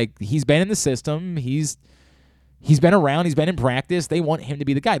guy. He's been in the system. He's been around. He's been in practice. They want him to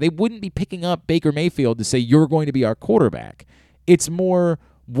be the guy. They wouldn't be picking up Baker Mayfield to say, you're going to be our quarterback. It's more,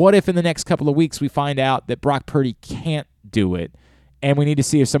 what if in the next couple of weeks we find out that Brock Purdy can't do it, and we need to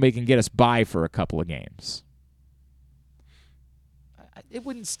see if somebody can get us by for a couple of games. It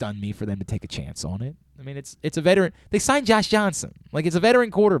wouldn't stun me for them to take a chance on it. It's a veteran. They signed Josh Johnson. It's a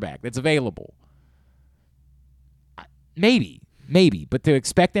veteran quarterback that's available. Maybe. But to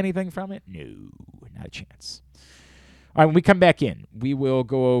expect anything from it? No, not a chance. All right, when we come back in, we will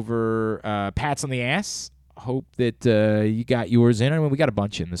go over pats on the ass, hope that you got yours in. I mean, we got a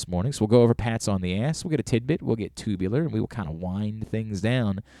bunch in this morning, so we'll go over Pat's on the ass. We'll get a tidbit. We'll get tubular, and we will kind of wind things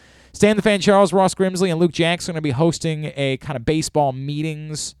down. Stan the Fan Charles, Ross Grimsley, and Luke Jackson are going to be hosting a kind of baseball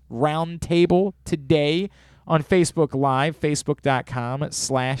meetings roundtable today on Facebook Live,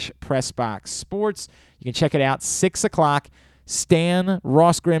 facebook.com/PressBoxSports. You can check it out, 6 o'clock. Stan,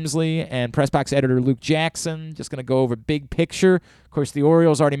 Ross Grimsley, and PressBox editor Luke Jackson just going to go over big picture. Of course, the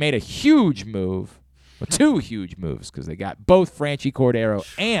Orioles already made a huge move, well, 2 huge moves, because they got both Franchy Cordero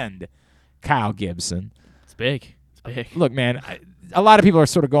and Kyle Gibson. It's big. It's big. Look, man, a lot of people are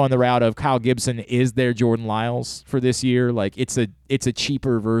sort of going the route of Kyle Gibson is their Jordan Lyles for this year. Like, it's a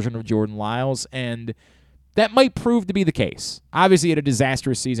cheaper version of Jordan Lyles, and that might prove to be the case. Obviously, he had a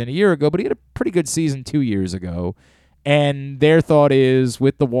disastrous season a year ago, but he had a pretty good season 2 years ago. And their thought is,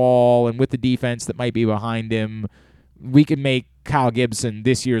 with the wall and with the defense that might be behind him, we can make Kyle Gibson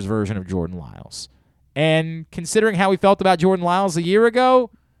this year's version of Jordan Lyles. And considering how we felt about Jordan Lyles a year ago,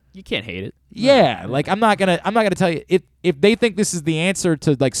 you can't hate it. Yeah, like I'm not gonna tell you if they think this is the answer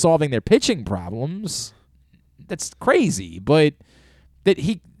to like solving their pitching problems, that's crazy. But that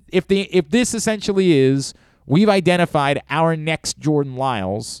if this essentially is, we've identified our next Jordan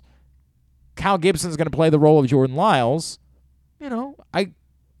Lyles, Kyle Gibson's going to play the role of Jordan Lyles,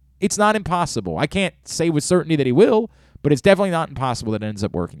 it's not impossible. I can't say with certainty that he will, but it's definitely not impossible that it ends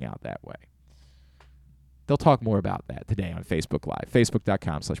up working out that way. They'll talk more about that today on Facebook Live,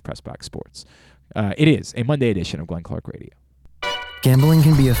 facebook.com/PressBoxSports. It is a Monday edition of Glenn Clark Radio. Gambling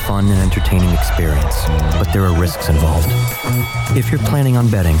can be a fun and entertaining experience, but there are risks involved. If you're planning on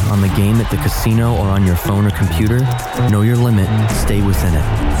betting on the game at the casino or on your phone or computer, know your limit, stay within it.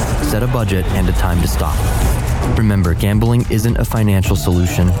 Set a budget and a time to stop. Remember, gambling isn't a financial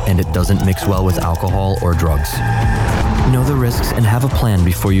solution, and it doesn't mix well with alcohol or drugs. Know the risks and have a plan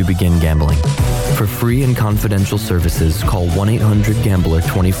before you begin gambling. For free and confidential services, call 1-800-GAMBLER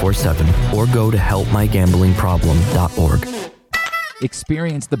 24/7 or go to helpmygamblingproblem.org.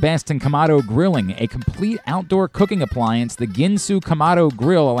 Experience the best in Kamado Grilling, a complete outdoor cooking appliance. The Ginsu Kamado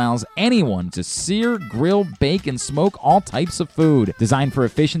Grill allows anyone to sear, grill, bake, and smoke all types of food. Designed for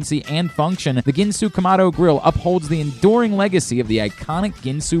efficiency and function, the Ginsu Kamado Grill upholds the enduring legacy of the iconic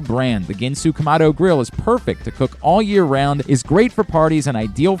Ginsu brand. The Ginsu Kamado Grill is perfect to cook all year round, is great for parties, and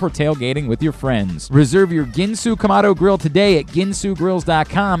ideal for tailgating with your friends. Reserve your Ginsu Kamado Grill today at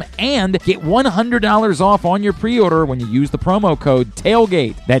ginsugrills.com and get $100 off on your pre-order when you use the promo code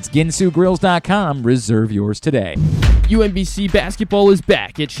TAILGATE. That's ginsugrills.com. Reserve yours today. UMBC basketball is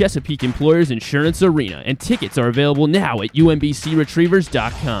back at Chesapeake Employers Insurance Arena, and tickets are available now at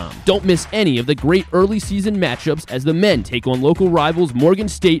UMBCretrievers.com. Don't miss any of the great early season matchups as the men take on local rivals Morgan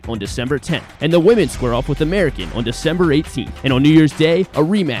State on December 10th, and the women square off with American on December 18th. And on New Year's Day, a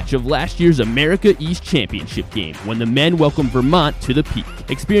rematch of last year's America East Championship game when the men welcome Vermont to the Peak.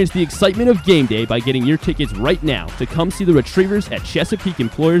 Experience the excitement of game day by getting your tickets right now to come see the Retrievers at Chesapeake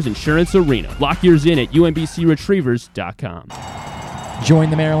Employers Insurance Arena. Lock yours in at UMBCretrievers.com.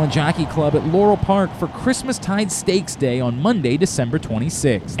 Join the Maryland Jockey Club at Laurel Park for Christmastide Stakes Day on Monday, December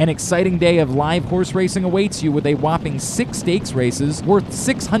 26th. An exciting day of live horse racing awaits you with a whopping 6 stakes races worth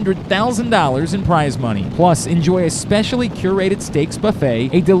 $600,000 in prize money. Plus, enjoy a specially curated stakes buffet,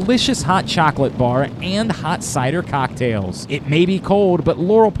 a delicious hot chocolate bar, and hot cider cocktails. It may be cold, but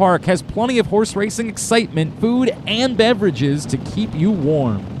Laurel Park has plenty of horse racing excitement, food, and beverages to keep you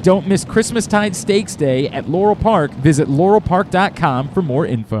warm. Don't miss Christmastide Stakes Day at Laurel Park. Visit laurelpark.com for more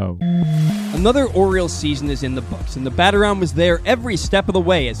info. Another Orioles season is in the books, and the Bat-Around was there every step of the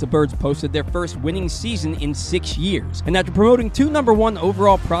way as the Birds posted their first winning season in 6 years. And after promoting 2 #1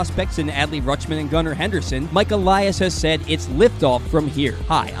 overall prospects in Adley Rutschman and Gunnar Henderson, Mike Elias has said it's liftoff from here.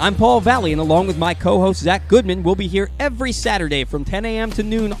 Hi, I'm Paul Valley, and along with my co-host Zach Goodman, we'll be here every Saturday from 10 a.m. to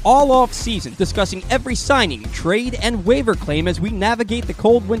noon all off season, discussing every signing, trade, and waiver claim as we navigate the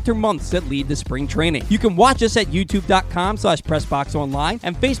cold winter months that lead to spring training. You can watch us at youtube.com/PressBoxOnline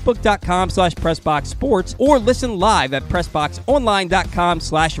and facebook.com/PressBoxSports, or listen live at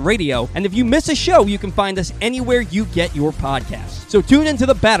PressBoxOnline.com/radio. And if you miss a show, you can find us anywhere you get your podcasts. So tune into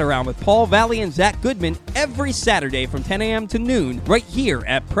the Bat-Around with Paul Valley and Zach Goodman every Saturday from 10 a.m. to noon right here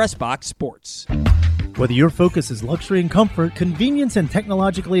at PressBox Sports. Whether your focus is luxury and comfort, convenience and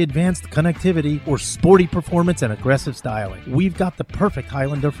technologically advanced connectivity, or sporty performance and aggressive styling, we've got the perfect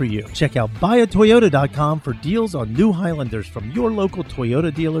Highlander for you. Check out buyatoyota.com for deals on new Highlanders from your local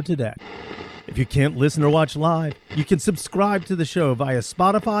Toyota dealer today. If you can't listen or watch live, you can subscribe to the show via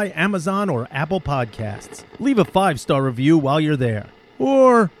Spotify, Amazon, or Apple Podcasts. Leave a 5-star review while you're there.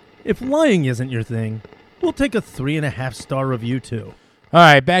 Or, if lying isn't your thing, we'll take a 3.5-star review too. All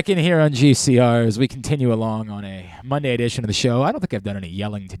right, back in here on GCR as we continue along on a Monday edition of the show. I don't think I've done any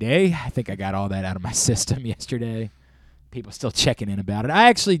yelling today. I think I got all that out of my system yesterday. People still checking in about it. I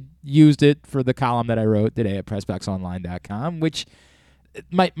actually used it for the column that I wrote today at PressBoxOnline.com, which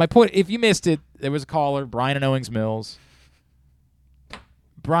my point, if you missed it, there was a caller, Brian in Owings Mills.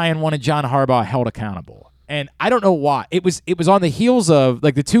 Brian wanted John Harbaugh held accountable. And I don't know why. It was on the heels of,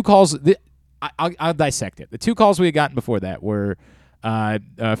 like, the two calls. I'll dissect it. The two calls we had gotten before that were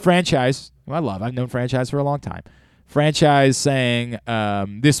Franchise, who I love. I've known Franchise for a long time. Franchise saying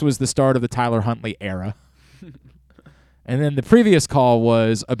this was the start of the Tyler Huntley era. And then the previous call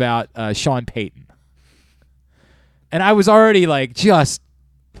was about Sean Payton. And I was already like, just,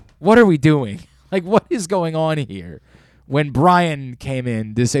 what are we doing? Like, what is going on here? When Brian came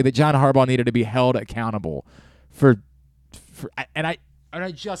in to say that John Harbaugh needed to be held accountable for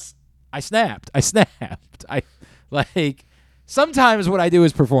I snapped. Sometimes what I do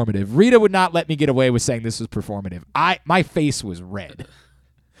is performative. Rita would not let me get away with saying this was performative. My face was red.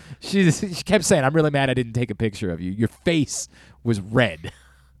 She kept saying, I'm really mad I didn't take a picture of you. Your face was red.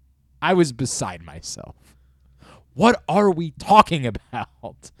 I was beside myself. What are we talking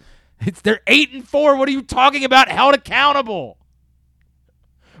about? They're 8-4. What are you talking about? Held accountable.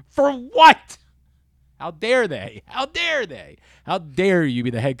 For what? How dare they? How dare they? How dare you be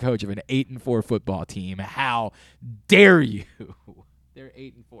the head coach of an 8-4 football team? How dare you? They're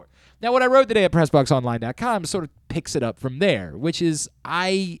 8-4. Now, what I wrote today at PressBoxOnline.com sort of picks it up from there, which is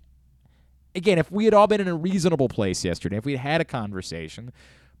again, if we had all been in a reasonable place yesterday, if we had a conversation,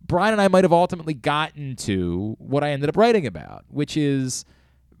 Brian and I might have ultimately gotten to what I ended up writing about, which is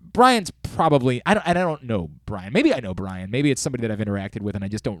Brian's probably, I don't know Brian. Maybe I know Brian. Maybe it's somebody that I've interacted with and I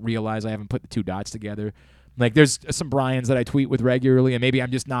just don't realize I haven't put the two dots together. Like, there's some Brians that I tweet with regularly, and maybe I'm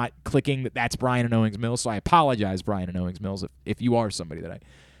just not clicking that that's Brian in Owings Mills, so I apologize, Brian in Owings Mills, if you are somebody that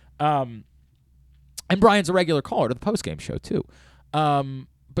and Brian's a regular caller to the postgame show, too.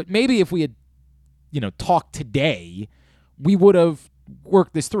 But maybe if we had, talked today, we would have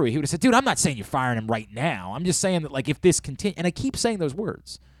worked this through. He would have said, dude, I'm not saying you're firing him right now. I'm just saying that, like, if this continues, and I keep saying those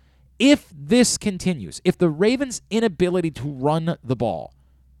words, if this continues, if the Ravens' inability to run the ball,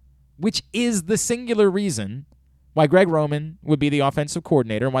 which is the singular reason why Greg Roman would be the offensive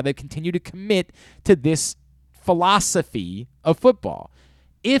coordinator and why they continue to commit to this philosophy of football.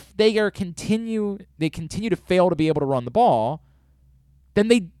 If they continue to fail to be able to run the ball, then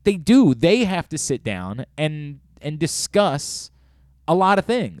they have to sit down and discuss a lot of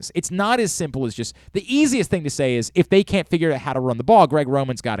things. It's not as simple as just, the easiest thing to say is if they can't figure out how to run the ball, Greg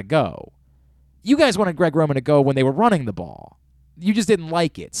Roman's got to go. You guys wanted Greg Roman to go when they were running the ball. You just didn't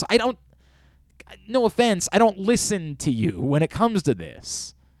like it. So no offense, I don't listen to you when it comes to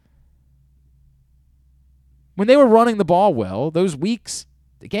this. When they were running the ball well, those weeks,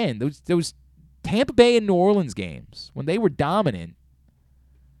 again, those Tampa Bay and New Orleans games, when they were dominant,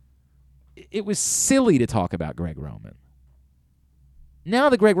 it was silly to talk about Greg Roman. Now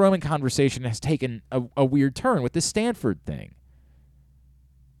the Greg Roman conversation has taken a weird turn with this Stanford thing.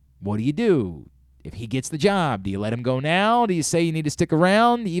 What do you do? If he gets the job, do you let him go now? Do you say you need to stick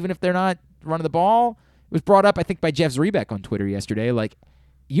around even if they're not running the ball? It was brought up, I think, by Jeff Zrebeck on Twitter yesterday. Like,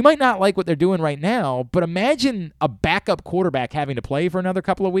 you might not like what they're doing right now, but imagine a backup quarterback having to play for another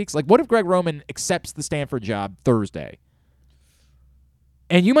couple of weeks. Like, what if Greg Roman accepts the Stanford job Thursday?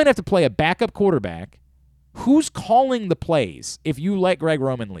 And you might have to play a backup quarterback. Who's calling the plays if you let Greg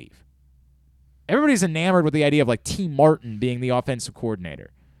Roman leave? Everybody's enamored with the idea of, like, T. Martin being the offensive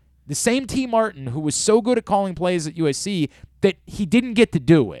coordinator. The same T. Martin who was so good at calling plays at USC that he didn't get to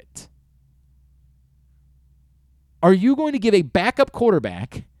do it. Are you going to give a backup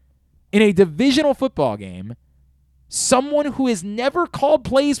quarterback in a divisional football game someone who has never called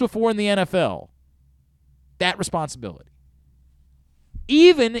plays before in the NFL that responsibility?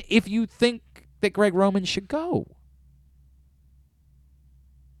 Even if you think that Greg Roman should go.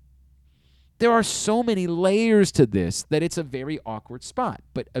 There are so many layers to this that it's a very awkward spot.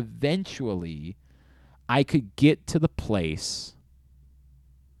 But eventually, I could get to the place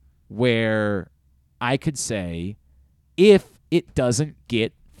where I could say, if it doesn't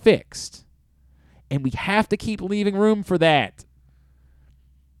get fixed, and we have to keep leaving room for that.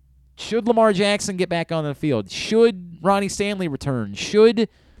 Should Lamar Jackson get back on the field? Should Ronnie Stanley return? Should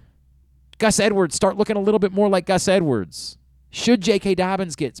Gus Edwards start looking a little bit more like Gus Edwards? Should J.K.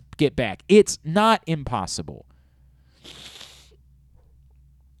 Dobbins get back? It's not impossible.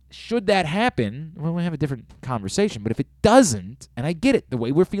 Should that happen, well, we'll have a different conversation. But if it doesn't, and I get it, the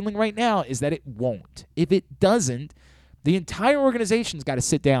way we're feeling right now is that it won't. If it doesn't, the entire organization's got to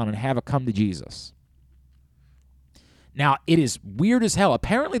sit down and have a come to Jesus. Now, it is weird as hell.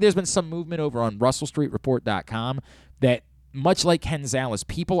 Apparently, there's been some movement over on RussellStreetReport.com that, much like Ken Zales,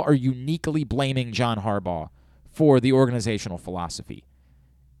 people are uniquely blaming John Harbaugh for the organizational philosophy.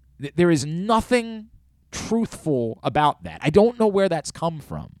 There is nothing truthful about that. I don't know where that's come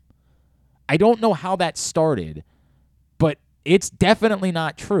from. I don't know how that started, but it's definitely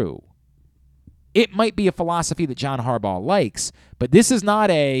not true. It might be a philosophy that John Harbaugh likes, but this is not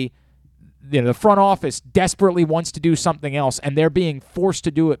the front office desperately wants to do something else, and they're being forced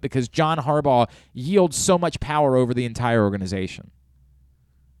to do it because John Harbaugh yields so much power over the entire organization.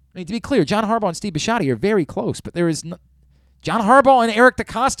 I mean, to be clear, John Harbaugh and Steve Bisciotti are very close, but John Harbaugh and Eric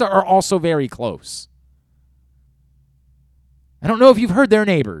DeCosta are also very close. I don't know if you've heard their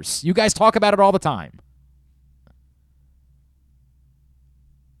neighbors. You guys talk about it all the time.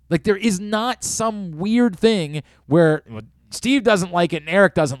 Like, there is not some weird thing where Steve doesn't like it and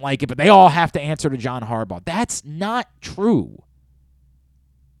Eric doesn't like it, but they all have to answer to John Harbaugh. That's not true.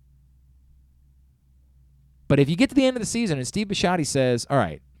 But if you get to the end of the season and Steve Bisciotti says, all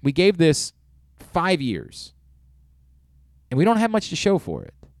right, we gave this 5 years, and we don't have much to show for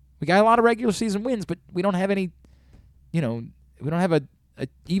it. We got a lot of regular season wins, but we don't have any, we don't have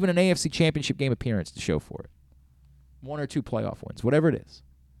even an AFC Championship game appearance to show for it. 1 or 2 playoff wins, whatever it is.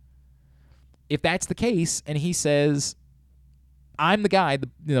 If that's the case, and he says, I'm the guy,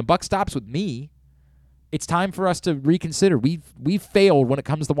 the buck stops with me, it's time for us to reconsider. We've failed when it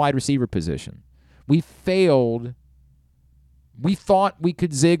comes to the wide receiver position. We failed. We thought we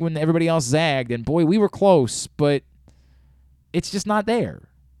could zig when everybody else zagged, and boy, we were close, but it's just not there.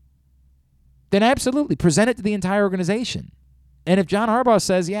 Then absolutely, present it to the entire organization. And if John Harbaugh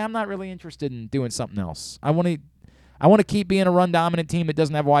says, yeah, I'm not really interested in doing something else, I want to keep being a run-dominant team that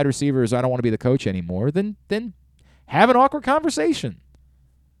doesn't have wide receivers, I don't want to be the coach anymore, then have an awkward conversation.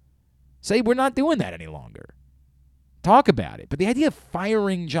 Say, we're not doing that any longer. Talk about it. But the idea of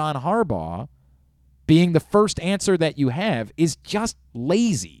firing John Harbaugh being the first answer that you have is just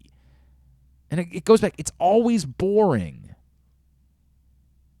lazy. And it goes back, it's always boring.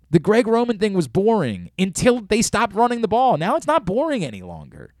 The Greg Roman thing was boring until they stopped running the ball. Now it's not boring any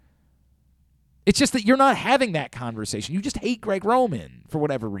longer. It's just that you're not having that conversation. You just hate Greg Roman for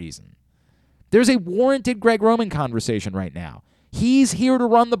whatever reason. There's a warranted Greg Roman conversation right now. He's here to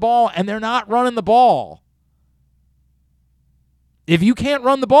run the ball, and they're not running the ball. If you can't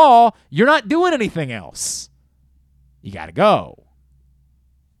run the ball, you're not doing anything else. You got to go.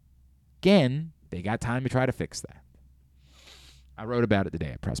 Again, they got time to try to fix that. I wrote about it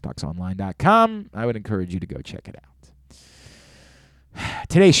today at PressBoxOnline.com. I would encourage you to go check it out.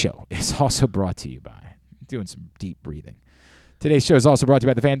 Today's show is also brought to you by, doing some deep breathing. Today's show is also brought to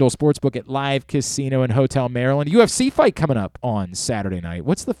you by the FanDuel Sportsbook at Live Casino and Hotel Maryland. UFC fight coming up on Saturday night.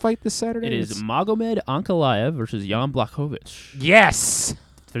 What's the fight this Saturday? It is Magomed Ankalaev versus Jan Blachowicz. Yes!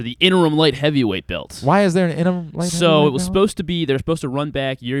 For the interim light heavyweight belt. Why is there an interim light heavyweight So it was belt? supposed to be, they're supposed to run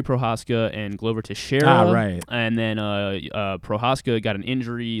back Yuri Prohaska and Glover Teixeira. Ah, right. And then Prohaska got an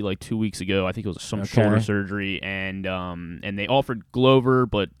injury like 2 weeks ago. I think it was some shoulder surgery. And they offered Glover,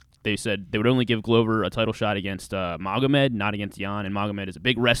 but they said they would only give Glover a title shot against Magomed, not against Jan. And Magomed is a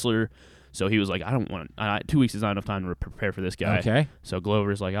big wrestler. So he was like, I don't want 2 weeks is not enough time to prepare for this guy. Okay. So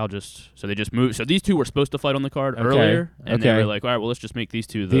Glover's like, so they just moved. So these two were supposed to fight on the card earlier. And they were like, all right, well, let's just make these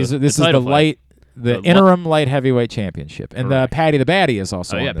two the This the is title the fight. interim light heavyweight championship. And Paddy the Baddy is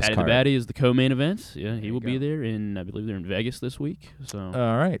also on this Paddy card. the Baddy is the co-main event. Yeah, he will be there I believe they're in Vegas this week. So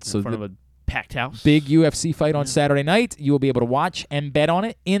all right. So in front of a packed house. Big UFC fight on Saturday night. You will be able to watch and bet on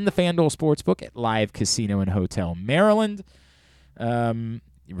it in the FanDuel Sportsbook at Live Casino and Hotel Maryland.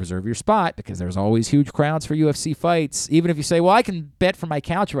 You reserve your spot because there's always huge crowds for UFC fights. Even if you say, well, I can bet from my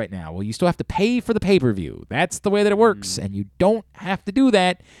couch right now. Well, you still have to pay for the pay-per-view. That's the way that it works. And you don't have to do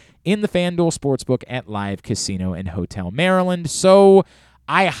that in the FanDuel Sportsbook at Live Casino and Hotel Maryland. So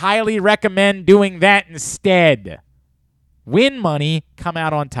I highly recommend doing that instead. Win money, come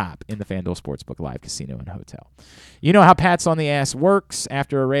out on top in the FanDuel Sportsbook Live Casino and Hotel. You know how Pats on the Ass works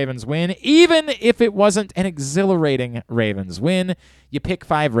after a Ravens win. Even if it wasn't an exhilarating Ravens win, you pick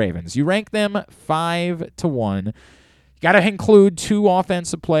 5 Ravens. You rank them 5-1. You got to include 2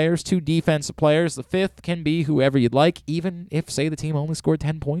 offensive players, 2 defensive players. The 5th can be whoever you'd like. Even if, say, the team only scored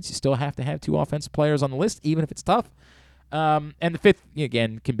 10 points, you still have to have 2 offensive players on the list, even if it's tough. And the 5th,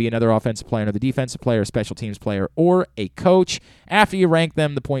 again, can be another offensive player, another defensive player, a special teams player, or a coach. After you rank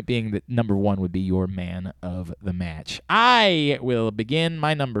them, the point being that number 1 would be your man of the match. I will begin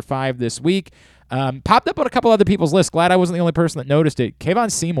my number 5 this week. Popped up on a couple other people's lists. Glad I wasn't the only person that noticed it.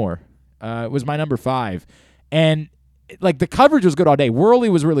 Kayvon Seymour was my number 5. And, the coverage was good all day. Worley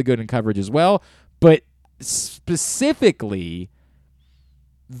was really good in coverage as well. But specifically,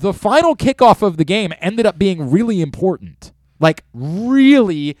 the final kickoff of the game ended up being really important. Like,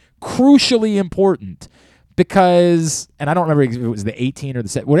 really crucially important. Because, and I don't remember if it was the 18 or the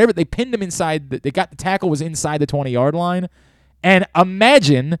 7, whatever, they pinned him inside, they got the tackle was inside the 20-yard line. And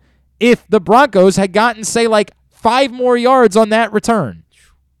imagine if the Broncos had gotten, say, like 5 more yards on that return.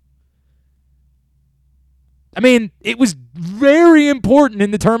 I mean, it was very important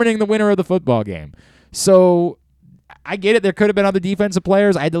in determining the winner of the football game. So I get it. There could have been other defensive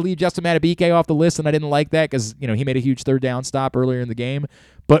players. I had to leave Justin Madubuike off the list, and I didn't like that because, he made a huge third down stop earlier in the game.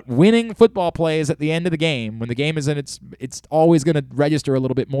 But winning football plays at the end of the game, when the game is in, it's always going to register a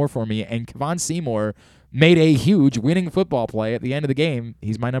little bit more for me. And Kevon Seymour made a huge winning football play at the end of the game.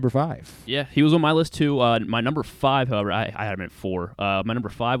 He's my number 5. Yeah, he was on my list too. My number 5, however, I had him at 4. My number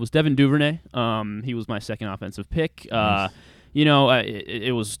 5 was Devin Duvernay. He was my second offensive pick. Nice.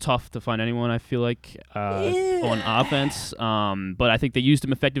 It was tough to find anyone, I feel like, on offense. But I think they used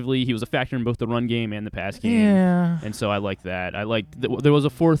him effectively. He was a factor in both the run game and the pass game. Yeah. And so I like that. I like there was a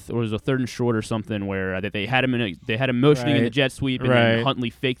 3rd and short or something where they had him motioning in the jet sweep, and then Huntley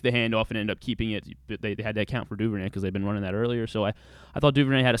faked the handoff and ended up keeping it. But they had to account for Duvernay because they'd been running that earlier. So I thought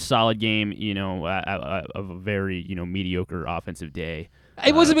Duvernay had a solid game, of a very, mediocre offensive day.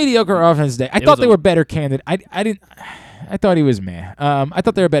 It was a mediocre offensive day. I thought they were better candidates. I thought he was meh. I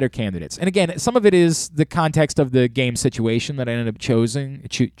thought they were better candidates. And again, some of it is the context of the game situation that I ended up choosing.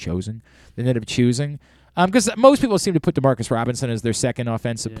 Because most people seem to put Demarcus Robinson as their second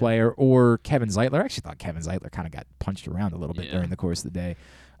offensive player, or Kevin Zeitler. I actually thought Kevin Zeitler kind of got punched around a little bit during the course of the day,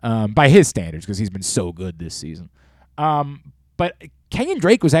 by his standards, because he's been so good this season. But Kenyon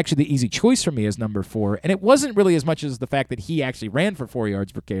Drake was actually the easy choice for me as number 4, and it wasn't really as much as the fact that he actually ran for 4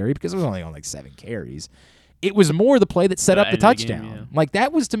 yards per carry, because it was only on like 7 carries. It was more the play that set up the touchdown. Game, yeah. Like,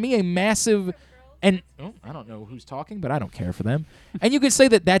 that was, to me, a massive... And I don't know who's talking, but I don't care for them. And you could say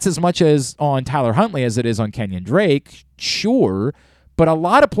that that's as much as on Tyler Huntley as it is on Kenyon Drake, sure, but a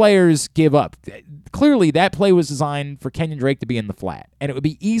lot of players give up. Clearly, that play was designed for Kenyon Drake to be in the flat, and it would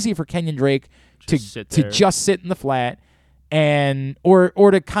be easy for Kenyon Drake to just sit in the flat, and or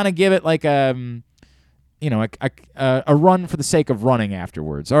to kind of give it like a run for the sake of running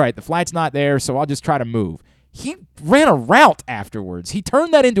afterwards. All right, the flat's not there, so I'll just try to move. He ran a route afterwards. He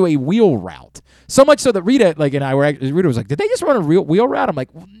turned that into a wheel route. So much so that Rita was like, did they just run a real wheel route? I'm like,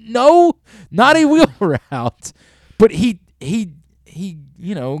 no, not a wheel route. But he kind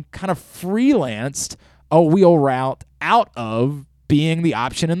of freelanced a wheel route out of being the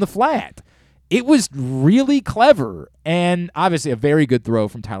option in the flat. It was really clever, and obviously a very good throw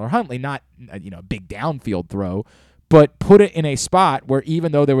from Tyler Huntley, not a big downfield throw, but put it in a spot where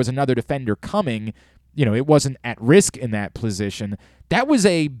even though there was another defender coming, it wasn't at risk in that position. That was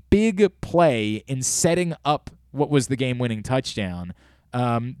a big play in setting up what was the game-winning touchdown.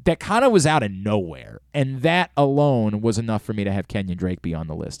 That kind of was out of nowhere, and that alone was enough for me to have Kenyon Drake be on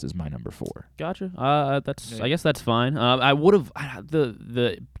the list as my number 4. Gotcha. I guess that's fine. I would have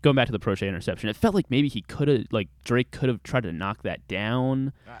the going back to the Prochet interception. It felt like maybe Drake could have tried to knock that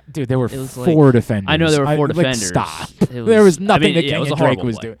down. Dude, there were 4 defenders. I know there were 4 defenders. Stop. There was nothing that Kenyon Drake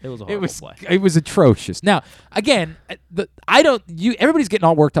was doing. It was a horrible play. It was atrocious. Now, again, everybody's getting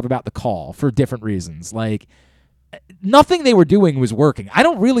all worked up about the call for different reasons. Like, nothing they were doing was working. I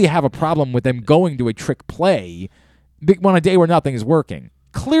don't really have a problem with them going to a trick play on a day where nothing is working.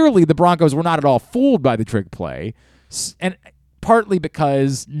 Clearly, the Broncos were not at all fooled by the trick play, and partly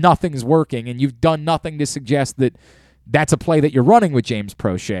because nothing's working, and you've done nothing to suggest that that's a play that you're running with James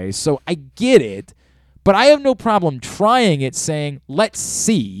Prochet. So I get it, but I have no problem trying it, saying, let's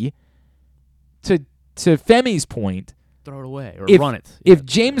see, to Femi's point, throw it away or if, run it. If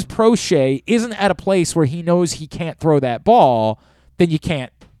James Prochet isn't at a place where he knows he can't throw that ball, then you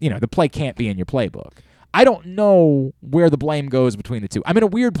can't, the play can't be in your playbook. I don't know where the blame goes between the two. I'm in a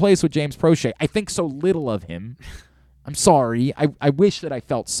weird place with James Prochet. I think so little of him. I'm sorry. I wish that I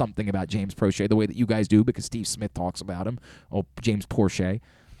felt something about James Prochet the way that you guys do, because Steve Smith talks about him. Oh, James Prochet.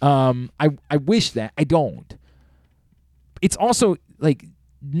 I wish that. I don't. It's also, like,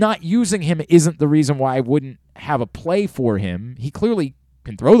 not using him isn't the reason why I wouldn't have a play for him. He clearly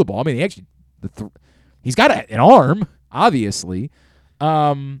can throw the ball. I mean, he's got an arm, obviously.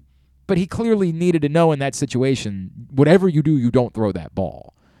 But he clearly needed to know in that situation, whatever you do, you don't throw that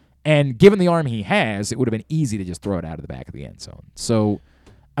ball. And given the arm he has, it would have been easy to just throw it out of the back of the end zone. So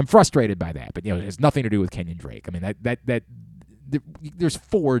I'm frustrated by that. But, it has nothing to do with Kenyon Drake. I mean, there's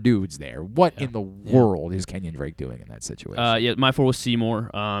 4 dudes there. What in the world is Kenyon Drake doing in that situation? My 4 was Seymour.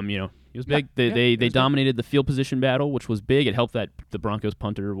 He was big. They dominated the field position battle, which was big. It helped that the Broncos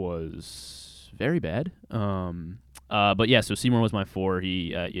punter was very bad. But yeah, so Seymour was my 4.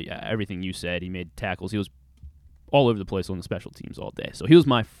 He everything you said. He made tackles. He was all over the place on the special teams all day. So he was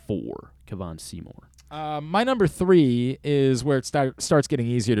my 4, Kevon Seymour. My number 3 is where it starts getting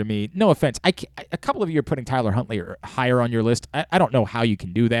easier to me. No offense. A couple of you are putting Tyler Huntley higher on your list. I don't know how you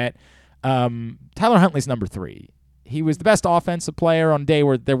can do that. Tyler Huntley's number 3. He was the best offensive player on a day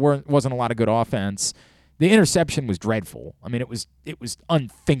where there wasn't a lot of good offense. The interception was dreadful. I mean, it was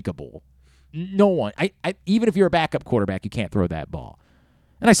unthinkable. No one, even if you're a backup quarterback, you can't throw that ball.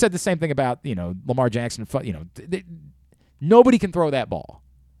 And I said the same thing about Lamar Jackson. Nobody can throw that ball.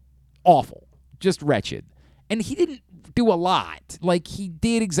 Awful, just wretched. And he didn't do a lot. Like, he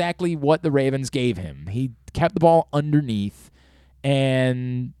did exactly what the Ravens gave him. He kept the ball underneath,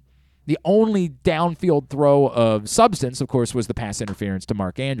 and the only downfield throw of substance, of course, was the pass interference to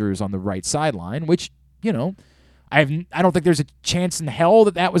Mark Andrews on the right sideline, which, I don't think there's a chance in hell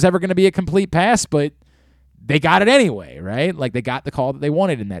that was ever going to be a complete pass, but they got it anyway, right? Like, they got the call that they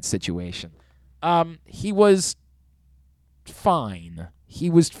wanted in that situation. He was fine. He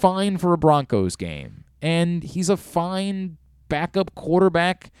was fine for a Broncos game, and he's a fine backup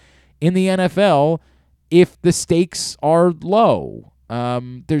quarterback in the NFL if the stakes are low.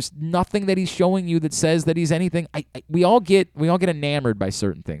 There's nothing that he's showing you that says that he's anything. We all get enamored by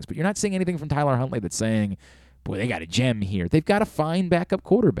certain things, but you're not seeing anything from Tyler Huntley that's saying, boy, they got a gem here. They've got a fine backup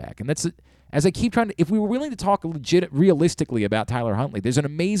quarterback, and that's as I keep trying to. If we were willing to talk realistically about Tyler Huntley, there's an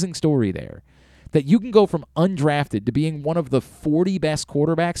amazing story there that you can go from undrafted to being one of the 40 best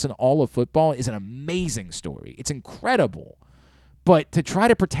quarterbacks in all of football is an amazing story. It's incredible, but to try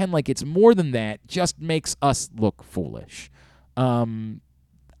to pretend like it's more than that just makes us look foolish.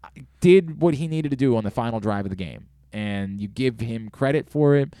 Did what he needed to do on the final drive of the game, and you give him credit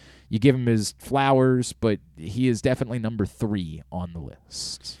for it. You give him his flowers, but he is definitely number 3 on the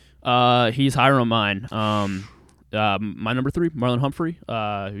list. He's higher on mine. My number 3, Marlon Humphrey.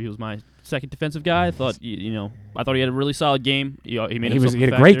 He was my second defensive guy. I thought, I thought he had a really solid game. He had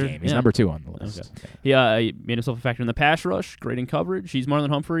a great game. He's number 2 on the list. Okay. He made himself a factor in the pass rush, great in coverage. He's Marlon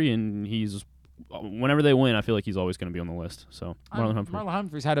Humphrey, and whenever they win, I feel like he's always going to be on the list. So Marlon Humphrey. Marlon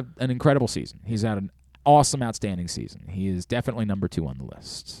Humphrey's had an incredible season. He's had an awesome, outstanding season. He is definitely number 2 on the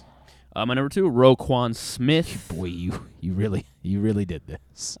list. My number 2, Roquan Smith. Boy, you really did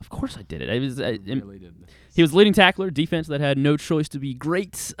this. Of course I did it. Really did this. He was the leading tackler, defense that had no choice to be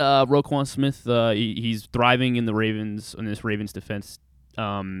great. Roquan Smith, he's thriving in this Ravens defense,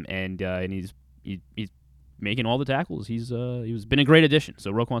 and he's making all the tackles. He's been a great addition.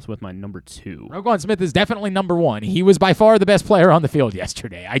 So Roquan Smith, my number 2. Roquan Smith is definitely number 1. He was by far the best player on the field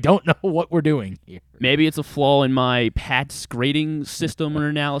yesterday. I don't know what we're doing here. Maybe it's a flaw in my Pats grading system or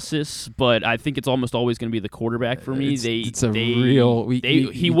analysis, but I think it's almost always going to be the quarterback for me.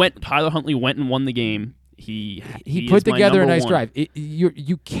 Tyler Huntley went and won the game. He put together a nice drive.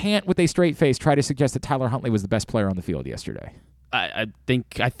 You can't, with a straight face, try to suggest that Tyler Huntley was the best player on the field yesterday. I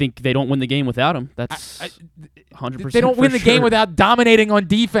think they don't win the game without him. That's 100%. They don't win the game without dominating on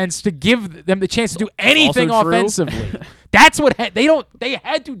defense to give them the chance to do anything offensively. That's what they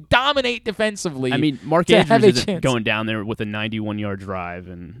had to dominate defensively. I mean, Mark Andrews isn't going down there with a 91-yard drive,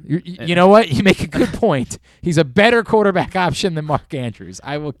 and you know what? You make a good point. He's a better quarterback option than Mark Andrews.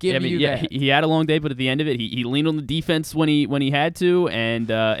 I will give you that. He had a long day, but at the end of it, he leaned on the defense when he had to, and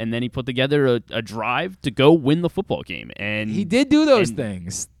then he put together a drive to go win the football game. And he did do those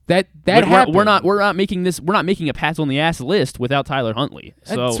things. That we're not making a Pats on the ass list without Tyler Huntley.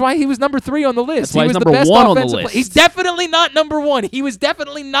 So that's why he was number 3 on the list. That's why he was number the best 1 on the list. He's definitely not number 1. He was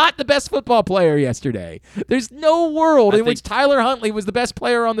definitely not the best football player yesterday. There's no world in which Tyler Huntley was the best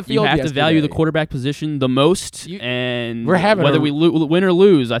player on the field yesterday. You have to value the quarterback position the most, and whether we win or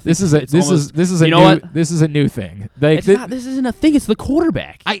lose, I think this is a new thing. This isn't a thing. It's the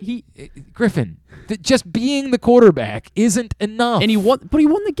quarterback. Griffin. Just being the quarterback isn't enough. And he won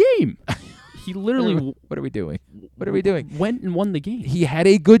the game. He literally. What are we doing? What are we doing? Went and won the game. He had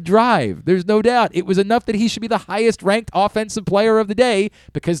a good drive. There's no doubt. It was enough that he should be the highest ranked offensive player of the day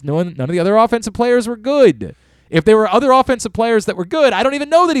because none of the other offensive players were good. If there were other offensive players that were good, I don't even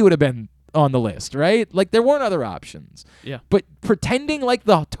know that he would have been on the list, right? Like, there weren't other options. Yeah. But pretending like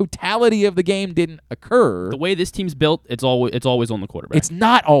the totality of the game didn't occur. The way this team's built, it's always on the quarterback. It's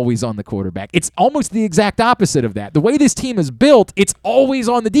not always on the quarterback. It's almost the exact opposite of that. The way this team is built, it's always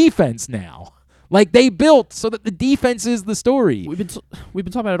on the defense now. Like, they built so that the defense is the story. We've been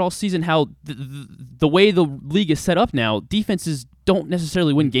talking about it all season, how the way the league is set up now, defenses don't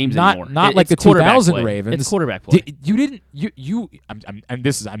necessarily win games anymore. Not like the 2000 Ravens. It's quarterback play. I'm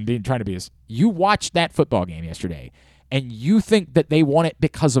trying to be. You watched that football game yesterday, and you think that they won it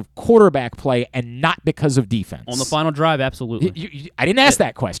because of quarterback play and not because of defense. On the final drive, absolutely. I didn't ask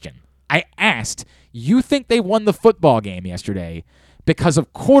that question. I asked, you think they won the football game yesterday because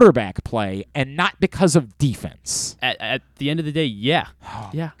of quarterback play and not because of defense? At the end of the day, yeah.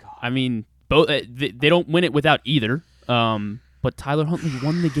 God. I mean, both they don't win it without either. But Tyler Huntley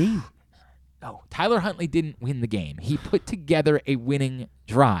won the game. No, Tyler Huntley didn't win the game. He put together a winning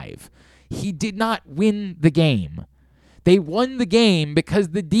drive. He did not win the game. They won the game because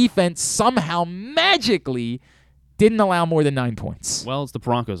the defense somehow magically didn't allow more than 9 points. Well, it's the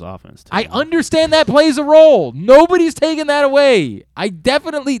Broncos' offense. I understand that plays a role. Nobody's taking that away.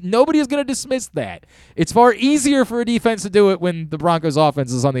 Nobody is going to dismiss that. It's far easier for a defense to do it when the Broncos'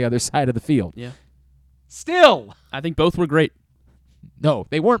 offense is on the other side of the field. Yeah. Still. I think both were great. No,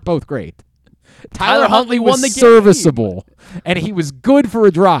 they weren't both great. Tyler Huntley won the game. Serviceable, and he was good for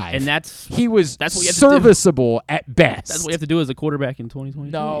a drive. And that's what you have serviceable to do. At best. That's what you have to do as a quarterback in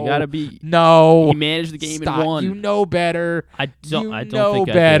 2022. No, you gotta be. No, he managed the game and won. You know better. I don't know think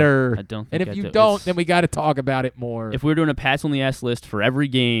better. I don't. And if you don't, then we got to talk about it more. If we were doing a Pats on the ass list for every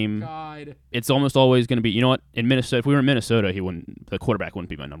game, it's almost always going to be. You know what? In Minnesota, if we were in Minnesota, the quarterback wouldn't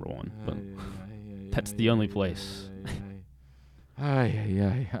be my number one. But that's the only place. I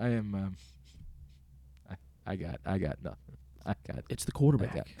am. I got nothing. It's the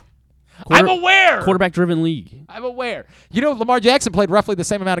quarterback. I'm aware. Quarterback-driven league. I'm aware. You know, Lamar Jackson played roughly the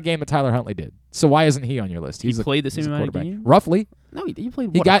same amount of game that Tyler Huntley did. So why isn't he on your list? He played the same amount of game? Roughly. No, he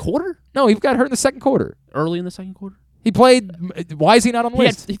played a quarter? No, he got hurt in the second quarter. Early in the second quarter? He played. Why is he not on the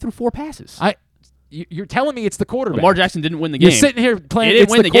list? He threw 4 passes. You're telling me it's the quarterback. Lamar Jackson didn't win the game. You're sitting here playing. He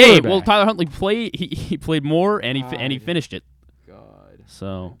didn't win the game. Well, Tyler Huntley played. He played more, and he finished it. God.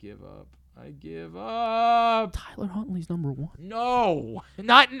 So I give up. Tyler Huntley's number one. No,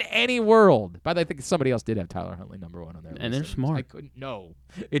 not in any world. But I think somebody else did have Tyler Huntley number one on there. And they're smart. I couldn't. No,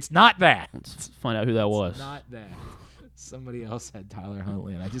 it's not that. Let's find out who that was. It's not that. Somebody else had Tyler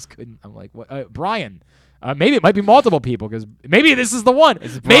Huntley, and I just couldn't. I'm like, what? Brian. Maybe it might be multiple people because maybe this is the one.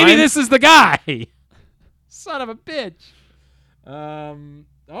 Maybe this is the guy. Son of a bitch.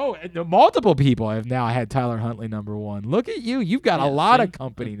 Multiple people have now had Tyler Huntley number one. Look at you. You've got a lot of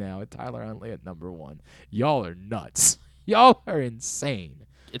company now with Tyler Huntley at number one. Y'all are nuts. Y'all are insane.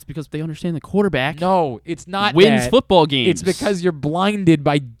 It's because they understand the quarterback. No, it's not wins that. Football games. It's because you're blinded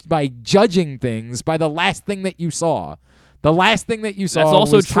by judging things by the last thing that you saw. The last thing that you saw that's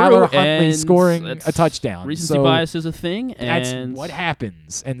also was true, Tyler Huntley scoring a touchdown. Recency bias is a thing. That's and what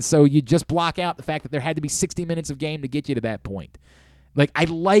happens. And so you just block out the fact that there had to be 60 minutes of game to get you to that point. Like, I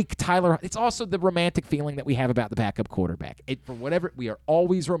like Tyler. It's also the romantic feeling that we have about the backup quarterback. We are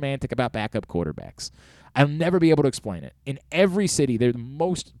always romantic about backup quarterbacks. I'll never be able to explain it. In every city, the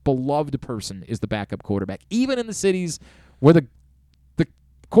most beloved person is the backup quarterback. Even in the cities where the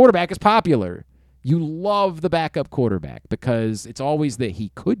quarterback is popular, you love the backup quarterback because it's always that he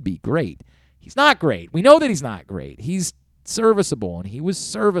could be great. He's not great. We know that he's not great. He's serviceable, and he was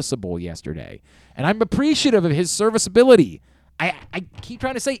serviceable yesterday. And I'm appreciative of his serviceability. I keep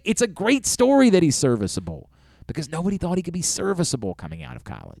trying to say it's a great story that he's serviceable because nobody thought he could be serviceable coming out of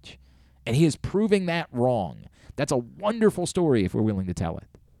college. And he is proving that wrong. That's a wonderful story if we're willing to tell it.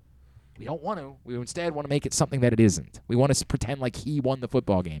 We don't want to. We instead want to make it something that it isn't. We want to pretend like he won the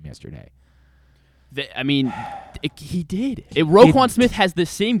football game yesterday. He did. Roquan Smith has the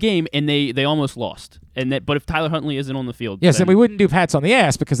same game, and they almost lost. But if Tyler Huntley isn't on the field, yes, and we wouldn't do pats on the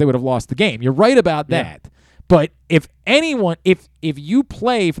ass because they would have lost the game. You're right about that. But if you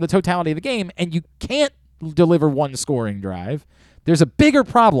play for the totality of the game and you can't deliver one scoring drive, there's a bigger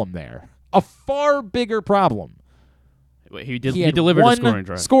problem there. A far bigger problem. Wait, he delivered a scoring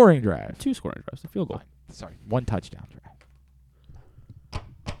drive. Scoring drive. 2 scoring drives. The field goal. Sorry, 1 touchdown drive.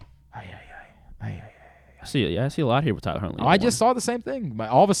 I see a lot here with Tyler Huntley. I just saw the same thing.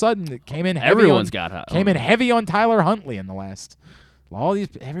 All of a sudden, it came in heavy. Everyone's came in heavy on Tyler Huntley in the last.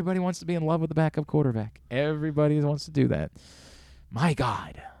 Everybody wants to be in love with the backup quarterback. Everybody wants to do that. My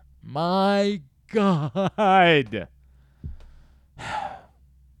God. I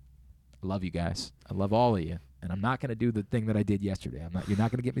love you guys. I love all of you. And I'm not going to do the thing that I did yesterday. You're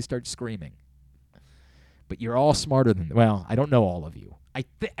not going to get me start screaming. But you're all smarter than. Well, I don't know all of you. I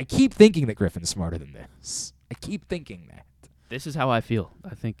keep thinking that Griffin's smarter than this. I keep thinking that. This is how I feel.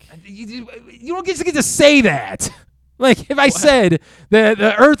 I think you don't get to say that. Like if I said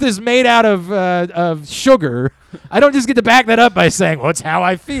the Earth is made out of sugar, I don't just get to back that up by saying, "Well, it's how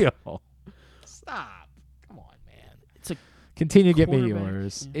I feel." Stop. Come on, man. Continue to get me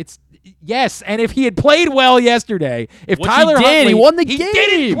yours. Yes, and if he had played well yesterday, if Which Tyler he did, Huntley, he won the game. He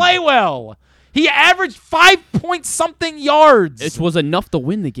didn't play well. He averaged 5-point-something yards. It was enough to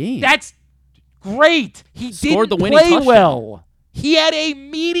win the game. That's great. He Scored didn't the winning play touchdown. well. He had a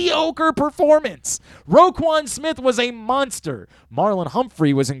mediocre performance. Roquan Smith was a monster. Marlon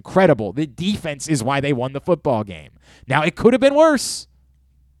Humphrey was incredible. The defense is why they won the football game. Now, it could have been worse.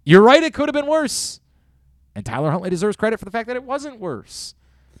 You're right, it could have been worse. And Tyler Huntley deserves credit for the fact that it wasn't worse.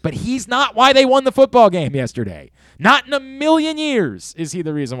 But he's not why they won the football game yesterday. Not in a million years is he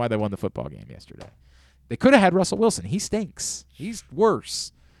the reason why they won the football game yesterday. They could have had Russell Wilson. He stinks. He's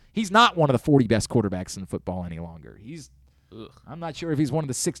worse. He's not one of the 40 best quarterbacks in football any longer. I'm not sure if he's one of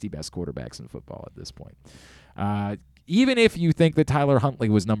the 60 best quarterbacks in football at this point. Even if you think that Tyler Huntley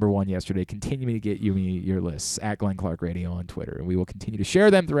was number one yesterday, continue to get me your lists at Glenn Clark Radio on Twitter. And we will continue to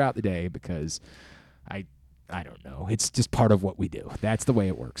share them throughout the day because I don't know. It's just part of what we do. That's the way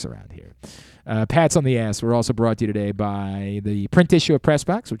it works around here. Pats on the Ass. We're also brought to you today by the print issue of Press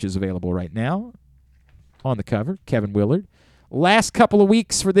Box, which is available right now. On the cover, Kevin Willard. Last couple of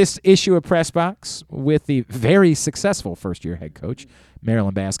weeks for this issue of Press Box with the very successful first-year head coach,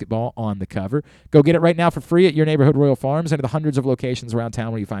 Maryland basketball, on the cover. Go get it right now for free at your neighborhood Royal Farms and at the hundreds of locations around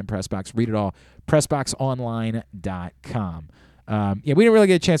town where you find Press Box. Read it all. PressBoxOnline.com. We didn't really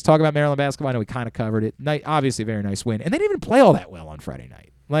get a chance to talk about Maryland basketball. I know we kind of covered it. Obviously, a very nice win. And they didn't even play all that well on Friday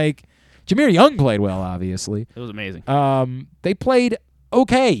night. Like, Jameer Young played well, obviously. It was amazing. They played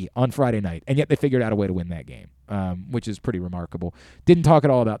okay on Friday night, and yet they figured out a way to win that game, which is pretty remarkable. Didn't talk at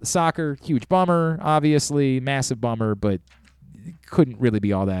all about the soccer. Huge bummer, obviously. Massive bummer, but couldn't really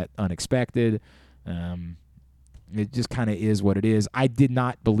be all that unexpected. It just kind of is what it is. I did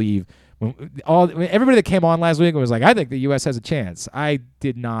not believe everybody that came on last week was like, I think the U.S. has a chance. I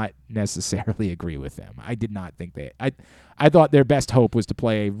did not necessarily agree with them. I did not think I thought their best hope was to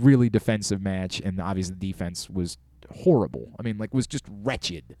play a really defensive match, and obviously the defense was horrible. I mean, was just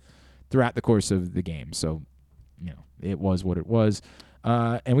wretched throughout the course of the game. So, it was what it was.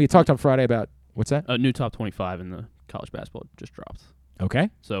 And we talked on Friday about, what's that? A new top 25 in the college basketball just dropped.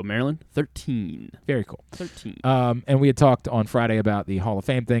 Okay. So Maryland, 13. Very cool. 13. And we had talked on Friday about the Hall of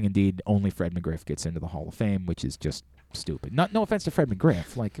Fame thing. Indeed, only Fred McGriff gets into the Hall of Fame, which is just stupid. No offense to Fred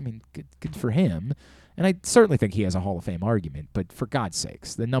McGriff. Good for him. And I certainly think he has a Hall of Fame argument. But for God's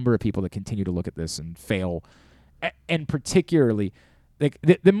sakes, the number of people that continue to look at this and fail, and particularly,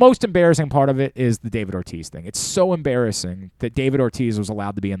 the most embarrassing part of it is the David Ortiz thing. It's so embarrassing that David Ortiz was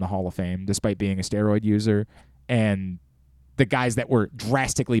allowed to be in the Hall of Fame despite being a steroid user, and the guys that were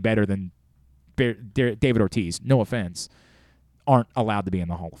drastically better than David Ortiz, no offense, aren't allowed to be in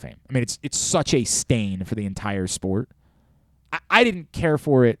the Hall of Fame. I mean, it's such a stain for the entire sport. I didn't care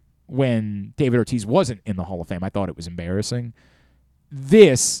for it when David Ortiz wasn't in the Hall of Fame. I thought it was embarrassing.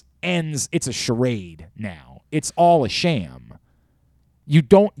 This ends, it's a charade now. It's all a sham.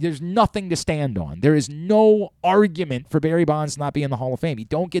 There's nothing to stand on. There is no argument for Barry Bonds not being in the Hall of Fame. You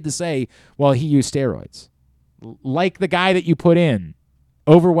don't get to say, well, he used steroids. Like the guy that you put in,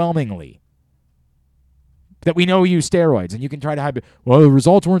 overwhelmingly, that we know used steroids, and you can try to hide it. Well, the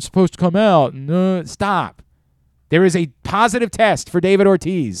results weren't supposed to come out. No, stop. There is a positive test for David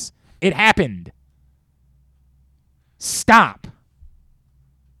Ortiz. It happened. Stop.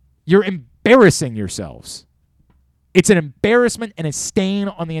 You're embarrassing yourselves. It's an embarrassment and a stain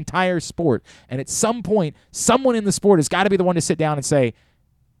on the entire sport. And at some point, someone in the sport has got to be the one to sit down and say,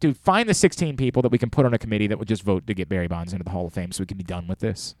 dude, find the 16 people that we can put on a committee that would just vote to get Barry Bonds into the Hall of Fame so we can be done with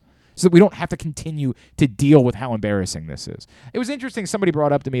this. So that we don't have to continue to deal with how embarrassing this is. It was interesting. Somebody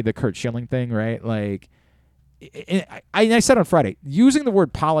brought up to me the Curt Schilling thing, right? I said on Friday, using the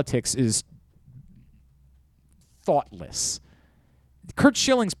word politics is thoughtless. Curt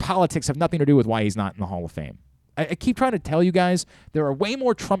Schilling's politics have nothing to do with why he's not in the Hall of Fame. I keep trying to tell you guys, there are way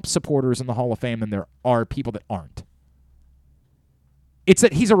more Trump supporters in the Hall of Fame than there are people that aren't. It's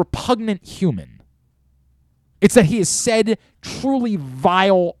that he's a repugnant human. It's that he has said truly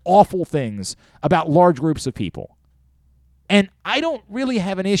vile, awful things about large groups of people. And I don't really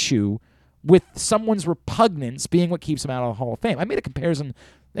have an issue with someone's repugnance being what keeps them out of the Hall of Fame. I made a comparison.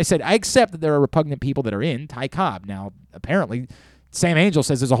 I said, I accept that there are repugnant people that are in. Ty Cobb. Now, apparently, Sam Angel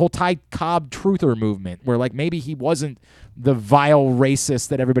says there's a whole Ty Cobb truther movement where, maybe he wasn't the vile racist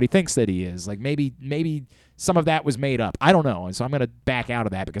that everybody thinks that he is. Maybe some of that was made up. I don't know. And so I'm going to back out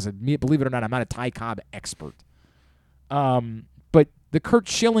of that because, believe it or not, I'm not a Ty Cobb expert. But the Curt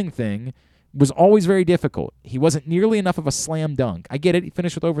Schilling thing was always very difficult. He wasn't nearly enough of a slam dunk. I get it. He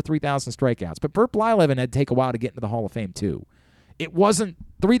finished with over 3,000 strikeouts. But Burt Blyleven had to take a while to get into the Hall of Fame, too. It wasn't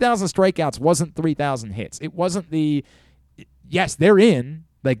 3,000 strikeouts, wasn't 3,000 hits. It wasn't yes, they're in.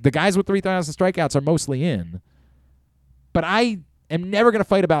 The guys with 3,000 strikeouts are mostly in. But I am never going to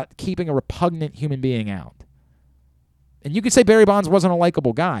fight about keeping a repugnant human being out. And you could say Barry Bonds wasn't a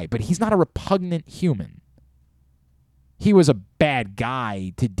likable guy, but he's not a repugnant human. He was a bad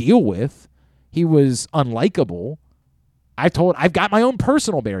guy to deal with. He was unlikable. I've got my own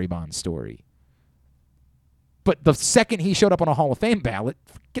personal Barry Bonds story. But the second he showed up on a Hall of Fame ballot,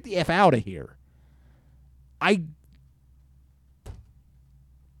 get the F out of here.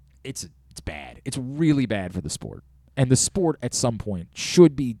 It's bad. It's really bad for the sport. And the sport at some point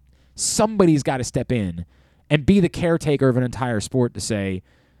should be, somebody's got to step in and be the caretaker of an entire sport to say,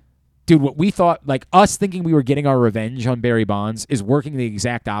 dude, what we thought, like us thinking we were getting our revenge on Barry Bonds is working the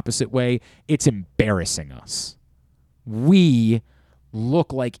exact opposite way. It's embarrassing us. We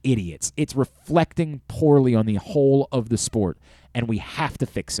look like idiots. It's reflecting poorly on the whole of the sport, and we have to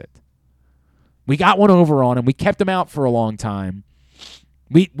fix it. We got one over on him. We kept him out for a long time.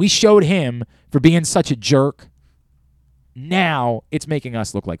 We showed him for being such a jerk. Now it's making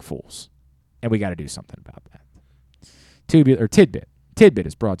us look like fools, and we got to do something about that. Tidbit. Tidbit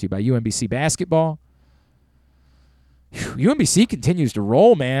is brought to you by UMBC Basketball. UMBC continues to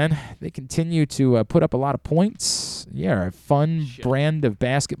roll, man. They continue to put up a lot of points. Yeah, a fun brand of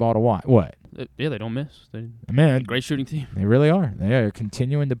basketball to watch. What? Yeah, they don't miss. Man, a great shooting team. They really are. They are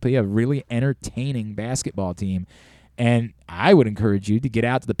continuing to be a really entertaining basketball team. And I would encourage you to get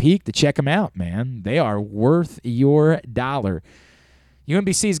out to the Peak to check them out, man. They are worth your dollar.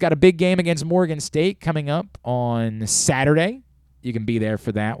 UMBC's got a big game against Morgan State coming up on Saturday. You can be there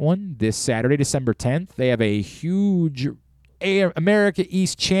for that one this Saturday, December 10th. They have a huge America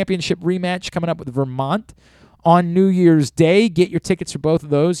East Championship rematch coming up with Vermont on New Year's Day. Get your tickets for both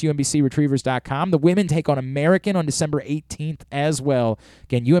of those, UMBCretrievers.com. The women take on American on December 18th as well.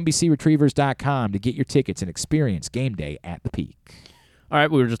 Again, UMBCretrievers.com to get your tickets and experience game day at the Peak. All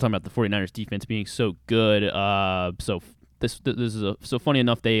right, we were just talking about the 49ers defense being so good. This is so funny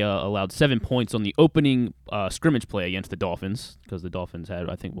enough, they allowed 7 points on the opening scrimmage play against the Dolphins because the Dolphins had,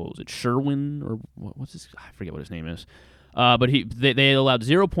 I think, what was it, Sherwin or what's his? I forget what his name is. But they allowed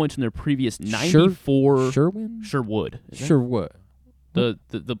 0 points in their previous 94. Sherwood. The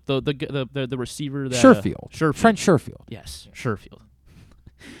receiver that Sherfield. Trent Sherfield. Yes, Sherfield.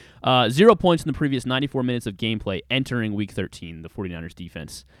 0 points in the previous 94 minutes of gameplay entering Week 13. The 49ers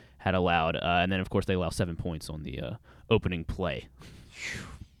defense had allowed, and then of course they allow 7 points on the opening play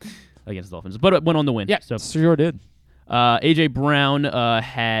against the Dolphins, but it went on to win. Yeah, sure did. A.J. Brown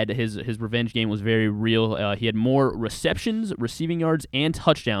had his revenge game was very real. He had more receptions, receiving yards, and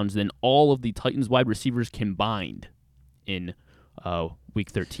touchdowns than all of the Titans wide receivers combined in Week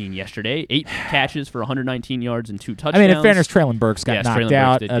 13 yesterday. 8 catches for 119 yards and 2 touchdowns. I mean, in fairness, Traylon Burks got knocked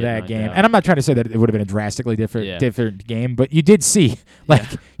out of that game. And I'm not trying to say that it would have been a drastically different game, but you did see,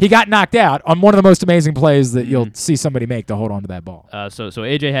 he got knocked out on one of the most amazing plays that you'll see somebody make to hold on to that ball. So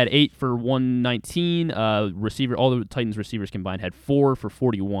AJ had 8 for 119. All the Titans receivers combined had 4 for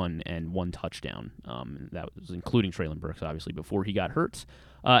 41 and 1 touchdown. That was including Traylon Burks, obviously, before he got hurt.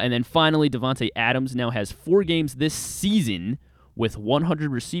 And then finally, Devontae Adams now has 4 games this season with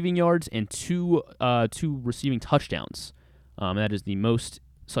 100 receiving yards and 2 receiving touchdowns. That is the most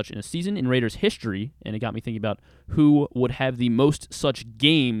such in a season in Raiders history, and it got me thinking about who would have the most such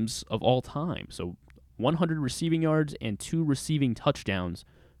games of all time. So 100 receiving yards and 2 receiving touchdowns.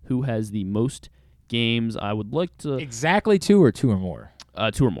 Who has the most games? I would like to... Exactly 2 or 2 or more?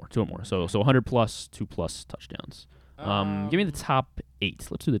 2 or more. So 100 plus, 2 plus touchdowns. Give me the top 8.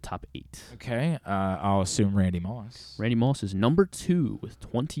 Let's do the top 8. Okay. I'll assume Randy Moss. Randy Moss is number 2 with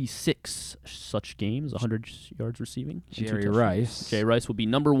 26 such games, 100 yards receiving. Jerry Rice. Jerry Rice will be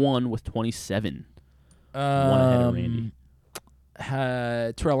number 1 with 27. One ahead of Randy.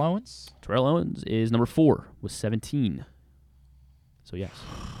 Terrell Owens. Terrell Owens is number 4 with 17. So, yes.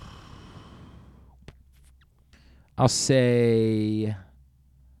 I'll say...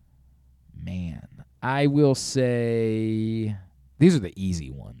 Man. I will say these are the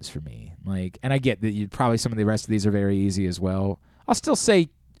easy ones for me. And I get that probably some of the rest of these are very easy as well. I'll still say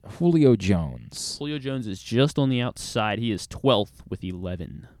Julio Jones. Julio Jones is just on the outside. He is 12th with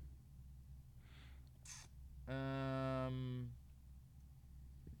 11.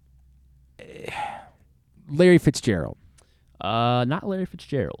 Larry Fitzgerald. Not Larry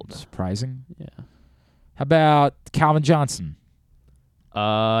Fitzgerald. Surprising. Yeah. How about Calvin Johnson?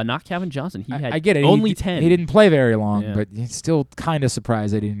 Not Calvin Johnson. He had I get it. Only 10. He didn't play very long, but he's still kind of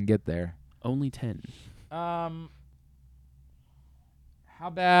surprised they didn't get there. Only 10. How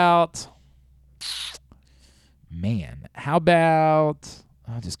about... Man. How about...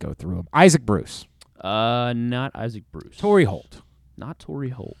 I'll just go through them. Isaac Bruce. Not Isaac Bruce. Torrey Holt. Not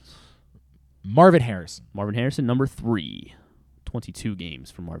Torrey Holt. Marvin Harrison. Marvin Harrison, number 3. 22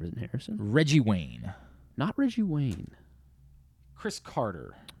 games for Marvin Harrison. Reggie Wayne. Not Reggie Wayne. Chris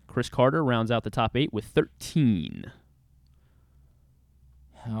Carter. Chris Carter rounds out the top 8 with 13.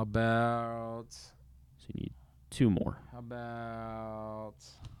 How about... So you need 2 more. How about...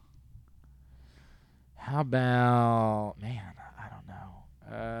 Man, I don't know.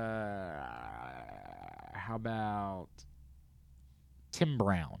 How about Tim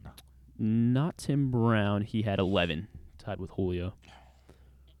Brown? Not Tim Brown. He had 11, tied with Julio.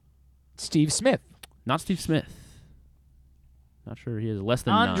 Steve Smith. Not Steve Smith. Not sure he has less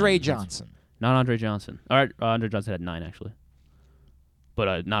than Andre 9. Johnson. Not Andre Johnson. All right, Andre Johnson had 9, actually.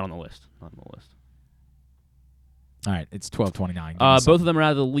 But not on the list. Not on the list. All right, it's 12:29. Both of them are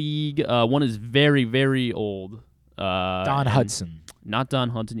out of the league. One is very, very old. Don Hudson. Not Don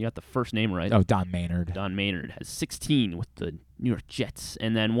Hudson. You got the first name right. Oh, Don Maynard. Don Maynard has 16 with the New York Jets.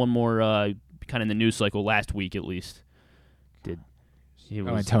 And then one more kind of in the news cycle last week at least.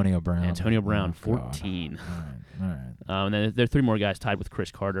 Antonio Brown. Antonio Brown, 14. All right. And then there are 3 more guys tied with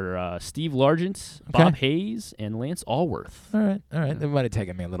Chris Carter. Steve Largent, Bob Hayes, and Lance Allworth. All right. It might have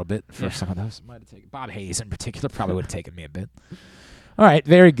taken me a little bit for some of those. Bob Hayes in particular probably would have taken me a bit. All right,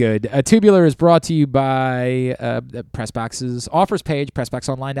 very good. Tubular is brought to you by PressBox's offers page,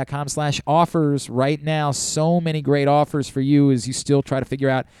 PressBoxOnline.com/offers. Right now, so many great offers for you as you still try to figure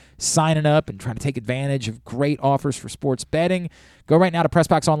out signing up and trying to take advantage of great offers for sports betting. Go right now to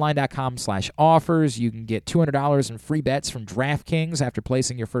PressBoxOnline.com/offers. You can get $200 in free bets from DraftKings after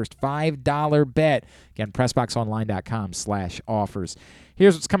placing your first $5 bet. Again, PressBoxOnline.com/offers.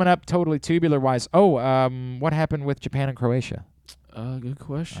 Here's what's coming up totally tubular-wise. What happened with Japan and Croatia? Good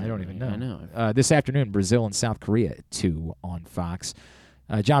question. I don't even know. I know. This afternoon, Brazil and South Korea at 2 on Fox.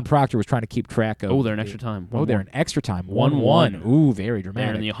 John Proctor was trying to keep track of... they're in extra time. They're in extra time. 1-1. Ooh, very dramatic.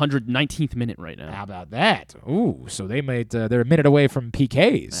 They're in the 119th minute right now. How about that? Ooh, so they made... they're a minute away from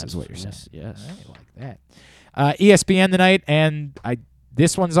PKs, is what you're saying. Yes. I like that. ESPN tonight, and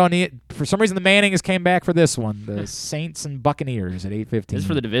this one's on... For some reason, the Mannings came back for this one. The Saints and Buccaneers at 8:15. This is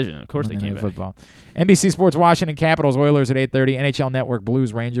for the division. Of course they came back. Football. NBC Sports Washington Capitals Oilers at 8:30. NHL Network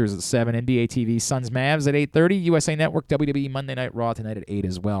Blues Rangers at 7. NBA TV Suns Mavs at 8:30. USA Network WWE Monday Night Raw tonight at 8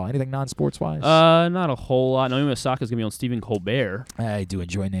 as well. Anything non-sports wise? Not a whole lot. Naomi Osaka is going to be on Stephen Colbert. I do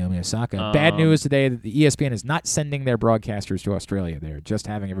enjoy Naomi Osaka. Bad news today that the ESPN is not sending their broadcasters to Australia. They're just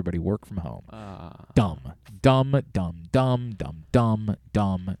having everybody work from home. Dumb.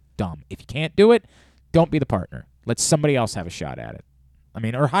 If you can't do it, don't be the partner. Let somebody else have a shot at it.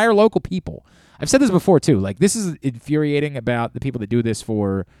 Or hire local people. I've said this before, too. This is infuriating about the people that do this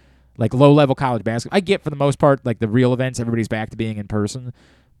for, low-level college basketball. I get, for the most part, the real events, everybody's back to being in person.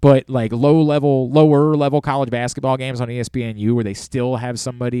 But, lower-level college basketball games on ESPNU where they still have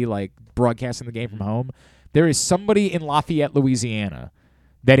somebody, broadcasting the game from home, there is somebody in Lafayette, Louisiana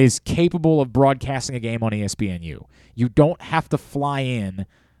that is capable of broadcasting a game on ESPNU. You don't have to fly in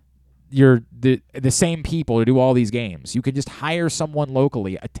the same people to do all these games. You can just hire someone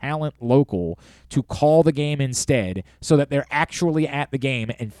locally, a talent local, to call the game instead so that they're actually at the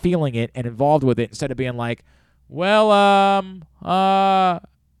game and feeling it and involved with it instead of being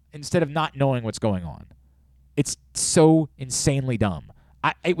instead of not knowing what's going on. It's so insanely dumb.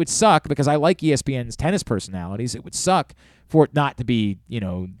 It would suck because I like ESPN's tennis personalities. It would suck for it not to be,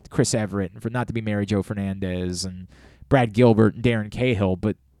 Chris Everett and for it not to be Mary Jo Fernandez and Brad Gilbert and Darren Cahill,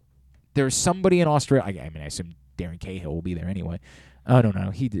 but there's somebody in Australia. I assume Darren Cahill will be there anyway. I don't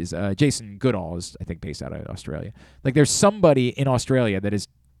know. He is. Jason Goodall is, I think, based out of Australia. There's somebody in Australia that is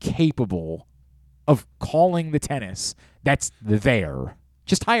capable of calling the tennis that's there.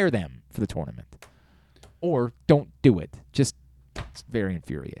 Just hire them for the tournament. Or don't do it. It's very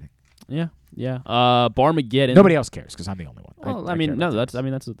infuriating. Yeah. Barmageddon. Nobody else cares because I'm the only one. Well, that's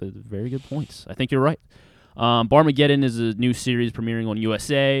very good points. I think you're right. Barmageddon is a new series premiering on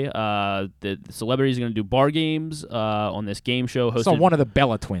USA. The celebrities are going to do bar games on this game show. So one of the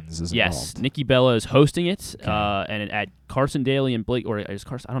Bella twins is involved. Yes, Nikki Bella is hosting it, and at Carson Daly and Blake, or is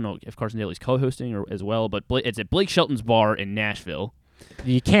Carson? I don't know if Carson Daly's co-hosting or as well, but it's at Blake Shelton's bar in Nashville.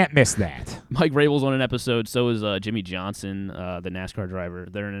 You can't miss that. Mike Rabel's on an episode. So is Jimmy Johnson, the NASCAR driver.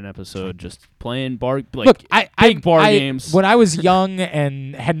 They're in an episode just playing bar games. When I was young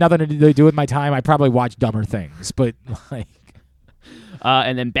and had nothing to do with my time, I probably watched dumber things. But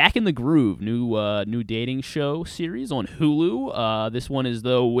and then Back in the Groove, new dating show series on Hulu. This one is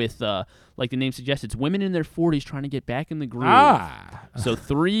though with like the name suggests, it's women in their 40s trying to get back in the groove. So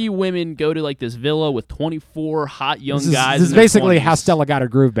 3 women go to this villa with 24 hot young guys. This is basically 20s. How Stella got her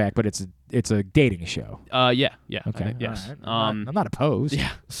groove back, but it's a dating show. Yeah. Okay. Yes. Right. I'm not opposed.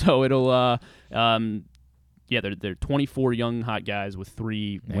 Yeah. So it'll they're 24 young hot guys with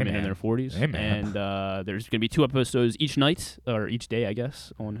 3 women in their 40s. Hey, man. And there's going to be 2 episodes each night, or each day, I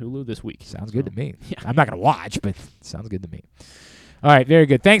guess, on Hulu this week. Sounds good to me. Yeah. I'm not going to watch, but sounds good to me. All right, very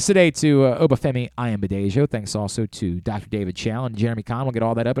good. Thanks today to Obafemi Ayambadejo. Thanks also to Dr. David Chow and Jeremy Kahn. We'll get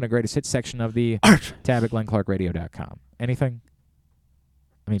all that up in a greatest hits section of the tab at GlennClarkRadio.com. Anything?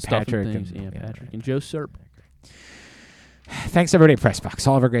 I mean, Stuff Patrick and things. Patrick and Joe Serp. Thanks, everybody at PressBox,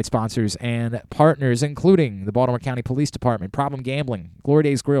 all of our great sponsors and partners, including the Baltimore County Police Department, Problem Gambling, Glory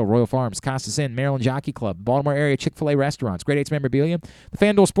Days Grill, Royal Farms, Costas Inn, Maryland Jockey Club, Baltimore area Chick-fil-A restaurants, Great 8's Memorabilia, the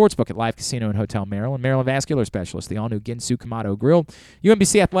FanDuel Sportsbook at Live Casino and Hotel Maryland, Maryland Vascular Specialist, the all-new Ginsu Kamado Grill,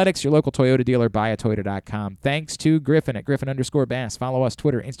 UMBC Athletics, your local Toyota dealer, buyatoyota.com. Thanks to Griffin at Griffin_Bass. Follow us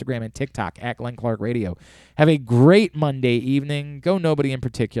Twitter, Instagram, and TikTok at Glenn Clark Radio. Have a great Monday evening. Go nobody in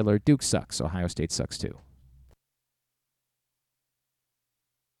particular. Duke sucks. Ohio State sucks too.